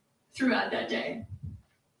room throughout that day.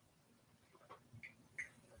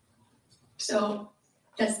 So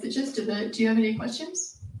that's the gist of it. Do you have any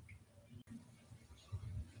questions?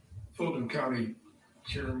 Fulton County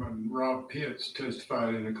Chairman Rob Pitts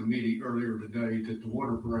testified in a committee earlier today that the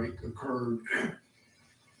water break occurred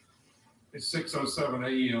at 6:07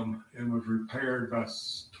 a.m. and was repaired by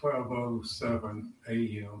 12:07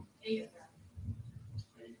 a.m.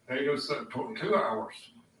 8:07, 2 hours,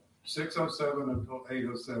 6:07 until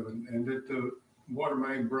 8:07, and that the water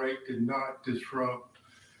main break did not disrupt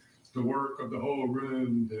the work of the whole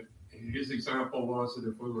room. That his example was that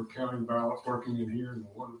if we were counting ballots working in here and the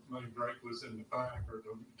water main break was in the back or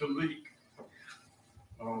the leak,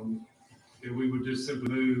 that we would just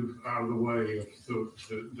simply move out of the way of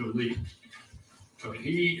the leak. So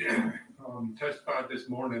he testified this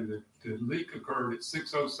morning that the leak occurred at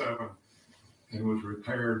 6:07 and was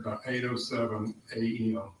repaired by 8:07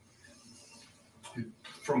 a.m.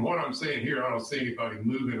 From what I'm seeing here, I don't see anybody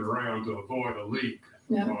moving around to avoid a leak.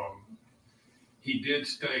 No. He did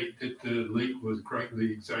state that the leak was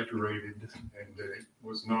greatly exaggerated and that it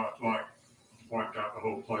was not like wiped out the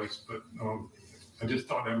whole place, but I just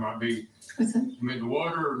thought that might be. What's that? I mean, the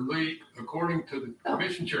water leak, according to the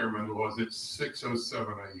commission chairman, was at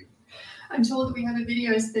 6:07 a.m. I'm told that we have a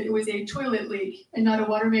video that it was a toilet leak and not a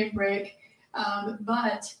water main break.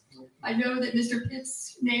 But I know that Mr.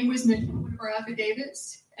 Pitt's name was mentioned in one of our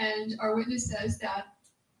affidavits, and our witness says that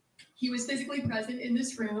he was physically present in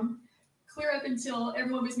this room clear up until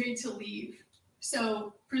everyone was made to leave.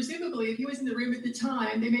 So presumably, if he was in the room at the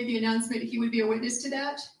time, they made the announcement he would be a witness to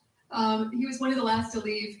that. He was one of the last to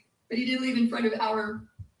leave, but he did leave in front of our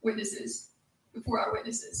witnesses, before our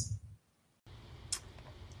witnesses.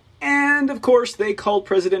 And, of course, they called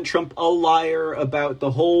President Trump a liar about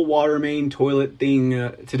the whole water main toilet thing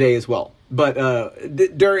today as well. But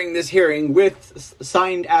during this hearing, with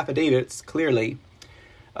signed affidavits, clearly,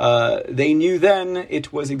 they knew then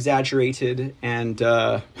it was exaggerated, and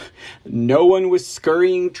no one was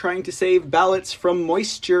scurrying trying to save ballots from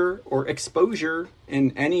moisture or exposure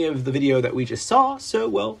in any of the video that we just saw. So,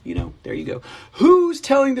 well, you know, there you go. Who's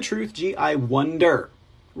telling the truth? Gee, I wonder,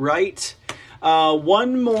 right?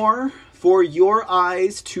 One more for your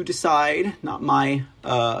eyes to decide, not my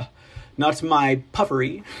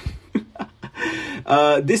puffery.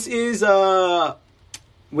 This is, what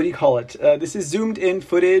do you call it? This is zoomed in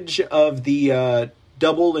footage of the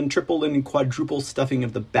double and triple and quadruple stuffing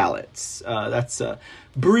of the ballots. That's a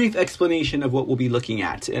brief explanation of what we'll be looking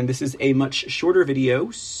at. And this is a much shorter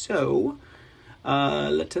video, so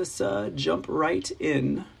let us jump right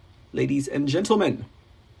in ladies and gentlemen.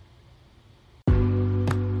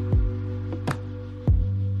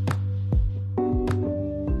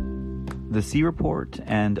 The C Report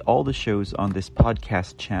and all the shows on this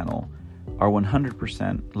podcast channel are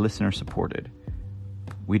 100% listener supported.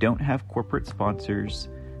 We don't have corporate sponsors.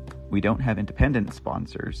 We don't have independent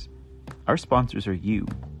sponsors. Our sponsors are you,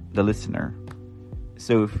 the listener.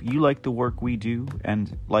 So if you like the work we do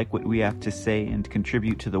and like what we have to say and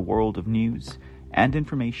contribute to the world of news and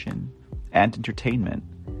information and entertainment,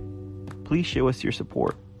 please show us your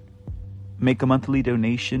support. Make a monthly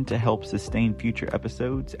donation to help sustain future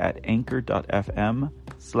episodes at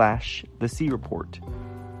anchor.fm/The C Report.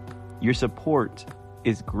 Your support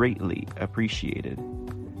is greatly appreciated.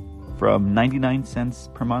 From 99 cents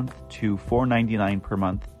per month to $4.99 per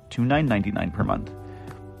month to $9.99 per month.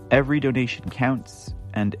 Every donation counts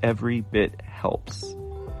and every bit helps.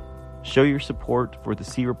 Show your support for The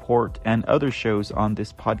C Report and other shows on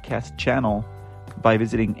this podcast channel by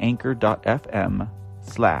visiting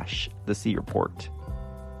anchor.fm/The C Report.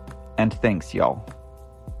 And thanks, y'all.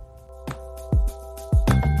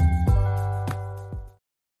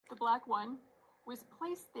 The black one was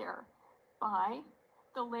placed there by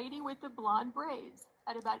the lady with the blonde braids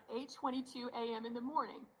at about 8:22 a.m. in the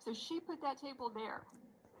morning. So she put that table there.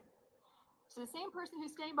 So the same person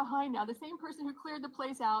who's staying behind now, the same person who cleared the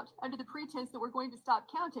place out under the pretense that we're going to stop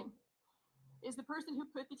counting, is the person who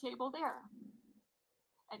put the table there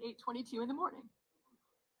at 8:22 in the morning.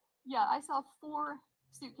 Yeah, I saw 4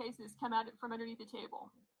 suitcases come out from underneath the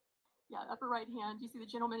table. Yeah, upper right hand, you see the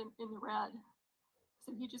gentleman in the red.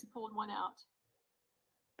 So he just pulled one out.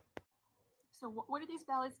 So what are these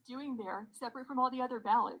ballots doing there, separate from all the other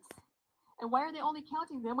ballots? And why are they only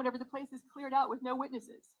counting them whenever the place is cleared out with no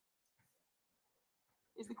witnesses?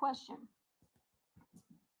 Is the question.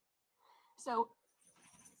 So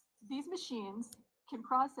these machines can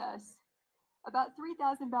process about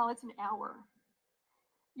 3,000 ballots an hour.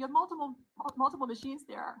 You have multiple machines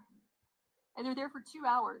there, and they're there for 2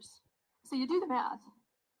 hours. So you do the math.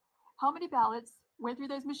 How many ballots went through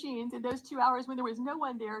those machines in those 2 hours when there was no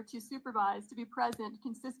one there to supervise, to be present,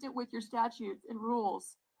 consistent with your statutes and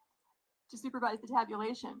rules, to supervise the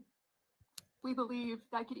tabulation? We believe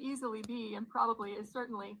that could easily be, and probably is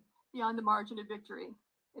certainly, beyond the margin of victory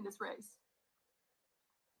in this race.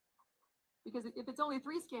 Because if it's only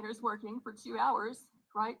 3 scanners working for 2 hours,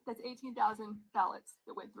 right, that's 18,000 ballots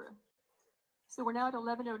that went through. So we're now at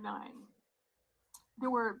 11:09.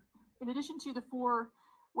 There were, in addition to the 4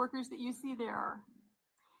 workers that you see there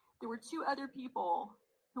were 2 other people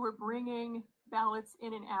who were bringing ballots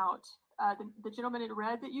in and out. The gentleman in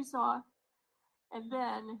red that you saw, and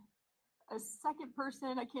then a second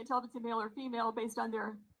person, I can't tell if it's a male or female based on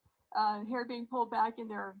their hair being pulled back in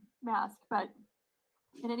their mask, but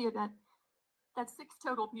in any event, that's 6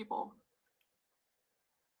 total people.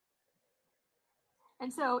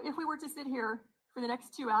 And so if we were to sit here for the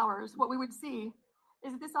next 2 hours, what we would see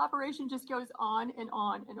is that this operation just goes on and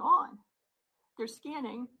on and on. They're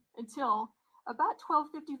scanning until about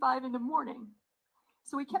 12:55 in the morning.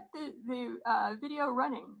 So we kept the video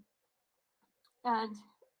running. And,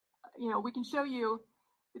 we can show you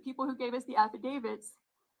the people who gave us the affidavits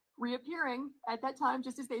reappearing at that time,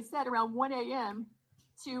 just as they said, around 1 a.m.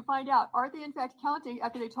 to find out, are they in fact counting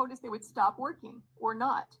after they told us they would stop working or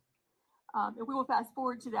not? And we will fast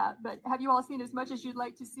forward to that. But have you all seen as much as you'd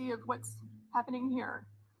like to see of what's happening here?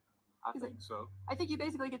 I think so. I think you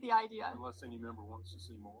basically get the idea. Unless any member wants to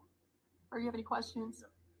see more. Or you have any questions?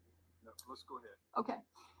 No, let's go ahead. Okay.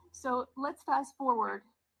 So let's fast forward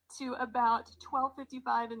to about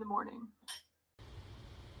 12:55 in the morning.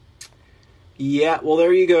 Yeah, well,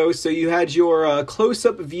 there you go. So you had your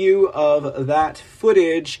close-up view of that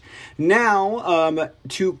footage. Now,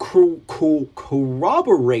 to corroborate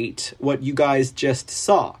what you guys just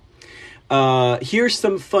saw, here's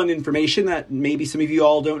some fun information that maybe some of you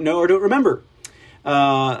all don't know or don't remember.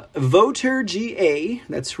 Voter GA,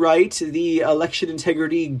 that's right, the election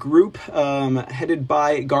integrity group headed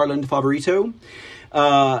by Garland Favorito,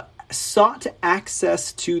 sought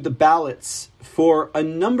access to the ballots for a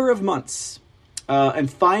number of months.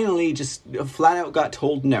 And finally just flat out got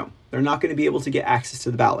told no, they're not going to be able to get access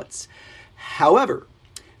to the ballots. However,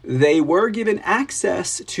 they were given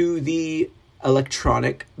access to the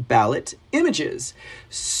electronic ballot images.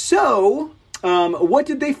 So, what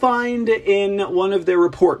did they find in one of their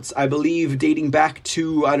reports? I believe dating back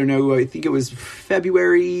to, I think it was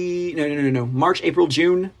March, April,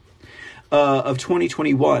 June of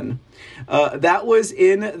 2021. That was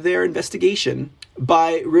in their investigation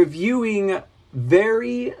by reviewing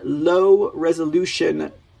very low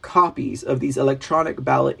resolution copies of these electronic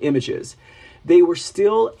ballot images. they were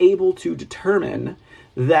still able to determine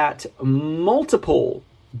that multiple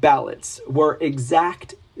ballots were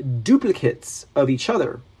exact duplicates of each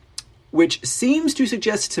other, which seems to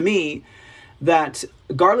suggest to me that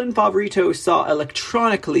Garland Favorito saw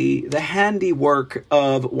electronically the handiwork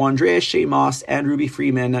of Wandrea, Shea, and Ruby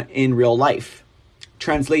Freeman in real life.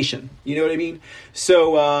 Translation, you know what I mean?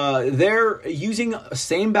 So they're using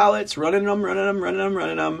same ballots, running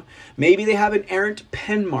them. Maybe they have an errant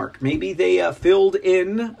pen mark. Maybe they filled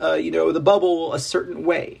in, the bubble a certain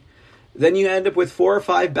way. Then you end up with 4 or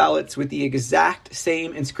 5 ballots with the exact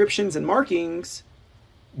same inscriptions and markings.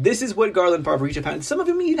 This is what Garland Favorito found. Some of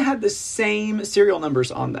them even had the same serial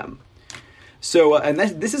numbers on them. So, and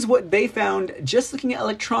this is what they found just looking at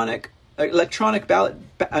electronic ballot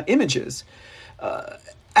images.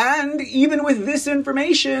 And even with this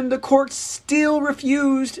information, the courts still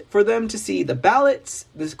refused for them to see the ballots.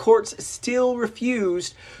 The courts still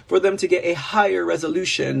refused for them to get a higher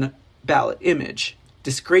resolution ballot image.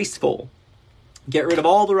 Disgraceful. Get rid of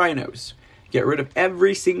all the rhinos. Get rid of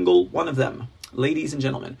every single one of them, ladies and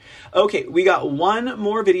gentlemen. Okay, we got one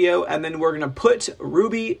more video, and then we're going to put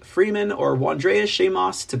Ruby Freeman or Wandrea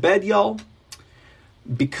Shamos to bed, y'all,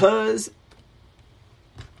 because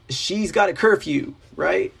she's got a curfew,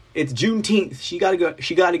 right? It's Juneteenth. She got to go.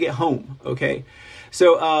 She got to get home, okay?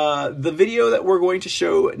 So the video that we're going to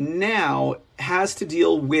show now has to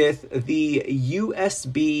deal with the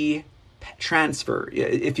USB transfer.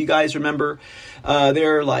 If you guys remember,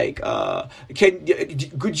 they're like,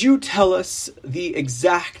 could you tell us the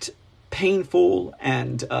exact painful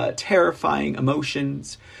and terrifying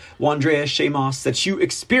emotions, Wandrea Shamos, that you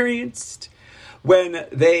experienced when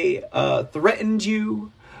they threatened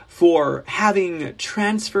you for having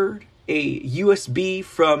transferred a USB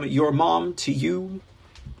from your mom to you?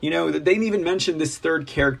 You know, they didn't even mention this third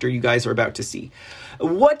character you guys are about to see.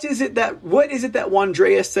 What is it that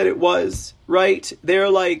Wandrea said it was, right? They're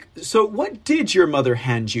like, so what did your mother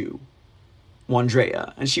hand you,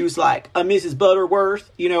 Wandrea? And she was like, a Mrs. Butterworth,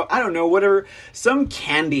 I don't know, whatever, some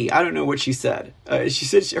candy. I don't know what she said. She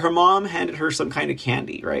said her mom handed her some kind of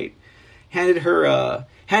candy, right? Handed her a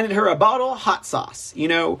bottle of hot sauce,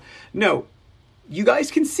 No, you guys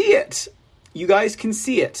can see it. You guys can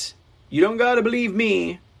see it. You don't gotta believe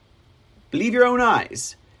me. Believe your own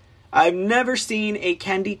eyes. I've never seen a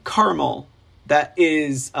candy caramel that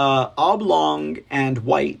is oblong and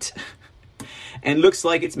white and looks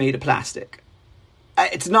like it's made of plastic.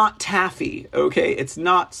 It's not taffy, okay? It's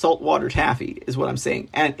not saltwater taffy, is what I'm saying.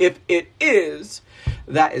 And if it is,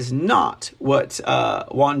 that is not what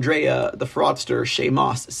Wandrea, the fraudster, Shea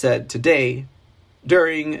Moss, said today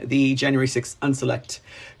during the January 6th Unselect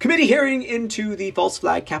committee hearing into the false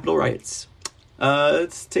flag Capitol riots.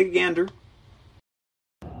 Let's take a gander.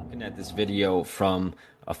 Looking at this video from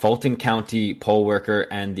a Fulton County poll worker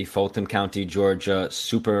and the Fulton County, Georgia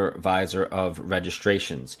supervisor of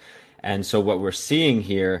registrations. And so what we're seeing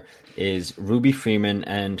here is Ruby Freeman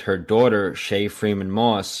and her daughter, Shea Freeman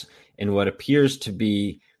Moss, in what appears to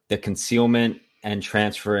be the concealment and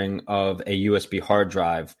transferring of a USB hard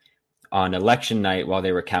drive on election night while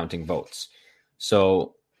they were counting votes.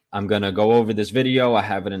 So I'm going to go over this video. I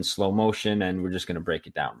have it in slow motion, and we're just going to break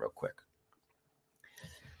it down real quick.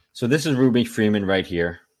 So this is Ruby Freeman right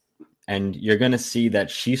here. And you're going to see that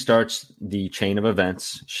she starts the chain of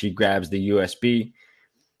events. She grabs the USB,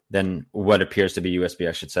 then what appears to be USB,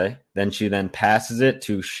 I should say. Then she passes it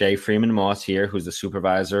to Shea Freeman Moss here, who's the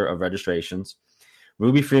supervisor of registrations.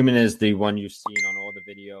 Ruby Freeman is the one you've seen on all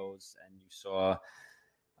the videos, and you saw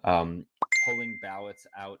pulling ballots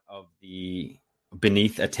out of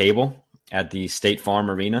beneath a table at the State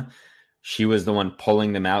Farm Arena. She was the one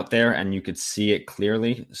pulling them out there, and you could see it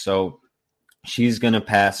clearly. So she's going to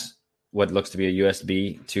pass what looks to be a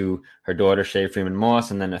USB to her daughter, Shea Freeman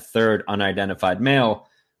Moss, and then a third unidentified male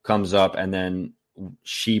comes up, and then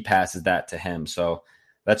she passes that to him. So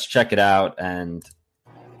let's check it out and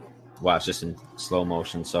watch this in slow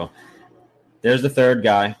motion. So there's the third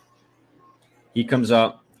guy. He comes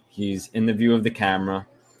up. He's in the view of the camera.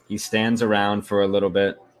 He stands around for a little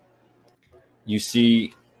bit. You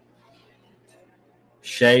see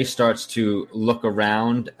Shea starts to look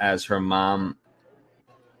around as her mom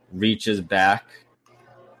reaches back.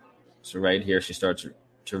 So right here, she starts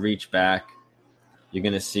to reach back. You're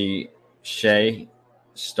going to see Shea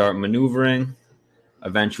start maneuvering,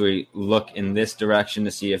 eventually look in this direction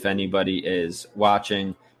to see if anybody is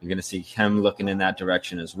watching. You're going to see him looking in that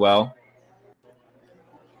direction as well.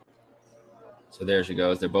 So there she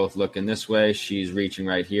goes. They're both looking this way. She's reaching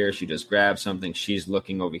right here. She just grabs something. She's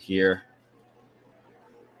looking over here.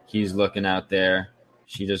 He's looking out there.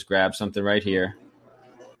 She just grabbed something right here.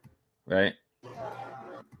 Right?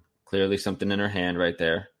 Clearly something in her hand right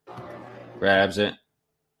there. Grabs it.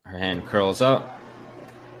 Her hand curls up.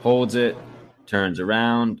 Holds it. Turns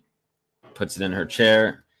around. Puts it in her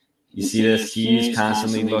chair. You see this? He's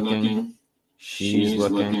constantly looking. She's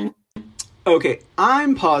looking. Okay,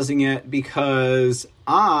 I'm pausing it because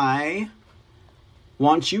I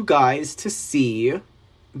want you guys to see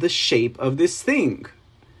the shape of this thing.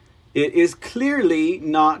 It is clearly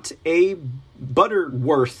not a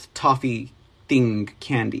Butterworth toffee thing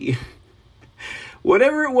candy.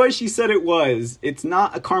 Whatever it was she said it was, it's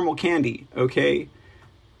not a caramel candy, okay?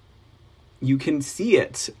 You can see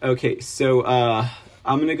it. Okay, so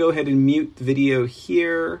I'm going to go ahead and mute the video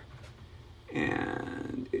here.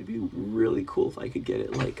 And it'd be really cool if I could get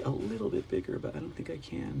it like a little bit bigger, but I don't think I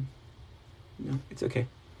can. No, it's okay.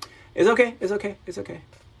 It's okay. It's okay. It's okay.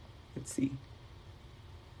 Let's see.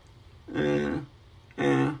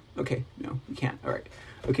 Okay. No, you can't. All right.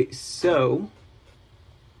 Okay, so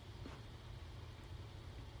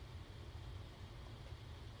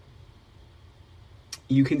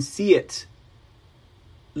you can see it.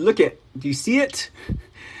 Look at. Do you see it?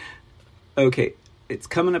 Okay, it's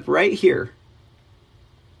coming up right here.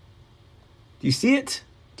 Do you see it?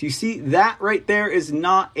 Do you see that right there is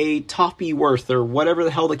not a toffee worth or whatever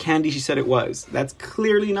the hell the candy she said it was. That's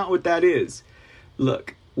clearly not what that is.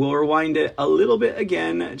 Look, we'll rewind it a little bit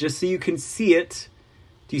again just so you can see it.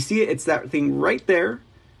 Do you see it? It's that thing right there.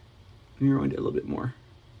 Let me rewind it a little bit more.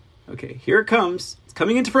 Okay, here it comes. It's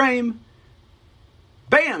coming into frame.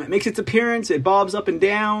 Bam! It makes its appearance. It bobs up and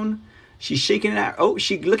down. She's shaking it out. Oh,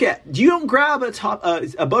 look at, you don't grab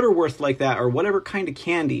a Butterworth like that or whatever kind of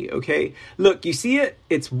candy, okay? Look, you see it?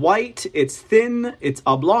 It's white, it's thin, it's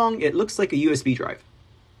oblong, it looks like a USB drive.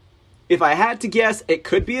 If I had to guess, it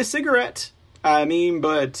could be a cigarette. I mean,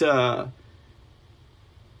 but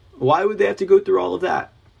why would they have to go through all of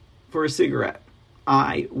that for a cigarette?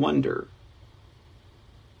 I wonder.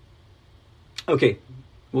 Okay,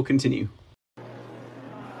 we'll continue.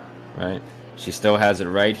 Right. She still has it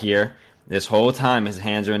right here. This whole time his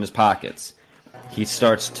hands are in his pockets. He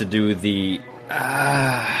starts to do the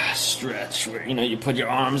stretch where, you put your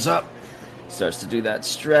arms up. Starts to do that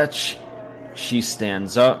stretch. She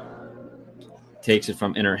stands up. Takes it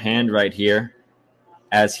from in her hand right here.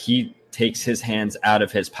 As he takes his hands out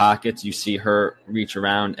of his pockets, you see her reach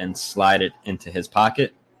around and slide it into his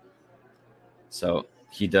pocket. So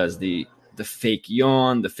he does the fake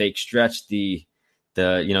yawn, the fake stretch, the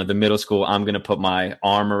middle school, I'm going to put my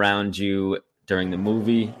arm around you during the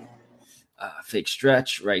movie. Fake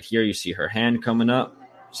stretch. Right here, you see her hand coming up.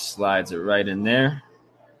 Slides it right in there.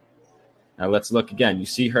 Now let's look again. You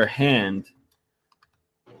see her hand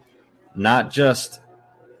not just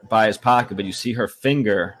by his pocket, but you see her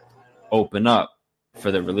finger open up for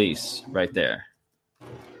the release right there.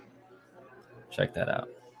 Check that out.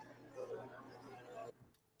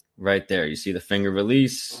 Right there, you see the finger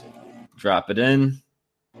release. Drop it in.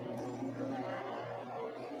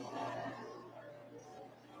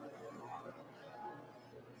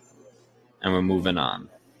 And we're moving on.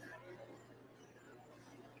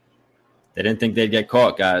 They didn't think they'd get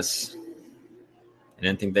caught, guys. They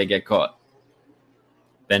didn't think they'd get caught.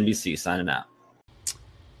 Ben BC signing out.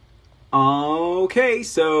 Okay,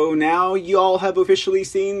 so now you all have officially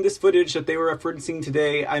seen this footage that they were referencing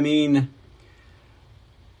today. I mean,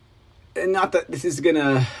 not that this is going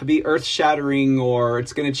to be earth-shattering or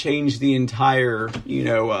it's going to change the entire,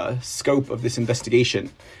 scope of this investigation.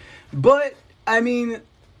 But, I mean,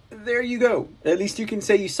 there you go. At least you can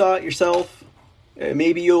say you saw it yourself.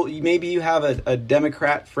 Maybe you have a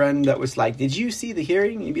Democrat friend that was like, did you see the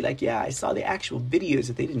hearing? And you'd be like, yeah, I saw the actual videos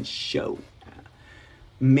that they didn't show.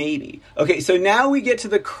 Maybe. Okay, so now we get to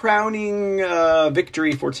the crowning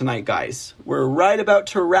victory for tonight, guys. We're right about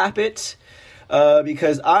to wrap it.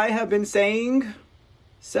 Because I have been saying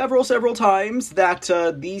several times that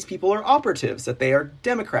these people are operatives, that they are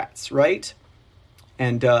Democrats, right?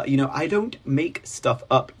 And, I don't make stuff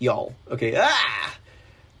up, y'all. Okay,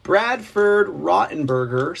 Bradford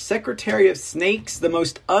Raffensperger, Secretary of Snakes, the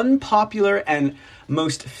most unpopular and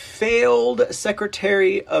most failed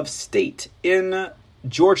Secretary of State in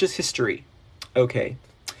Georgia's history. Okay.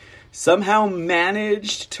 Somehow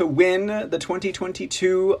managed to win the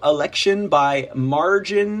 2022 election by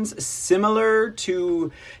margins similar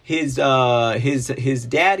to his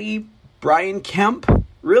daddy, Brian Kemp.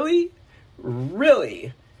 Really?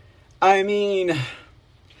 I mean,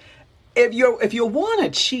 if you want to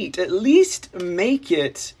cheat, at least make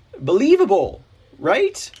it believable,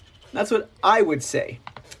 right? That's what I would say.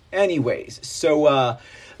 Anyways, so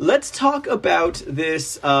let's talk about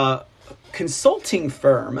this consulting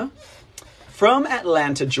firm, from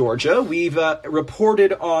Atlanta, Georgia. We've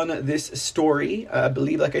reported on this story, I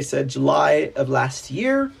believe, like I said, July of last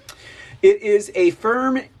year. It is a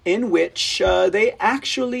firm in which they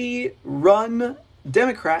actually run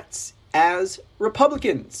Democrats as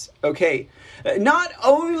Republicans. Okay. Not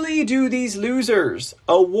only do these losers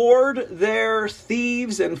award their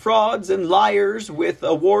thieves and frauds and liars with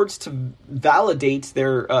awards to validate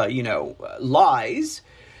their, lies,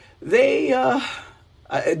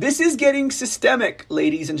 this is getting systemic,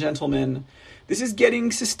 ladies and gentlemen. This is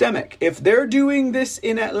getting systemic. If they're doing this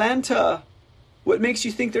in Atlanta, what makes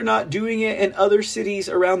you think they're not doing it in other cities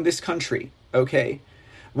around this country? Okay.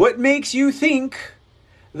 What makes you think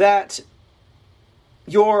that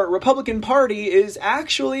your Republican Party is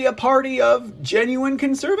actually a party of genuine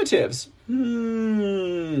conservatives?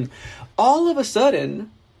 All of a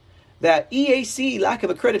sudden, that EAC, lack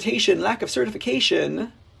of accreditation, lack of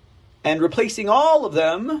certification, and replacing all of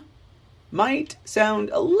them might sound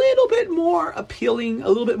a little bit more appealing, a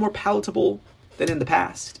little bit more palatable than in the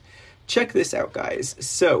past. Check this out, guys.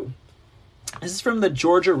 So, this is from the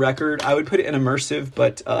Georgia Record. I would put it in immersive,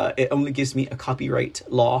 but it only gives me a copyright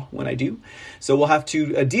law when I do. So we'll have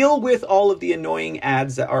to deal with all of the annoying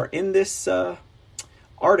ads that are in this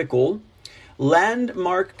article.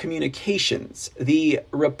 Landmark Communications, the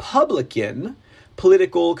Republican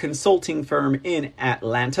political consulting firm in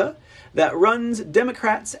Atlanta that runs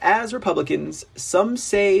Democrats as Republicans, some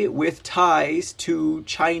say with ties to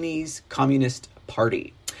Chinese Communist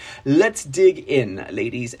Party. Let's dig in,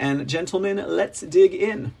 ladies and gentlemen. Let's dig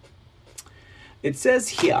in. It says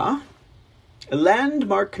here,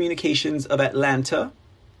 Landmark Communications of Atlanta,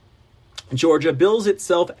 Georgia, bills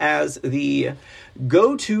itself as the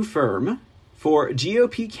go-to firm for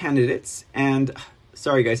GOP candidates and...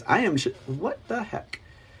 Sorry, guys. What the heck?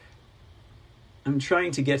 I'm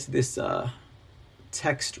trying to get this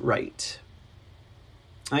text right.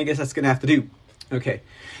 I guess that's going to have to do. Okay.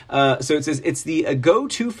 So it says it's the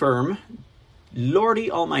go-to firm. Lordy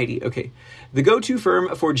almighty. Okay. The go-to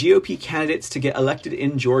firm for GOP candidates to get elected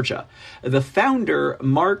in Georgia. The founder,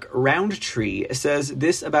 Mark Roundtree, says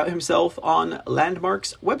this about himself on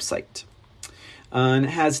Landmark's website. And it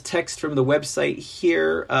has text from the website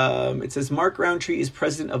here. It says Mark Roundtree is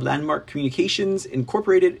president of Landmark Communications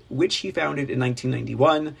Incorporated, which he founded in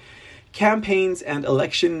 1991. Campaigns and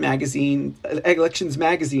Elections Magazine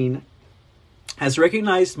has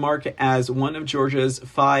recognized Mark as one of Georgia's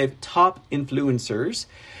 5 top influencers,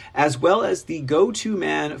 as well as the go-to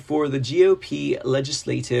man for the GOP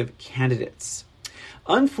legislative candidates.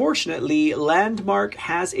 Unfortunately, Landmark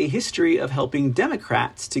has a history of helping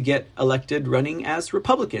Democrats to get elected running as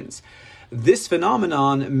Republicans. This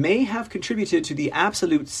phenomenon may have contributed to the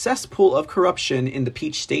absolute cesspool of corruption in the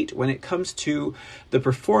Peach State when it comes to the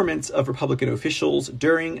performance of Republican officials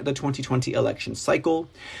during the 2020 election cycle.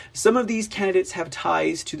 Some of these candidates have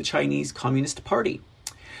ties to the Chinese Communist Party.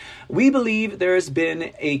 We believe there has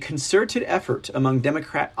been a concerted effort among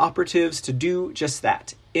Democrat operatives to do just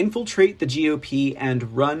that, infiltrate the GOP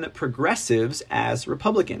and run progressives as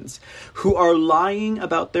Republicans, who are lying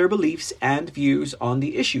about their beliefs and views on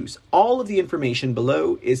the issues. All of the information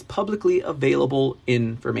below is publicly available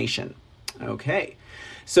information. Okay.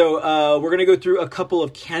 So we're going to go through a couple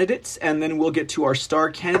of candidates, and then we'll get to our star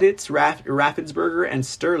candidates, Raffensperger and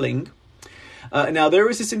Sterling. Now, there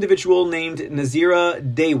was this individual named Nazira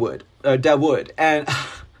Dawood, and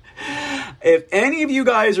if any of you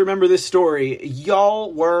guys remember this story,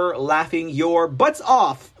 y'all were laughing your butts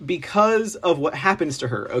off because of what happens to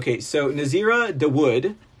her. Okay, so Nazira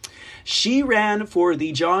Dawood, she ran for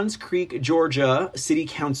the Johns Creek, Georgia City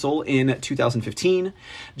Council in 2015.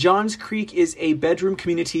 Johns Creek is a bedroom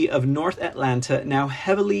community of North Atlanta, now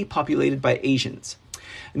heavily populated by Asians.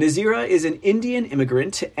 Nazira is an Indian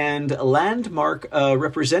immigrant, and Landmark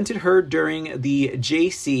represented her during the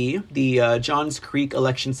JC, the Johns Creek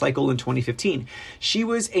election cycle in 2015. She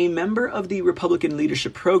was a member of the Republican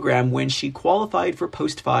leadership program when she qualified for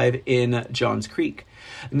Post 5 in Johns Creek.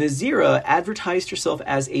 Nazira advertised herself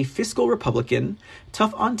as a fiscal Republican,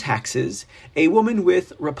 tough on taxes, a woman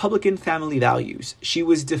with Republican family values. She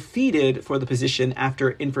was defeated for the position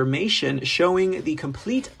after information showing the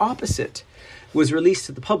complete opposite was released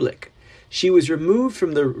to the public. She was removed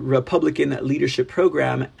from the Republican leadership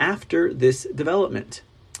program after this development.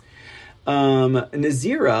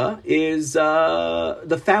 Nazira is Nazira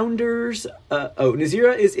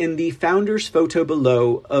is in the founder's photo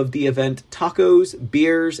below of the event Tacos,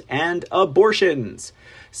 Beers, and Abortions,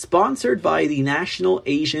 sponsored by the National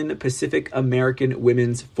Asian Pacific American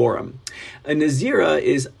Women's Forum. Nazira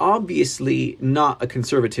is obviously not a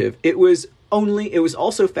conservative. It was Only it was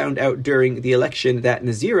also found out during the election that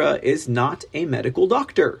Nazira is not a medical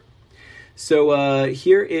doctor. So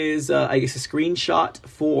here is, I guess, a screenshot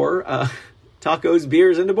for tacos,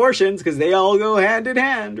 beers, and abortions, because they all go hand in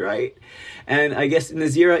hand, right? And I guess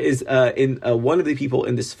Nazira is in one of the people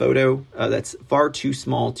in this photo that's far too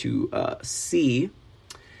small to see.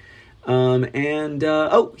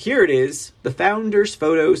 Oh, here it is. The founders'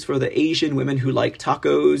 photos for the Asian women who like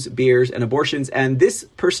tacos, beers, and abortions. And this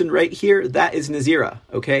person right here, that is Nazira,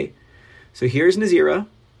 okay? So here's Nazira.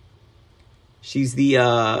 She's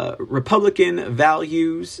the Republican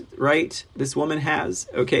values, right? This woman has.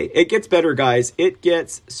 Okay, it gets better, guys. It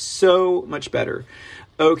gets so much better.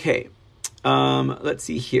 Okay, let's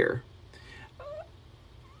see here.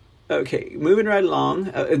 Okay, moving right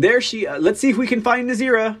along. There she... let's see if we can find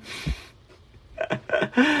Nazira.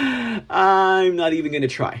 I'm not even going to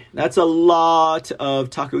try. That's a lot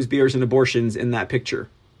of tacos, beers, and abortions in that picture.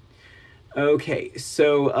 Okay,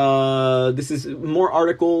 so this is more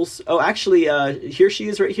articles. Oh, actually, here she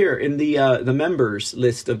is right here in the members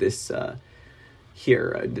list of this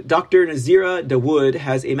here. Dr. Nazira Dawood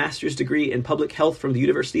has a master's degree in public health from the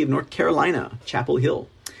University of North Carolina, Chapel Hill.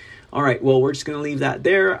 All right, well, we're just going to leave that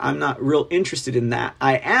there. I'm not real interested in that.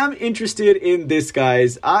 I am interested in this,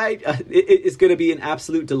 guys. It is going to be an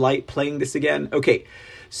absolute delight playing this again. Okay,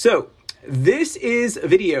 so this is a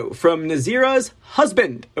video from Nazira's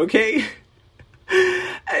husband, okay?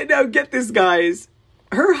 And now get this, guys.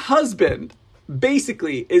 Her husband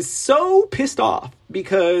basically is so pissed off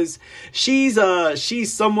because she's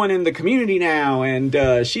someone in the community now,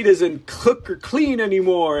 and she doesn't cook or clean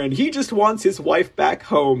anymore, and he just wants his wife back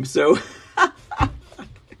home. So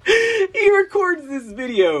he records this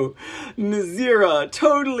video. Nazira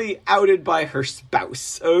totally outed by her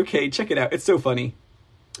spouse. Okay, check it out. It's so funny.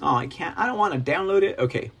 Oh, I don't want to download it.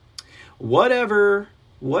 Okay. Whatever.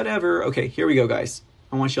 Okay, here we go, guys.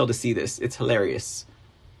 I want y'all to see this. It's hilarious.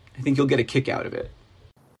 I think you'll get a kick out of it.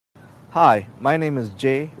 Hi, my name is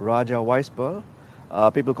Jay Raja Weisperl.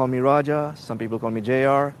 People call me Raja, some people call me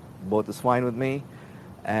JR. Both is fine with me.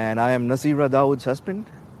 And I am Nazira Dawood's husband.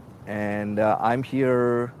 And I'm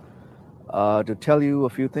here to tell you a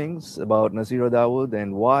few things about Nazira Dawood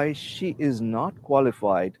and why she is not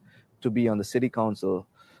qualified to be on the City Council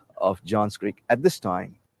of Johns Creek at this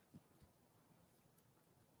time.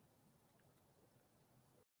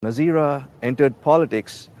 Nazira entered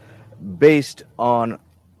politics based on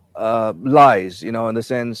lies, in the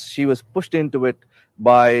sense she was pushed into it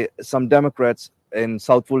by some Democrats in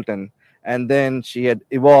South Fulton, and then she had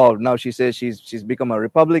evolved. Now she says she's become a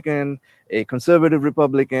Republican, a conservative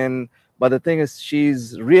Republican, but the thing is,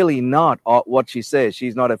 she's really not what she says.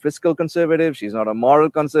 She's not a fiscal conservative, she's not a moral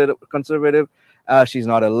conservative, she's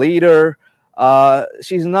not a leader,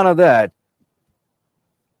 she's none of that.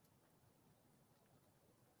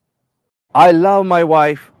 I love my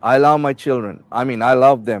wife. I love my children. I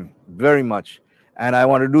love them very much. And I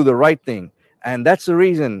want to do the right thing. And that's the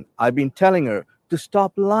reason I've been telling her to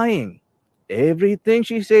stop lying. Everything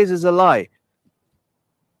she says is a lie.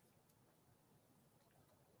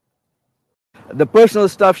 The personal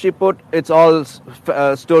stuff she put, it's all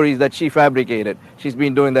stories that she fabricated. She's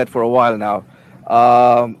been doing that for a while now.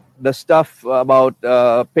 The stuff about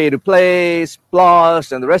pay to play,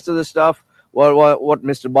 plus, and the rest of the stuff, what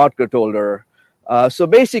Mr. Bodker told her. So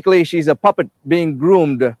basically, she's a puppet being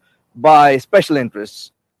groomed by special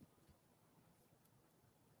interests.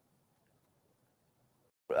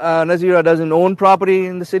 Nazira doesn't own property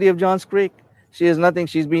in the city of Johns Creek. She has nothing.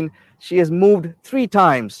 She has moved 3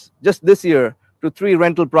 times just this year to 3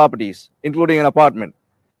 rental properties, including an apartment.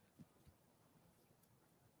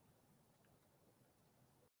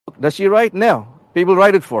 Does she write? No. People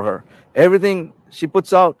write it for her. Everything she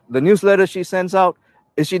puts out, the newsletter she sends out,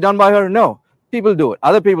 is she done by her? No. People do it.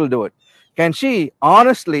 Other people do it. Can she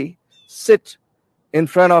honestly sit in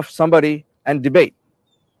front of somebody and debate?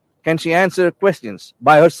 Can she answer questions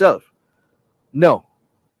by herself? No.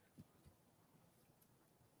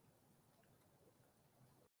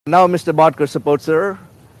 Now Mr. Bodker supports her,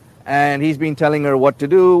 and he's been telling her what to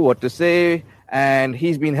do, what to say, and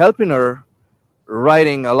he's been helping her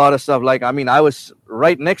writing a lot of stuff. I was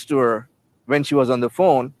right next to her when she was on the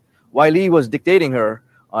phone while he was dictating her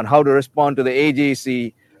on how to respond to the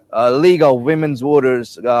AJC League of Women's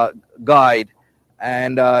Voters guide.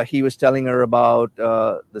 And he was telling her about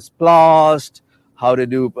the SPLOST, how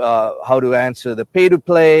to answer the pay to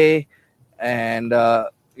play, and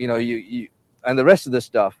and the rest of the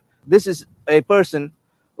stuff. This is a person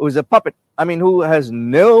who is a puppet. Who has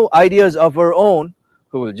no ideas of her own,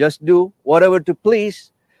 who will just do whatever to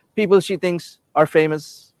please people she thinks are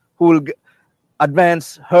famous, who will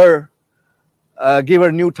advance her give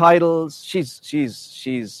her new titles.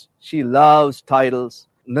 She loves titles.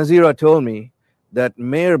 Nazira told me that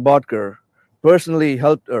Mayor Bodker personally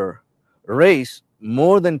helped her raise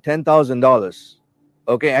more than $10,000.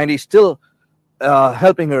 Okay, and he's still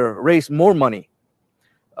helping her raise more money.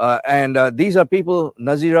 And these are people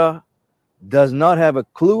Nazira does not have a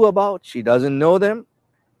clue about. She doesn't know them,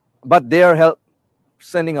 but they are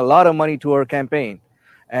sending a lot of money to her campaign.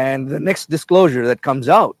 And the next disclosure that comes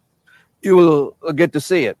out, you will get to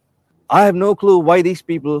see it. I have no clue why these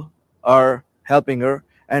people are helping her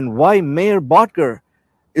and why Mayor Bodker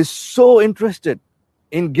is so interested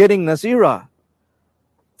in getting Nazira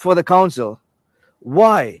for the council.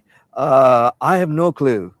 Why? I have no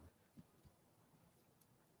clue.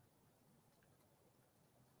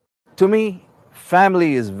 To me,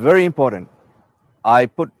 family is very important. I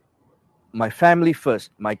put my family first,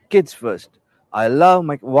 my kids first. I love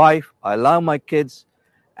my wife, I love my kids,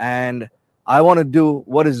 and I want to do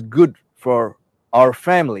what is good for our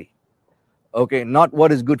family. Okay, not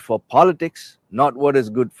what is good for politics, not what is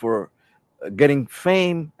good for getting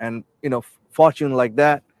fame and fortune like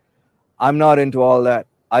that. I'm not into all that.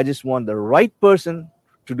 I just want the right person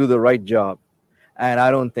to do the right job, and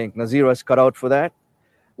I don't think Nazira is cut out for that.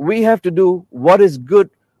 We have to do what is good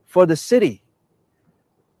for the city.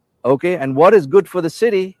 Okay, and what is good for the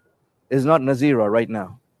city is not Nazira right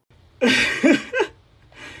now.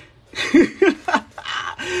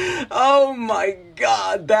 Oh my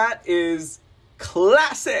God, that is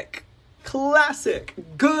classic. Classic.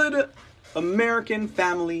 Good American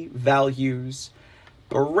family values.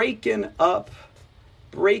 Breaking up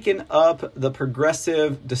the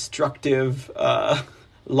progressive, destructive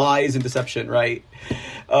lies and deception, right?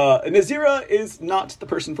 Nazira is not the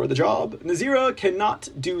person for the job. Nazira cannot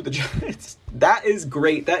do the job. That is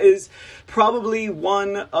great. That is probably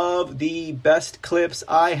one of the best clips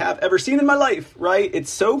I have ever seen in my life, right?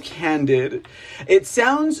 It's so candid. It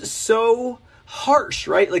sounds so harsh,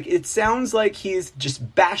 right? Like, it sounds like he's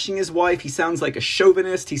just bashing his wife. He sounds like a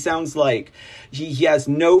chauvinist. He sounds like he has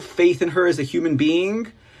no faith in her as a human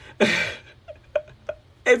being.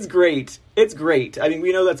 It's great. It's great. I mean,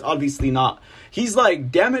 we know that's obviously not. He's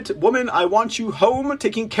like, damn it, woman, I want you home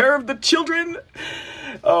taking care of the children.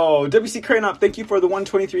 Oh, WC Cranop, thank you for the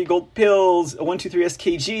 123 gold pills. 123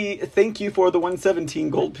 SKG, thank you for the 117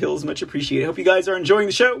 gold pills. Much appreciated. Hope you guys are enjoying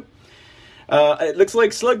the show. It looks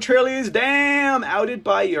like Slug Trail is, damn, outed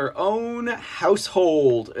by your own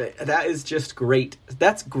household. That is just great.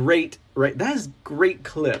 That's great, right? That is great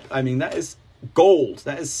clip. I mean, that is gold.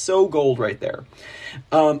 That is so gold right there.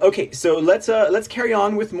 Okay, so let's carry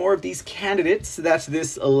on with more of these candidates that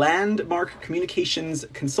this Landmark Communications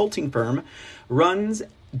consulting firm runs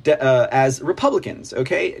as Republicans.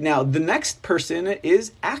 Okay, now the next person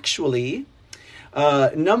is actually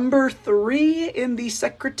number 3 in the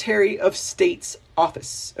Secretary of State's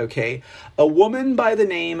office. Okay, a woman by the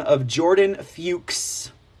name of Jordan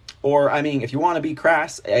Fuchs. Or, I mean, if you want to be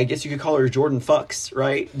crass, I guess you could call her Jordan Fucks,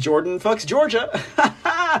 right? Jordan Fucks, Georgia.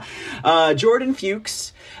 Jordan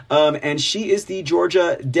Fuchs. And she is the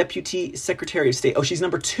Georgia Deputy Secretary of State. Oh, she's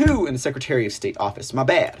number 2 in the Secretary of State office. My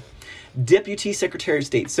bad. Deputy Secretary of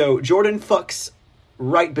State. So, Jordan Fuchs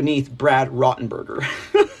right beneath Brad Raffensperger.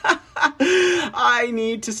 I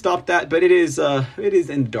need to stop that, but it is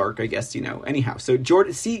in the dark, I guess, Anyhow, so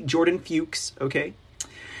Jordan Fuchs, okay?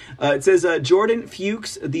 It says Jordan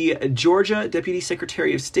Fuchs, the Georgia Deputy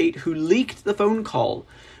Secretary of State, who leaked the phone call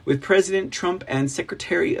with President Trump and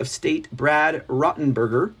Secretary of State Brad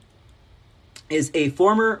Raffensperger, is a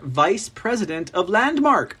former vice president of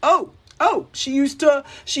Landmark. Oh, she used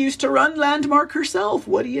to run Landmark herself.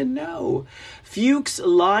 What do you know? Fuchs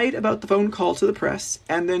lied about the phone call to the press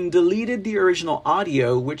and then deleted the original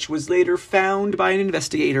audio, which was later found by an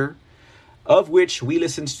investigator, of which we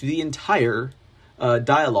listened to the entire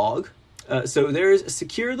dialogue. So there's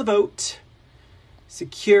Secure the Vote.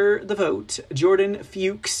 Secure the Vote. Jordan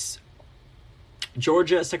Fuchs,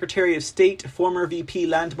 Georgia Secretary of State, former VP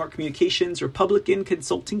Landmark Communications, Republican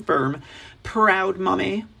consulting firm, proud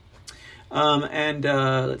mommy.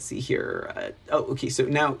 Let's see here. Okay. So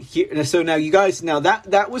now you guys, now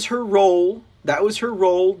that was her role. That was her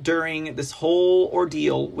role during this whole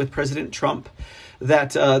ordeal with President Trump,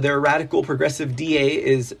 that their radical progressive DA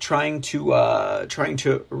is trying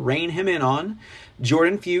to rein him in on.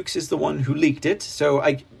 Jordan Fuchs is the one who leaked it. So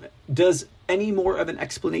does any more of an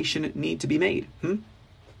explanation need to be made?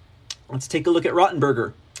 Let's take a look at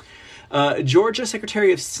Raffensperger. Georgia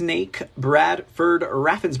Secretary of Snake Bradford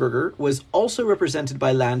Raffensperger was also represented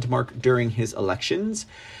by Landmark during his elections.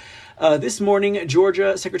 This morning,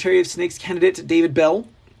 Georgia Secretary of Snake's candidate David Bell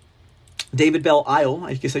David Bell Isle,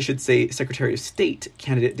 I guess I should say Secretary of State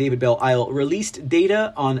candidate David Bell Isle, released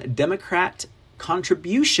data on Democrat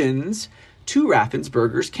contributions to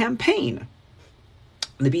Raffensperger's campaign.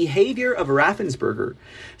 The behavior of Raffensperger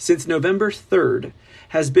since November 3rd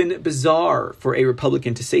has been bizarre for a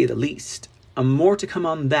Republican, to say the least. More to come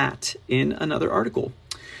on that in another article.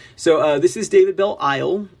 So this is David Bell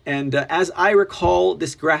Isle, and as I recall,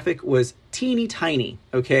 this graphic was teeny tiny,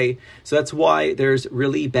 okay? So that's why there's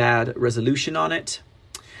really bad resolution on it.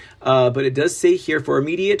 But it does say here, for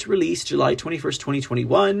immediate release, July 21st,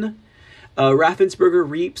 2021, Raffensperger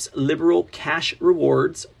reaps liberal cash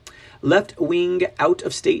rewards. Left-wing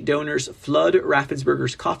out-of-state donors flood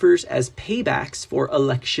Raffensperger's coffers as paybacks for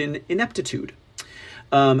election ineptitude.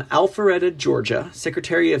 Alpharetta, Georgia,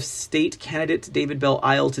 Secretary of State candidate David Bell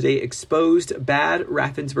Isle today exposed bad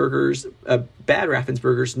Raffensperger's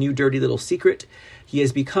new dirty little secret. He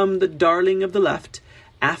has become the darling of the left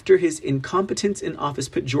after his incompetence in office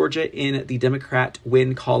put Georgia in the Democrat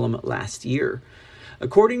win column last year.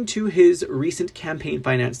 According to his recent campaign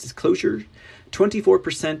finance disclosure,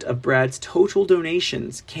 24% of Brad's total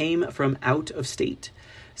donations came from out of state.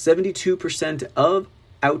 72% of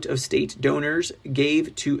out-of-state donors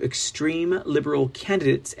gave to extreme liberal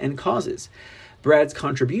candidates and causes. Brad's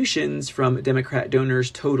contributions from Democrat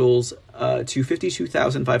donors totals to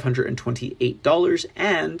 $52,528,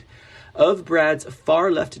 and of Brad's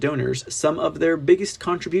far-left donors, some of their biggest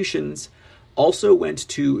contributions also went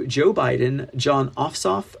to Joe Biden, John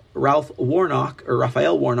Ossoff, Raphael Warnock,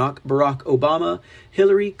 Barack Obama,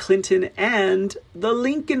 Hillary Clinton, and the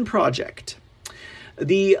Lincoln Project.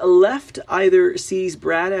 The left either sees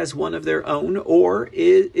Brad as one of their own or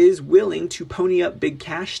is willing to pony up big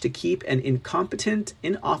cash to keep an incompetent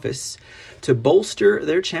in office to bolster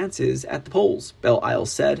their chances at the polls, Bell Isle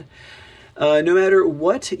said. No matter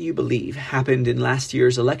what you believe happened in last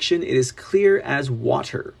year's election, it is clear as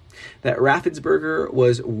water that Raffensperger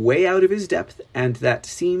was way out of his depth, and that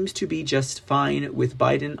seems to be just fine with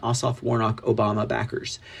Biden, Ossoff, Warnock, Obama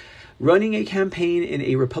backers. Running a campaign in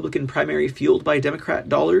a Republican primary fueled by Democrat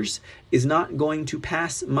dollars is not going to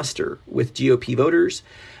pass muster with GOP voters.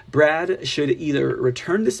 Brad should either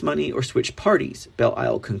return this money or switch parties, Bell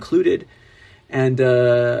Isle concluded. And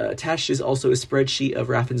attached is also a spreadsheet of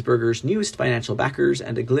Raffensperger's newest financial backers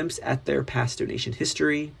and a glimpse at their past donation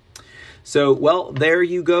history. So, well, there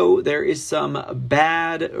you go. There is some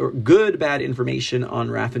bad information on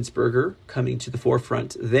Raffensperger coming to the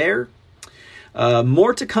forefront there.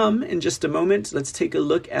 More to come in just a moment. Let's take a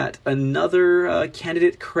look at another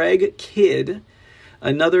candidate, Craig Kidd,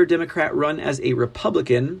 another Democrat run as a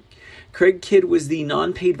Republican. Craig Kidd was the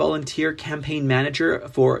non-paid volunteer campaign manager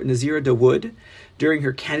for Nazira Dawood during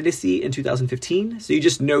her candidacy in 2015. So you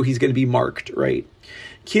just know he's going to be marked, right?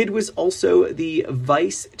 Kidd was also the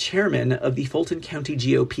vice chairman of the Fulton County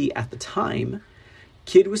GOP at the time.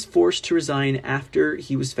 Kidd was forced to resign after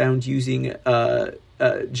he was found using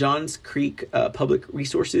Johns Creek public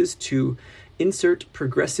resources to insert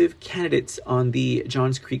progressive candidates on the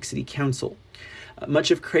Johns Creek City Council.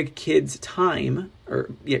 Much of Craig Kidd's time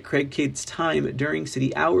during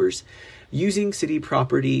city hours using city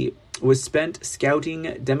property was spent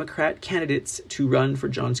scouting Democrat candidates to run for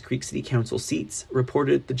Johns Creek City Council seats,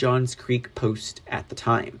 reported the Johns Creek Post at the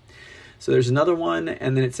time. So there's another one,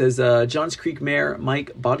 and then it says Johns Creek Mayor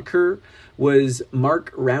Mike Bodker was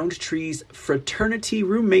Mark Roundtree's fraternity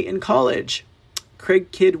roommate in college.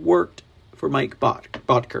 Craig Kidd worked for Mike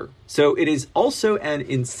Bodker. So it is also an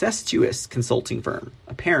incestuous consulting firm,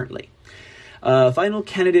 apparently. Final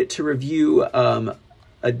candidate to review,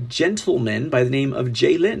 a gentleman by the name of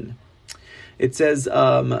Jay Lin. It says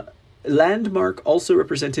Landmark also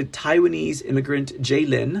represented Taiwanese immigrant Jay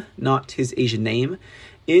Lin, not his Asian name,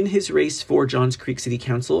 in his race for Johns Creek City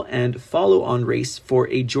Council and follow-on race for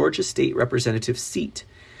a Georgia state representative seat.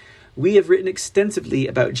 We have written extensively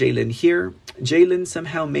about Jalen here. Jalen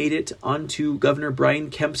somehow made it onto Governor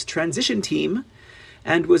Brian Kemp's transition team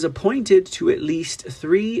and was appointed to at least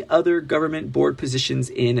 3 other government board positions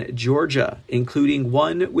in Georgia, including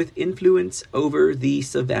one with influence over the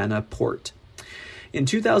Savannah port. In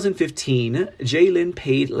 2015, Jalen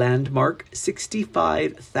paid Landmark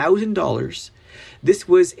 $65,000. This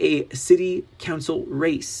was a city council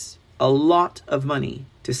race, a lot of money,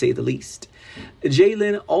 to say the least.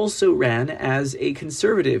 Jalen also ran as a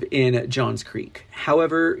conservative in Johns Creek.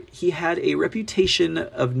 However, he had a reputation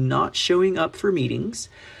of not showing up for meetings,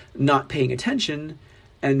 not paying attention,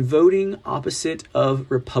 and voting opposite of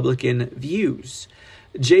Republican views.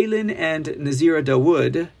 Jalen and Nazira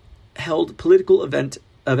Dawood held political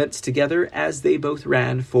events together as they both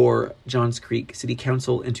ran for Johns Creek City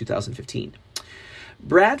Council in 2015.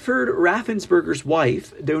 Bradford Raffensperger's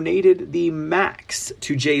wife donated the max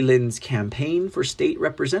to Jalen's campaign for state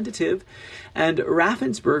representative, and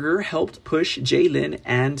Raffensperger helped push Jalen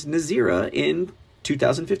and Nazira in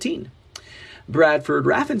 2015. Bradford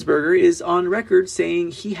Raffensperger is on record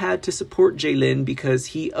saying he had to support Jalen because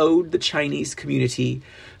he owed the Chinese community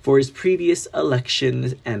for his previous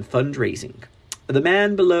election and fundraising. The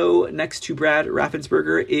man below next to Brad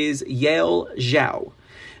Raffensperger is Yale Zhao.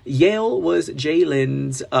 Yale was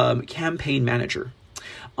Jalen's campaign manager.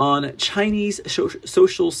 On Chinese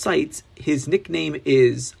social sites, his nickname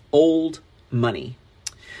is Old Money.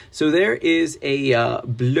 So there is a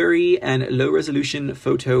blurry and low-resolution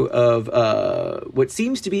photo of what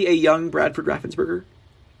seems to be a young Bradford Raffensperger.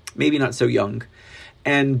 Maybe not so young.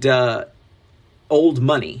 And Old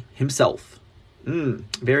Money himself.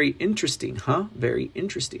 Very interesting, huh? Very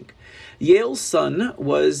interesting. Yale's son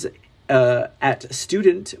was a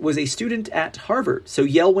student at Harvard. So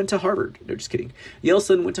Yale went to Harvard. No, just kidding. Yale's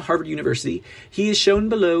son went to Harvard University. He is shown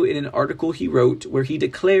below in an article he wrote where he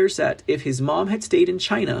declares that if his mom had stayed in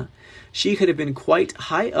China, she could have been quite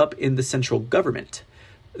high up in the central government.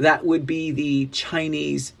 That would be the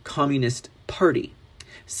Chinese Communist Party.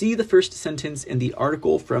 See the first sentence in the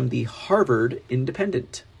article from the Harvard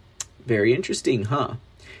Independent. Very interesting, huh?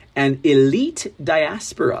 An elite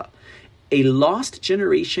diaspora. A lost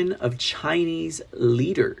generation of Chinese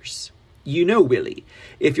leaders. You know, Willie,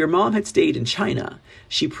 if your mom had stayed in China,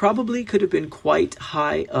 she probably could have been quite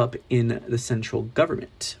high up in the central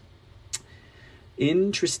government.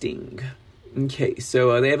 Interesting. Okay,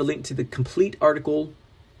 so they have a link to the complete article.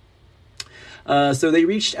 So they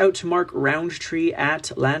reached out to Mark Roundtree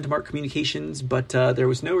at Landmark Communications, but there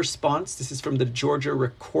was no response. This is from the Georgia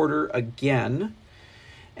Recorder again.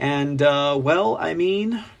 And, well, I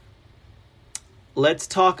mean, let's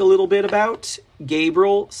talk a little bit about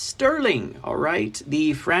Gabriel Sterling, all right?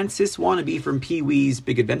 The Francis wannabe from Pee-wee's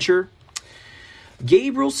Big Adventure.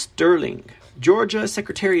 Gabriel Sterling, Georgia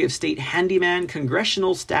Secretary of State handyman,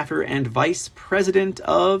 congressional staffer, and vice president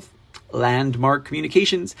of Landmark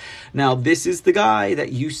Communications. Now, this is the guy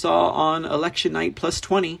that you saw on election night plus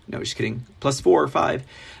 20. No, just kidding. Plus 4 or 5.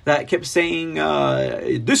 That kept saying,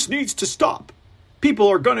 this needs to stop. People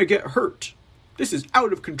are going to get hurt. This is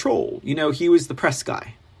out of control. You know, he was the press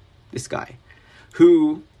guy. This guy.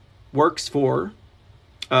 Who works for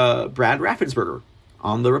Brad Raffensperger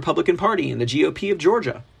on the Republican Party and the GOP of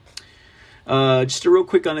Georgia. Just a real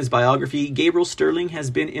quick on his biography. Gabriel Sterling has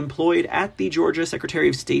been employed at the Georgia Secretary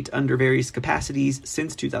of State under various capacities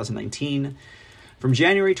since 2019. From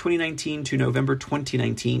January 2019 to November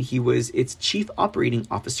 2019, he was its chief operating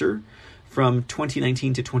officer. From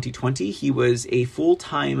 2019 to 2020, he was a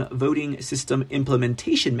full-time voting system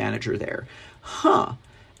implementation manager there. Huh.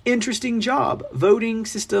 Interesting job. Voting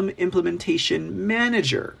system implementation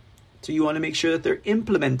manager. So you want to make sure that they're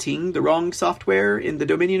implementing the wrong software in the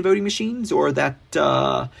Dominion voting machines, or that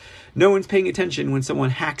no one's paying attention when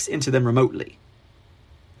someone hacks into them remotely.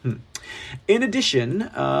 In addition,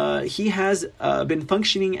 he has been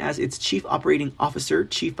functioning as its chief operating officer,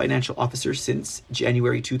 chief financial officer since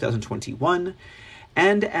January 2021,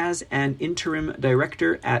 and as an interim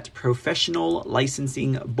director at Professional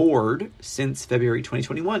Licensing Board since February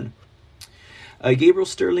 2021. Gabriel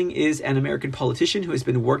Sterling is an American politician who has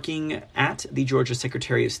been working at the Georgia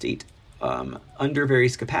Secretary of State under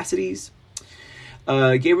various capacities.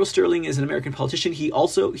 Gabriel Sterling is an American politician. He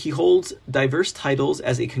holds diverse titles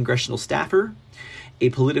as a congressional staffer, a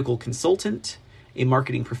political consultant, a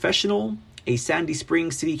marketing professional, a Sandy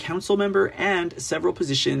Springs City Council member, and several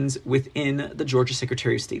positions within the Georgia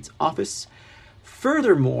Secretary of State's office.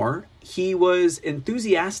 Furthermore, he was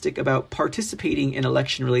enthusiastic about participating in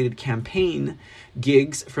election-related campaign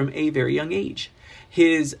gigs from a very young age.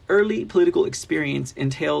 His early political experience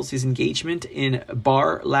entails his engagement in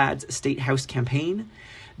Bar Ladd's State House campaign,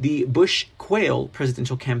 the Bush-Quayle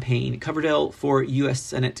presidential campaign, Coverdell for U.S.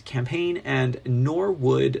 Senate campaign, and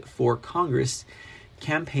Norwood for Congress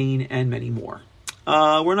campaign, and many more.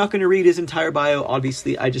 We're not going to read his entire bio,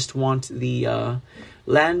 obviously. I just want the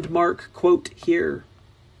landmark quote here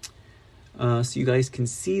so you guys can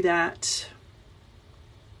see that.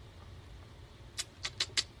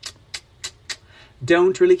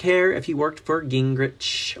 Don't really care if he worked for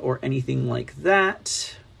Gingrich or anything like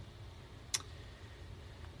that.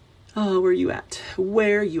 Where are you at?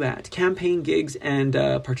 Where are you at? Campaign gigs and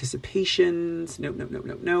participations.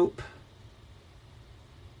 Nope.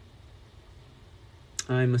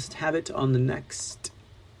 I must have it on the next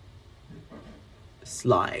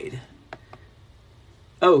slide.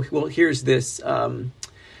 Oh, well, here's this. From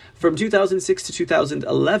 2006 to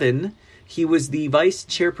 2011, He was the vice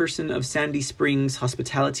chairperson of Sandy Springs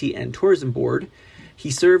Hospitality and Tourism Board. He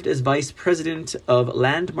served as vice president of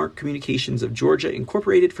Landmark Communications of Georgia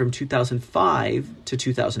Incorporated from 2005 to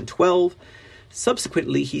 2012.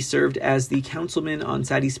 Subsequently, he served as the councilman on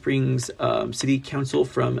Sandy Springs City Council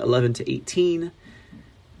from 11 to 18.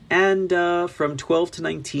 And from 12 to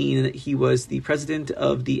 19, he was the president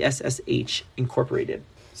of the SSH Incorporated.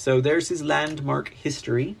 So there's his landmark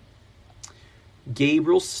history.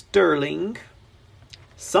 Gabriel Sterling.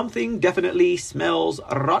 Something definitely smells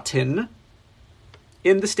rotten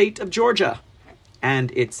in the state of Georgia.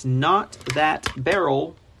 And it's not that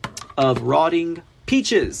barrel of rotting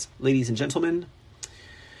peaches, ladies and gentlemen.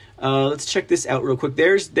 Let's check this out real quick.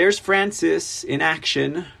 There's Francis in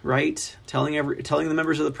action, right? Telling the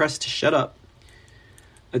members of the press to shut up.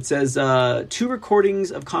 It says, 2 recordings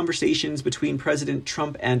of conversations between President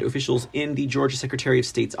Trump and officials in the Georgia Secretary of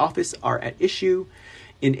State's office are at issue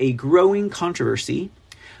in a growing controversy.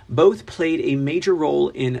 Both played a major role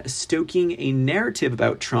in stoking a narrative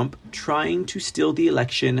about Trump trying to steal the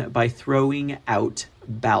election by throwing out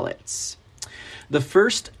ballots. The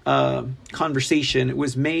first conversation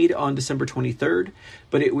was made on December 23rd,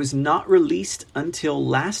 but it was not released until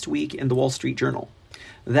last week in the Wall Street Journal.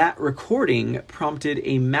 That recording prompted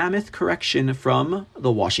a mammoth correction from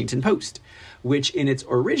the Washington Post, which in its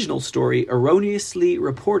original story erroneously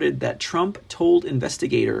reported that Trump told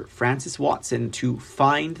investigator Frances Watson to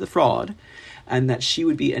find the fraud and that she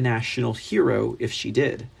would be a national hero if she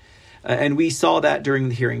did. And we saw that during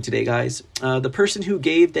the hearing today, guys. The person who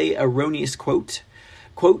gave the erroneous quotes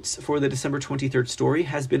for the December 23rd story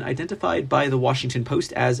has been identified by the Washington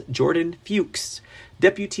Post as Jordan Fuchs,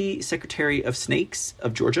 Deputy Secretary of Snakes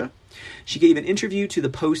of Georgia. She gave an interview to the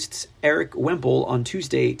Post's Eric Wemple on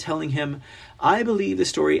Tuesday, telling him, "I believe the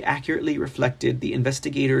story accurately reflected the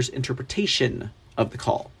investigator's interpretation of the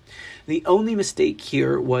call. The only mistake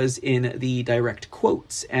here was in the direct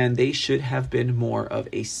quotes, and they should have been more of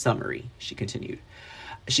a summary," she continued.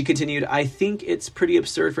 "I think it's pretty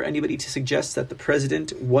absurd for anybody to suggest that the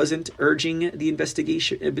president wasn't urging the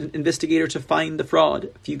investigator to find the fraud,"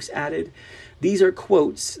 Fuchs added. "These are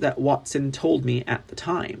quotes that Watson told me at the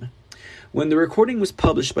time." When the recording was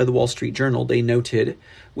published by the Wall Street Journal, they noted,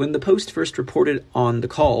 when the Post first reported on the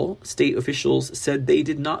call, state officials said they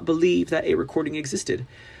did not believe that a recording existed.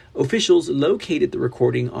 Officials located the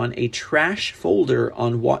recording on a trash folder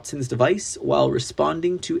on Watson's device while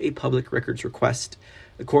responding to a public records request,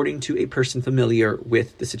 according to a person familiar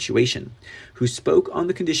with the situation, who spoke on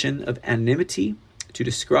the condition of anonymity to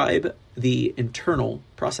describe the internal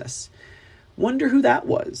process. Wonder who that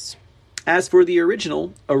was. As for the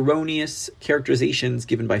original erroneous characterizations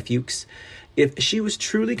given by Fuchs, if she was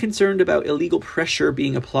truly concerned about illegal pressure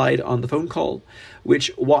being applied on the phone call,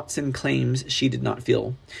 which Watson claims she did not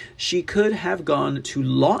feel, she could have gone to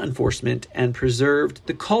law enforcement and preserved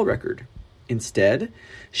the call record. Instead,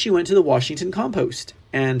 she went to the Washington Compost,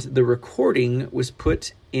 and the recording was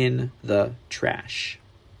put in the trash.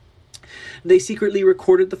 They secretly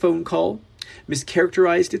recorded the phone call,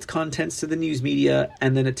 mischaracterized its contents to the news media,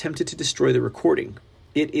 and then attempted to destroy the recording.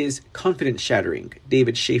 It is confidence-shattering,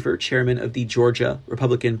 David Schaefer, chairman of the Georgia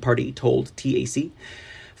Republican Party, told TAC.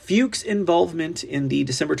 Fuchs' involvement in the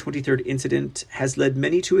December 23rd incident has led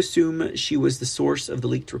many to assume she was the source of the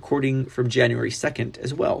leaked recording from January 2nd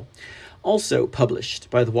as well, also published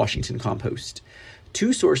by the Washington Compost.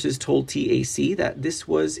 2 sources told TAC that this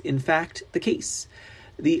was in fact the case.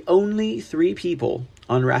 The only 3 people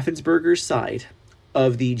on Raffensperger's side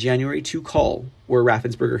of the January 2 call were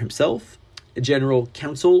Raffensperger himself, General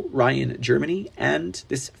Counsel Ryan Germany, and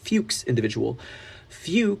this Fuchs individual.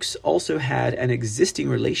 Fuchs also had an existing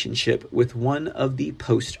relationship with one of the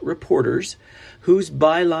Post reporters whose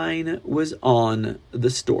byline was on the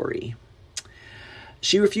story.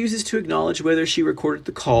 She refuses to acknowledge whether she recorded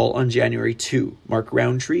the call on January 2, Mark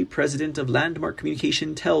Roundtree, president of Landmark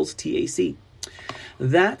Communication, tells TAC.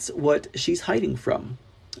 That's what she's hiding from.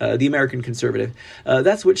 The American conservative.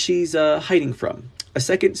 That's what she's hiding from. A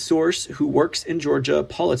second source who works in Georgia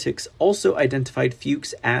politics also identified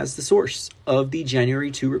Fuchs as the source of the January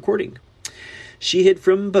 2 recording. She hid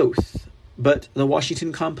from both, but the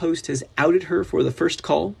Washington Compost has outed her for the first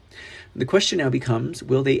call. The question now becomes,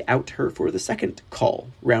 will they out her for the second call?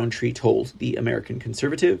 Roundtree told the American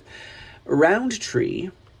conservative.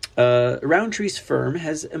 Roundtree's firm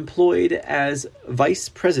has employed as vice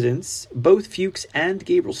presidents both Fuchs and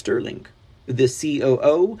Gabriel Sterling, the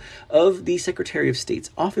COO of the Secretary of State's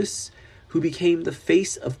office, who became the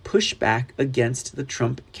face of pushback against the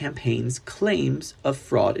Trump campaign's claims of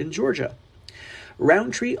fraud in Georgia.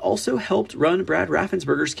 Roundtree also helped run Brad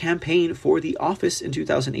Raffensperger's campaign for the office in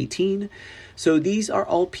 2018, so these are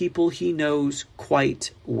all people he knows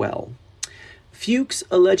quite well. Fuchs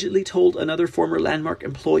allegedly told another former Landmark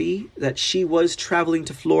employee that she was traveling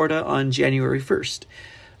to Florida on January 1st.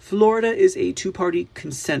 Florida is a two-party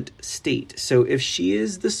consent state, so if she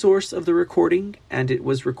is the source of the recording and it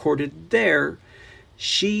was recorded there,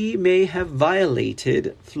 she may have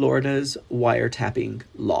violated Florida's wiretapping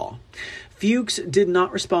law. Fuchs did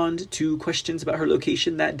not respond to questions about her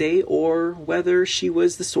location that day or whether she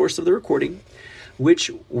was the source of the recording, which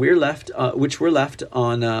were left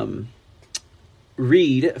on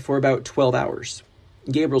read for about 12 hours.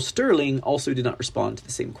 Gabriel Sterling also did not respond to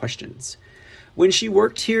the same questions. When she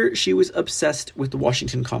worked here, she was obsessed with the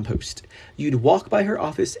Washington Compost. You'd walk by her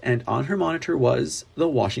office and on her monitor was the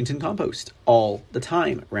Washington Compost all the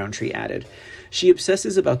time, Roundtree added. She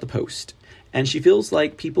obsesses about the Post, and she feels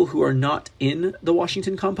like people who are not in the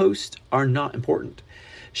Washington Compost are not important.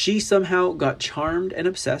 She somehow got charmed and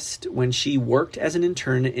obsessed when she worked as an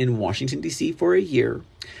intern in Washington, D.C. for a year.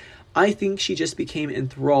 I think she just became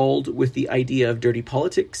enthralled with the idea of dirty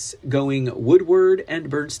politics, going Woodward and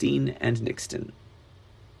Bernstein and Nixon.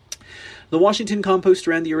 The Washington Compost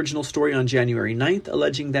ran the original story on January 9th,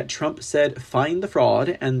 alleging that Trump said find the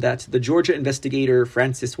fraud and that the Georgia investigator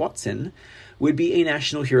Frances Watson would be a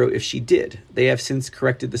national hero if she did. They have since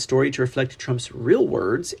corrected the story to reflect Trump's real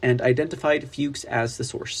words and identified Fuchs as the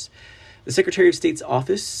source. The Secretary of State's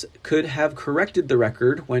office could have corrected the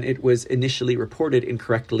record when it was initially reported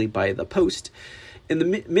incorrectly by the Post in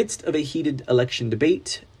the midst of a heated election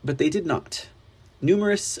debate, but they did not.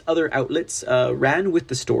 Numerous other outlets ran with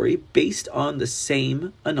the story based on the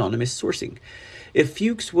same anonymous sourcing. If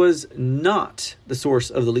Fuchs was not the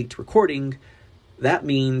source of the leaked recording, that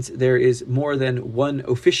means there is more than one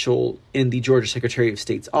official in the Georgia Secretary of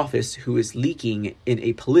State's office who is leaking in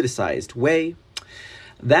a politicized way.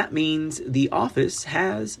 That means the office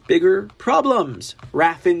has bigger problems.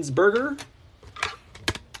 Raffensperger.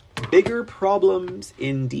 Bigger problems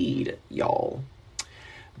indeed, y'all.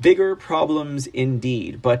 Bigger problems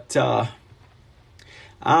indeed. But, I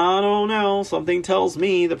don't know. Something tells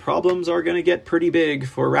me the problems are going to get pretty big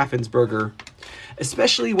for Raffensperger.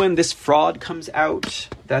 Especially when this fraud comes out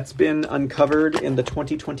that's been uncovered in the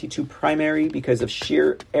 2022 primary because of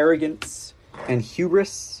sheer arrogance and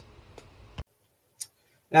hubris.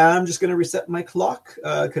 Now I'm just going to reset my clock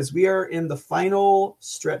because we are in the final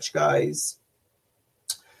stretch, guys.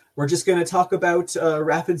 We're just going to talk about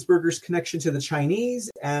Raffensperger's connection to the Chinese,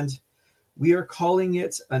 and we are calling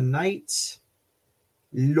it a night.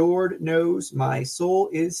 Lord knows my soul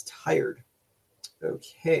is tired.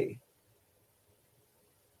 Okay.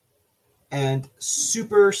 And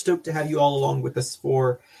super stoked to have you all along with us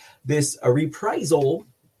for this reprisal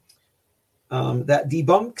that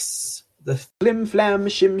debunks the Flim, Flam,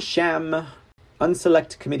 Shim, Sham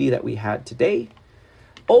Unselect committee that we had today.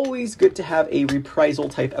 Always good to have a reprisal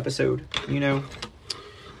type episode,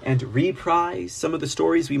 and reprise some of the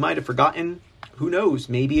stories we might have forgotten. Who knows?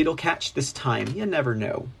 Maybe it'll catch this time. You never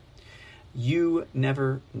know. You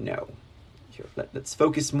never know. Here, let's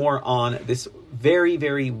focus more on this very,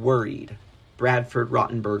 very worried Bradford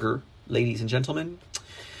Rottenberger, ladies and gentlemen.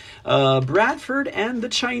 Bradford and the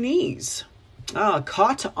Chinese.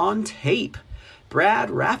 Caught on tape. Brad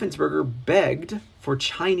Raffensperger begged for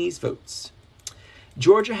Chinese votes.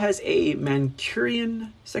 Georgia has a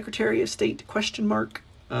Manchurian Secretary of State ?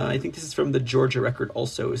 I think this is from the Georgia Record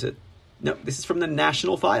also, is it? No, this is from the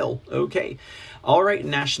National File. Okay. All right,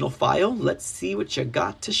 National File. Let's see what you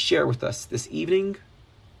got to share with us this evening.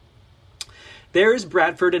 There's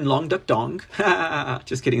Bradford and Long Duck Dong.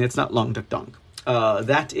 Just kidding, that's not Long Duck Dong.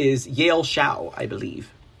 That is Yale Shao, I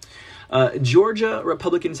believe. Georgia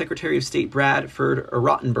Republican Secretary of State Bradford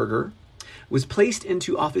Rottenberger was placed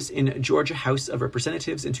into office in Georgia House of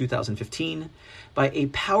Representatives in 2015 by a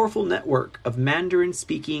powerful network of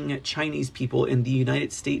Mandarin-speaking Chinese people in the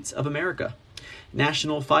United States of America.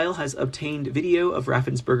 National File has obtained video of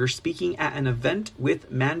Raffensperger speaking at an event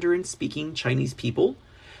with Mandarin-speaking Chinese people,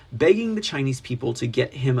 begging the Chinese people to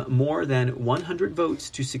get him more than 100 votes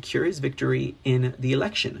to secure his victory in the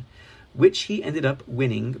election, which he ended up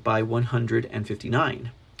winning by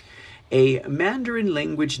 159. A Mandarin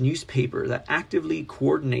language newspaper that actively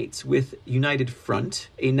coordinates with United Front,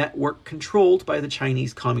 a network controlled by the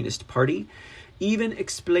Chinese Communist Party, even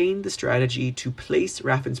explained the strategy to place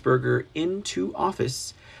Raffensperger into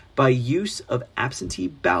office by use of absentee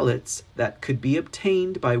ballots that could be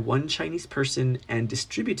obtained by one Chinese person and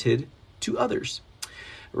distributed to others.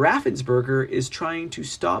 Raffensperger is trying to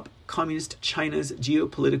stop Communist China's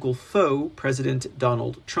geopolitical foe, President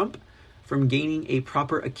Donald Trump, from gaining a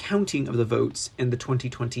proper accounting of the votes in the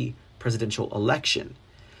 2020 presidential election.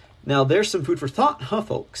 Now, there's some food for thought, huh,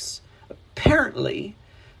 folks? Apparently,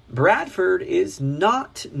 Bradford is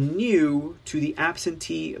not new to the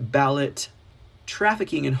absentee ballot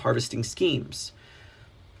trafficking and harvesting schemes.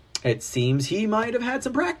 It seems he might have had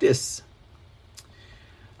some practice.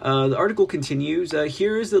 The article continues.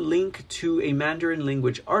 Here is a link to a Mandarin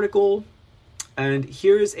language article. And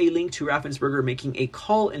here is a link to Raffensperger making a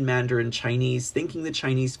call in Mandarin Chinese, thanking the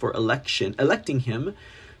Chinese for electing him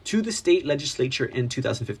to the state legislature in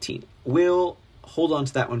 2015. We'll hold on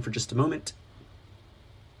to that one for just a moment.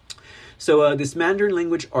 So this Mandarin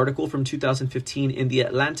language article from 2015 in the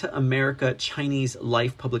Atlanta America Chinese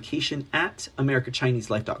Life publication at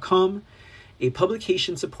americachineselife.com, a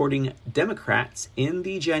publication supporting Democrats in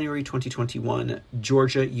the January 2021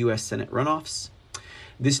 Georgia U.S. Senate runoffs.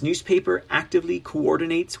 This newspaper actively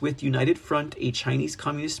coordinates with United Front, a Chinese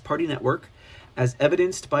Communist Party network, as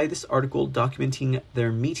evidenced by this article documenting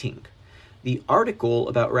their meeting. The article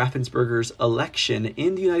about Raffensperger's election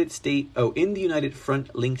in the United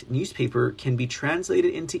Front linked newspaper can be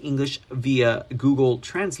translated into English via Google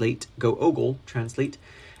Translate, Translate,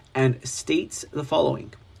 and states the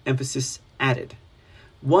following, emphasis added.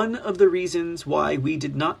 One of the reasons why we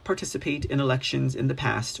did not participate in elections in the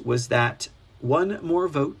past was that one more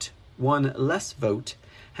vote, one less vote,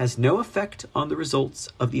 has no effect on the results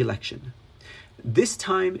of the election. This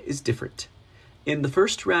time is different. In the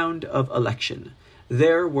first round of election,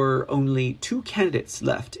 there were only 2 candidates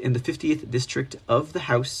left in the 50th district of the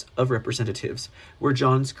House of Representatives, where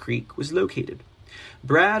Johns Creek was located,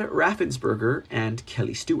 Brad Raffensperger and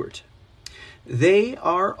Kelly Stewart. They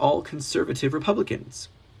are all conservative Republicans,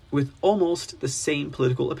 with almost the same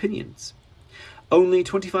political opinions. Only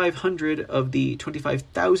 2,500 of the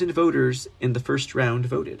 25,000 voters in the first round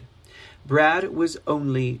voted. Brad was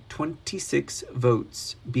only 26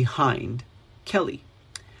 votes behind Kelly.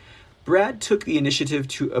 Brad took the initiative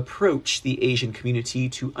to approach the Asian community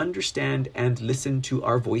to understand and listen to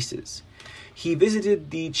our voices. He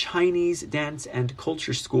visited the Chinese Dance and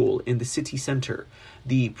Culture School in the city center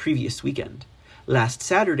the previous weekend. Last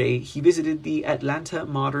Saturday, he visited the Atlanta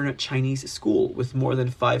Modern Chinese School with more than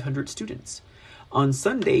 500 students. On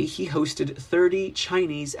Sunday, he hosted 30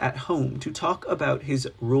 Chinese at home to talk about his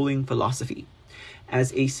ruling philosophy.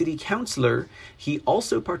 As a city councilor, he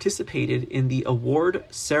also participated in the award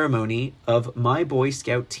ceremony of My Boy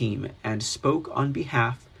Scout team and spoke on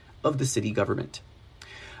behalf of the city government.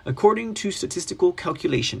 According to statistical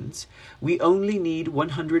calculations, we only need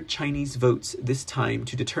 100 Chinese votes this time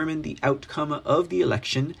to determine the outcome of the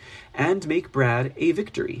election and make Brad a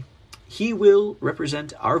victory. He will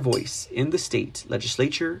represent our voice in the state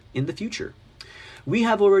legislature in the future. We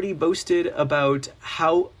have already boasted about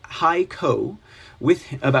Haikou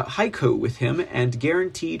with him and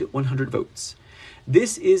guaranteed 100 votes.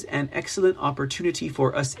 This is an excellent opportunity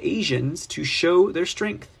for us Asians to show their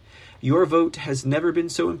strength. Your vote has never been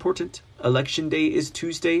so important. Election day is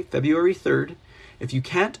Tuesday, February 3rd. If you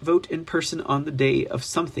can't vote in person on the day of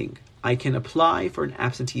something, I can apply for an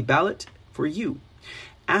absentee ballot for you.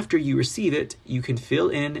 After you receive it, you can fill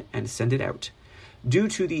in and send it out. Due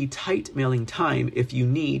to the tight mailing time, if you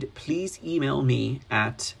need, please email me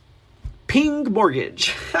at Ping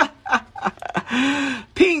Mortgage.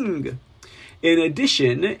 Ping! In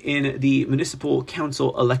addition, in the municipal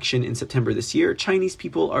council election in September this year, Chinese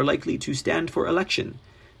people are likely to stand for election.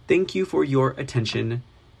 Thank you for your attention.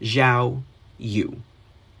 Zhao Yu.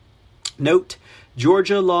 Note,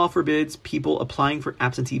 Georgia law forbids people applying for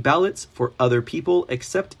absentee ballots for other people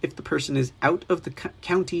except if the person is out of the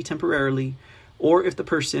county temporarily or if the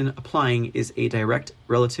person applying is a direct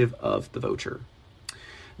relative of the voter.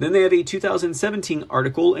 Then they have a 2017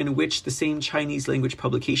 article in which the same Chinese language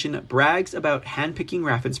publication brags about handpicking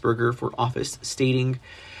Raffensperger for office, stating,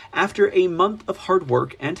 after a month of hard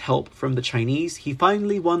work and help from the Chinese, he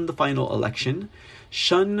finally won the final election.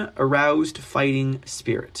 Shun aroused fighting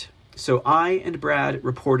spirit. So I and Brad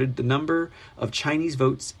reported the number of Chinese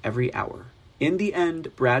votes every hour. In the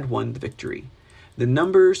end, Brad won the victory. The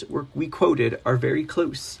numbers we quoted are very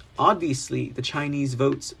close. Obviously, the Chinese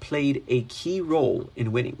votes played a key role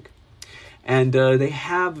in winning. And they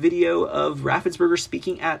have video of Raffensperger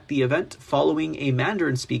speaking at the event following a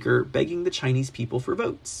Mandarin speaker begging the Chinese people for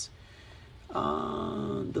votes.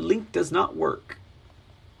 The link does not work.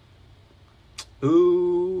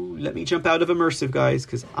 Ooh, let me jump out of immersive, guys,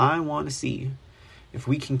 because I want to see if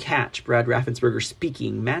we can catch Brad Raffensperger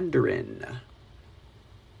speaking Mandarin.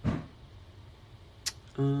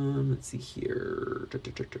 Let's see here.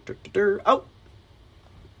 Oh!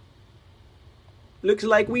 Looks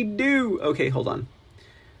like we do. Okay, hold on.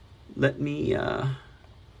 let me,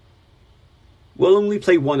 we'll only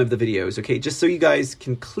play one of the videos, okay? Just so you guys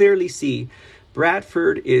can clearly see,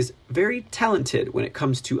 Bradford is very talented when it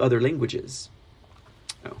comes to other languages.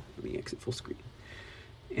 Oh, let me exit full screen.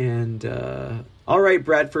 And, all right,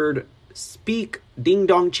 Bradford, speak ding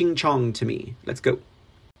dong ching chong to me. Let's go.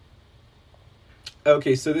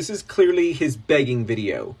 Okay, so this is clearly his begging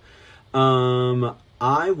video.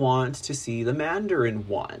 I want to see the Mandarin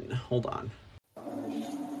one. Hold on.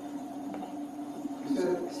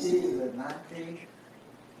 Steve is at 90.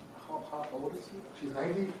 How old is she? She's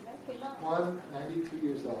 91, 92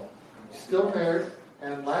 years old. She's still married,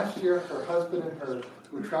 and last year her husband and her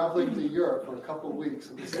were traveling to Europe for a couple of weeks,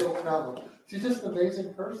 and they still travel. She's just an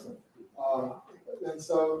amazing person. And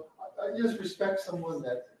so I just respect someone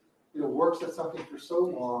that works at something for so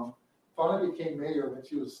long. Fauna became mayor when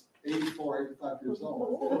she was 84, 85 years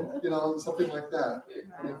old, something like that.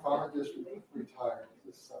 And then Fauna just retired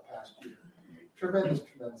this past year. Tremendous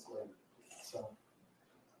lady. So,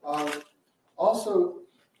 also,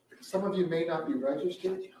 some of you may not be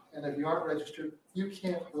registered, and if you aren't registered, you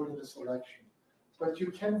can't vote in this election. But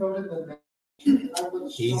you can vote in the...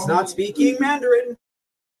 He's not speaking Mandarin.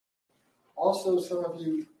 Also, some of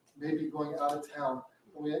you may be going out of town.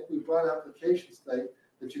 We brought applications today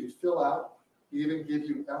that you could fill out. We even give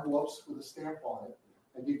you envelopes with a stamp on it,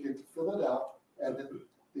 and you can fill it out, and then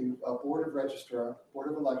the Board of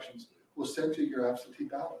Elections will send you your absentee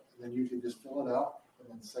ballot, and then you can just fill it out and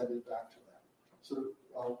then send it back to them. So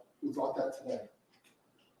we brought that today.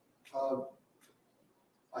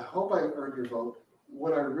 I hope I earned your vote.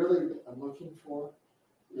 What I really am looking for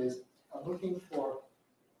is I'm looking for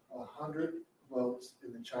 100 votes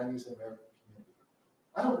in the Chinese American community.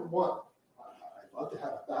 I don't want, I'd love to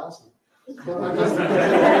have 1,000.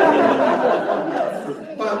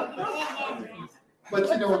 But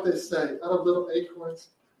you know what they say, out of little acorns,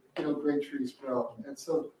 great trees grow. And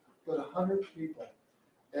so, but 100 people.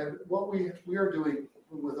 And what we are doing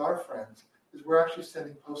with our friends is we're actually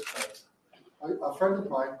sending postcards. A friend of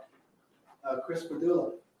mine, Chris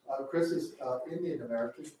Padula, Chris is Indian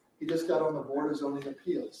American. He just got on the Board of Zoning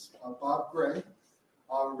Appeals. Bob Gray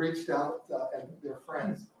reached out, and they're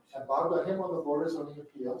friends. And Bob got him on the Board of Zoning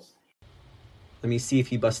Appeals. Let me see if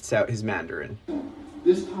he busts out his Mandarin.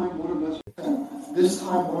 This time one of us.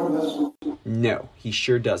 No, he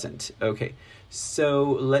sure doesn't. Okay,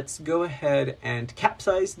 so let's go ahead and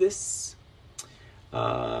capsize this.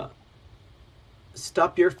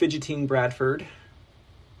 Stop your fidgeting, Bradford.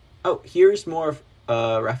 Oh, here's more of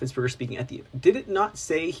Raffensperger speaking at the... Did it not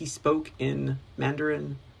say he spoke in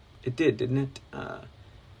Mandarin? It did, didn't it?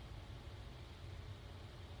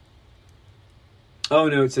 Oh,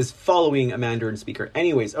 no, it says following a Mandarin speaker.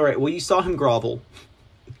 Anyways, all right, well, you saw him grovel.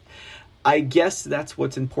 I guess that's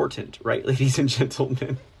what's important, right, ladies and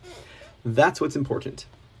gentlemen? That's what's important.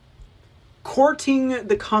 Courting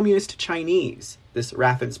the communist Chinese, this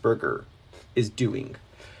Raffensperger is doing.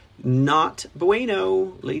 Not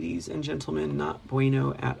bueno, ladies and gentlemen, not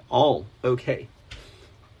bueno at all. Okay.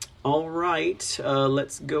 All right,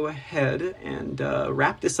 let's go ahead and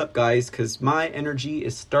wrap this up, guys, because my energy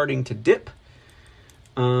is starting to dip.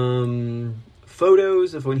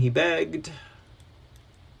 Photos of when he begged.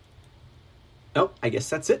 Oh, I guess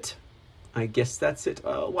that's it. Why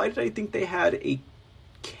did I think they had a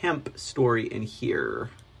Kemp story in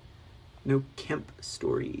here? No Kemp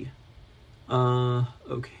story.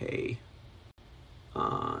 Okay.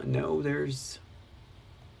 No, there's...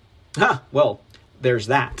 well, there's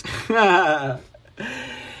that.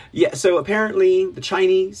 Yeah, so apparently the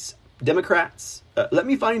Chinese Democrats... let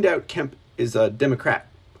me find out Kemp is a Democrat,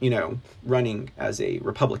 running as a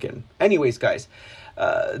Republican. Anyways, guys,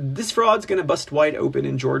 this fraud's going to bust wide open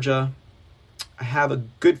in Georgia. I have a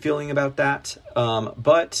good feeling about that.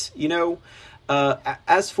 But,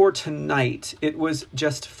 as for tonight, it was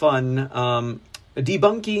just fun.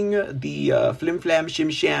 Debunking the Flim, Flam,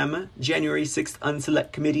 Shim, Sham January 6th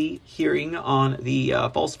Unselect Committee hearing on the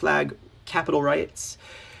false flag Capitol riots.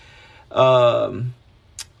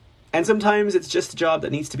 And sometimes it's just a job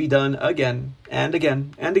that needs to be done again and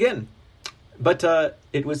again and again. But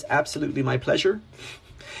it was absolutely my pleasure.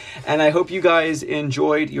 And I hope you guys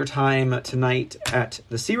enjoyed your time tonight at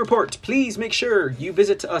the C Report. Please make sure you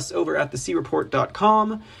visit us over at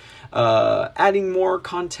thecreport.com. Adding more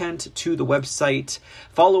content to the website.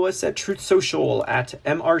 Follow us at Truth Social at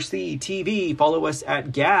MRCTV. Follow us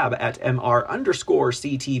at Gab at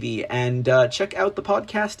MR_CTV. And check out the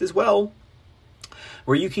podcast as well,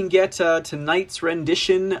 where you can get tonight's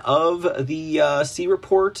rendition of the C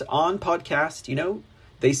Report on podcast.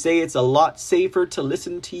 They say it's a lot safer to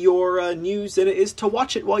listen to your news than it is to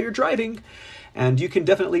watch it while you're driving. And you can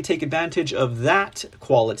definitely take advantage of that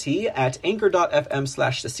quality at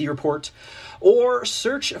anchor.fm/The C Report, or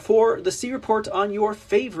search for The C Report on your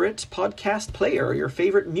favorite podcast player, your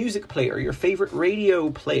favorite music player, your favorite radio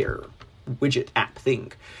player, widget app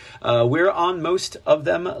thing. We're on most of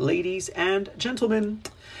them, ladies and gentlemen.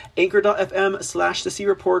 Anchor.fm/The C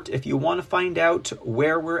Report if you want to find out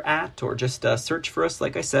where we're at, or just search for us,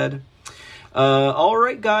 like I said. All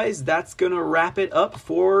right, guys, that's going to wrap it up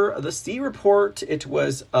for the C Report. It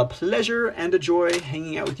was a pleasure and a joy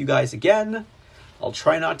hanging out with you guys again. I'll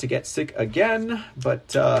try not to get sick again,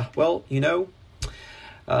 but, well, you know,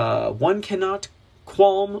 one cannot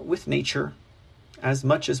qualm with nature as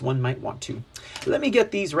much as one might want to. Let me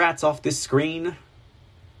get these rats off this screen.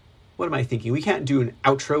 What am I thinking? We can't do an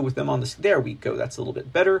outro with them on this. There we go. That's a little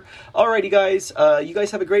bit better. Alrighty, guys. You guys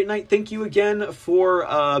have a great night. Thank you again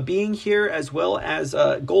for being here, as well as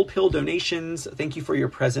Gold Pill donations. Thank you for your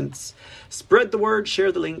presence. Spread the word,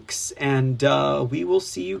 share the links, and we will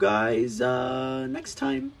see you guys next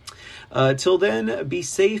time. Till then, be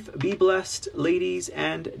safe, be blessed, ladies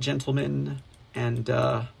and gentlemen, and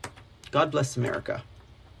God bless America.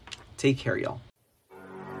 Take care, y'all.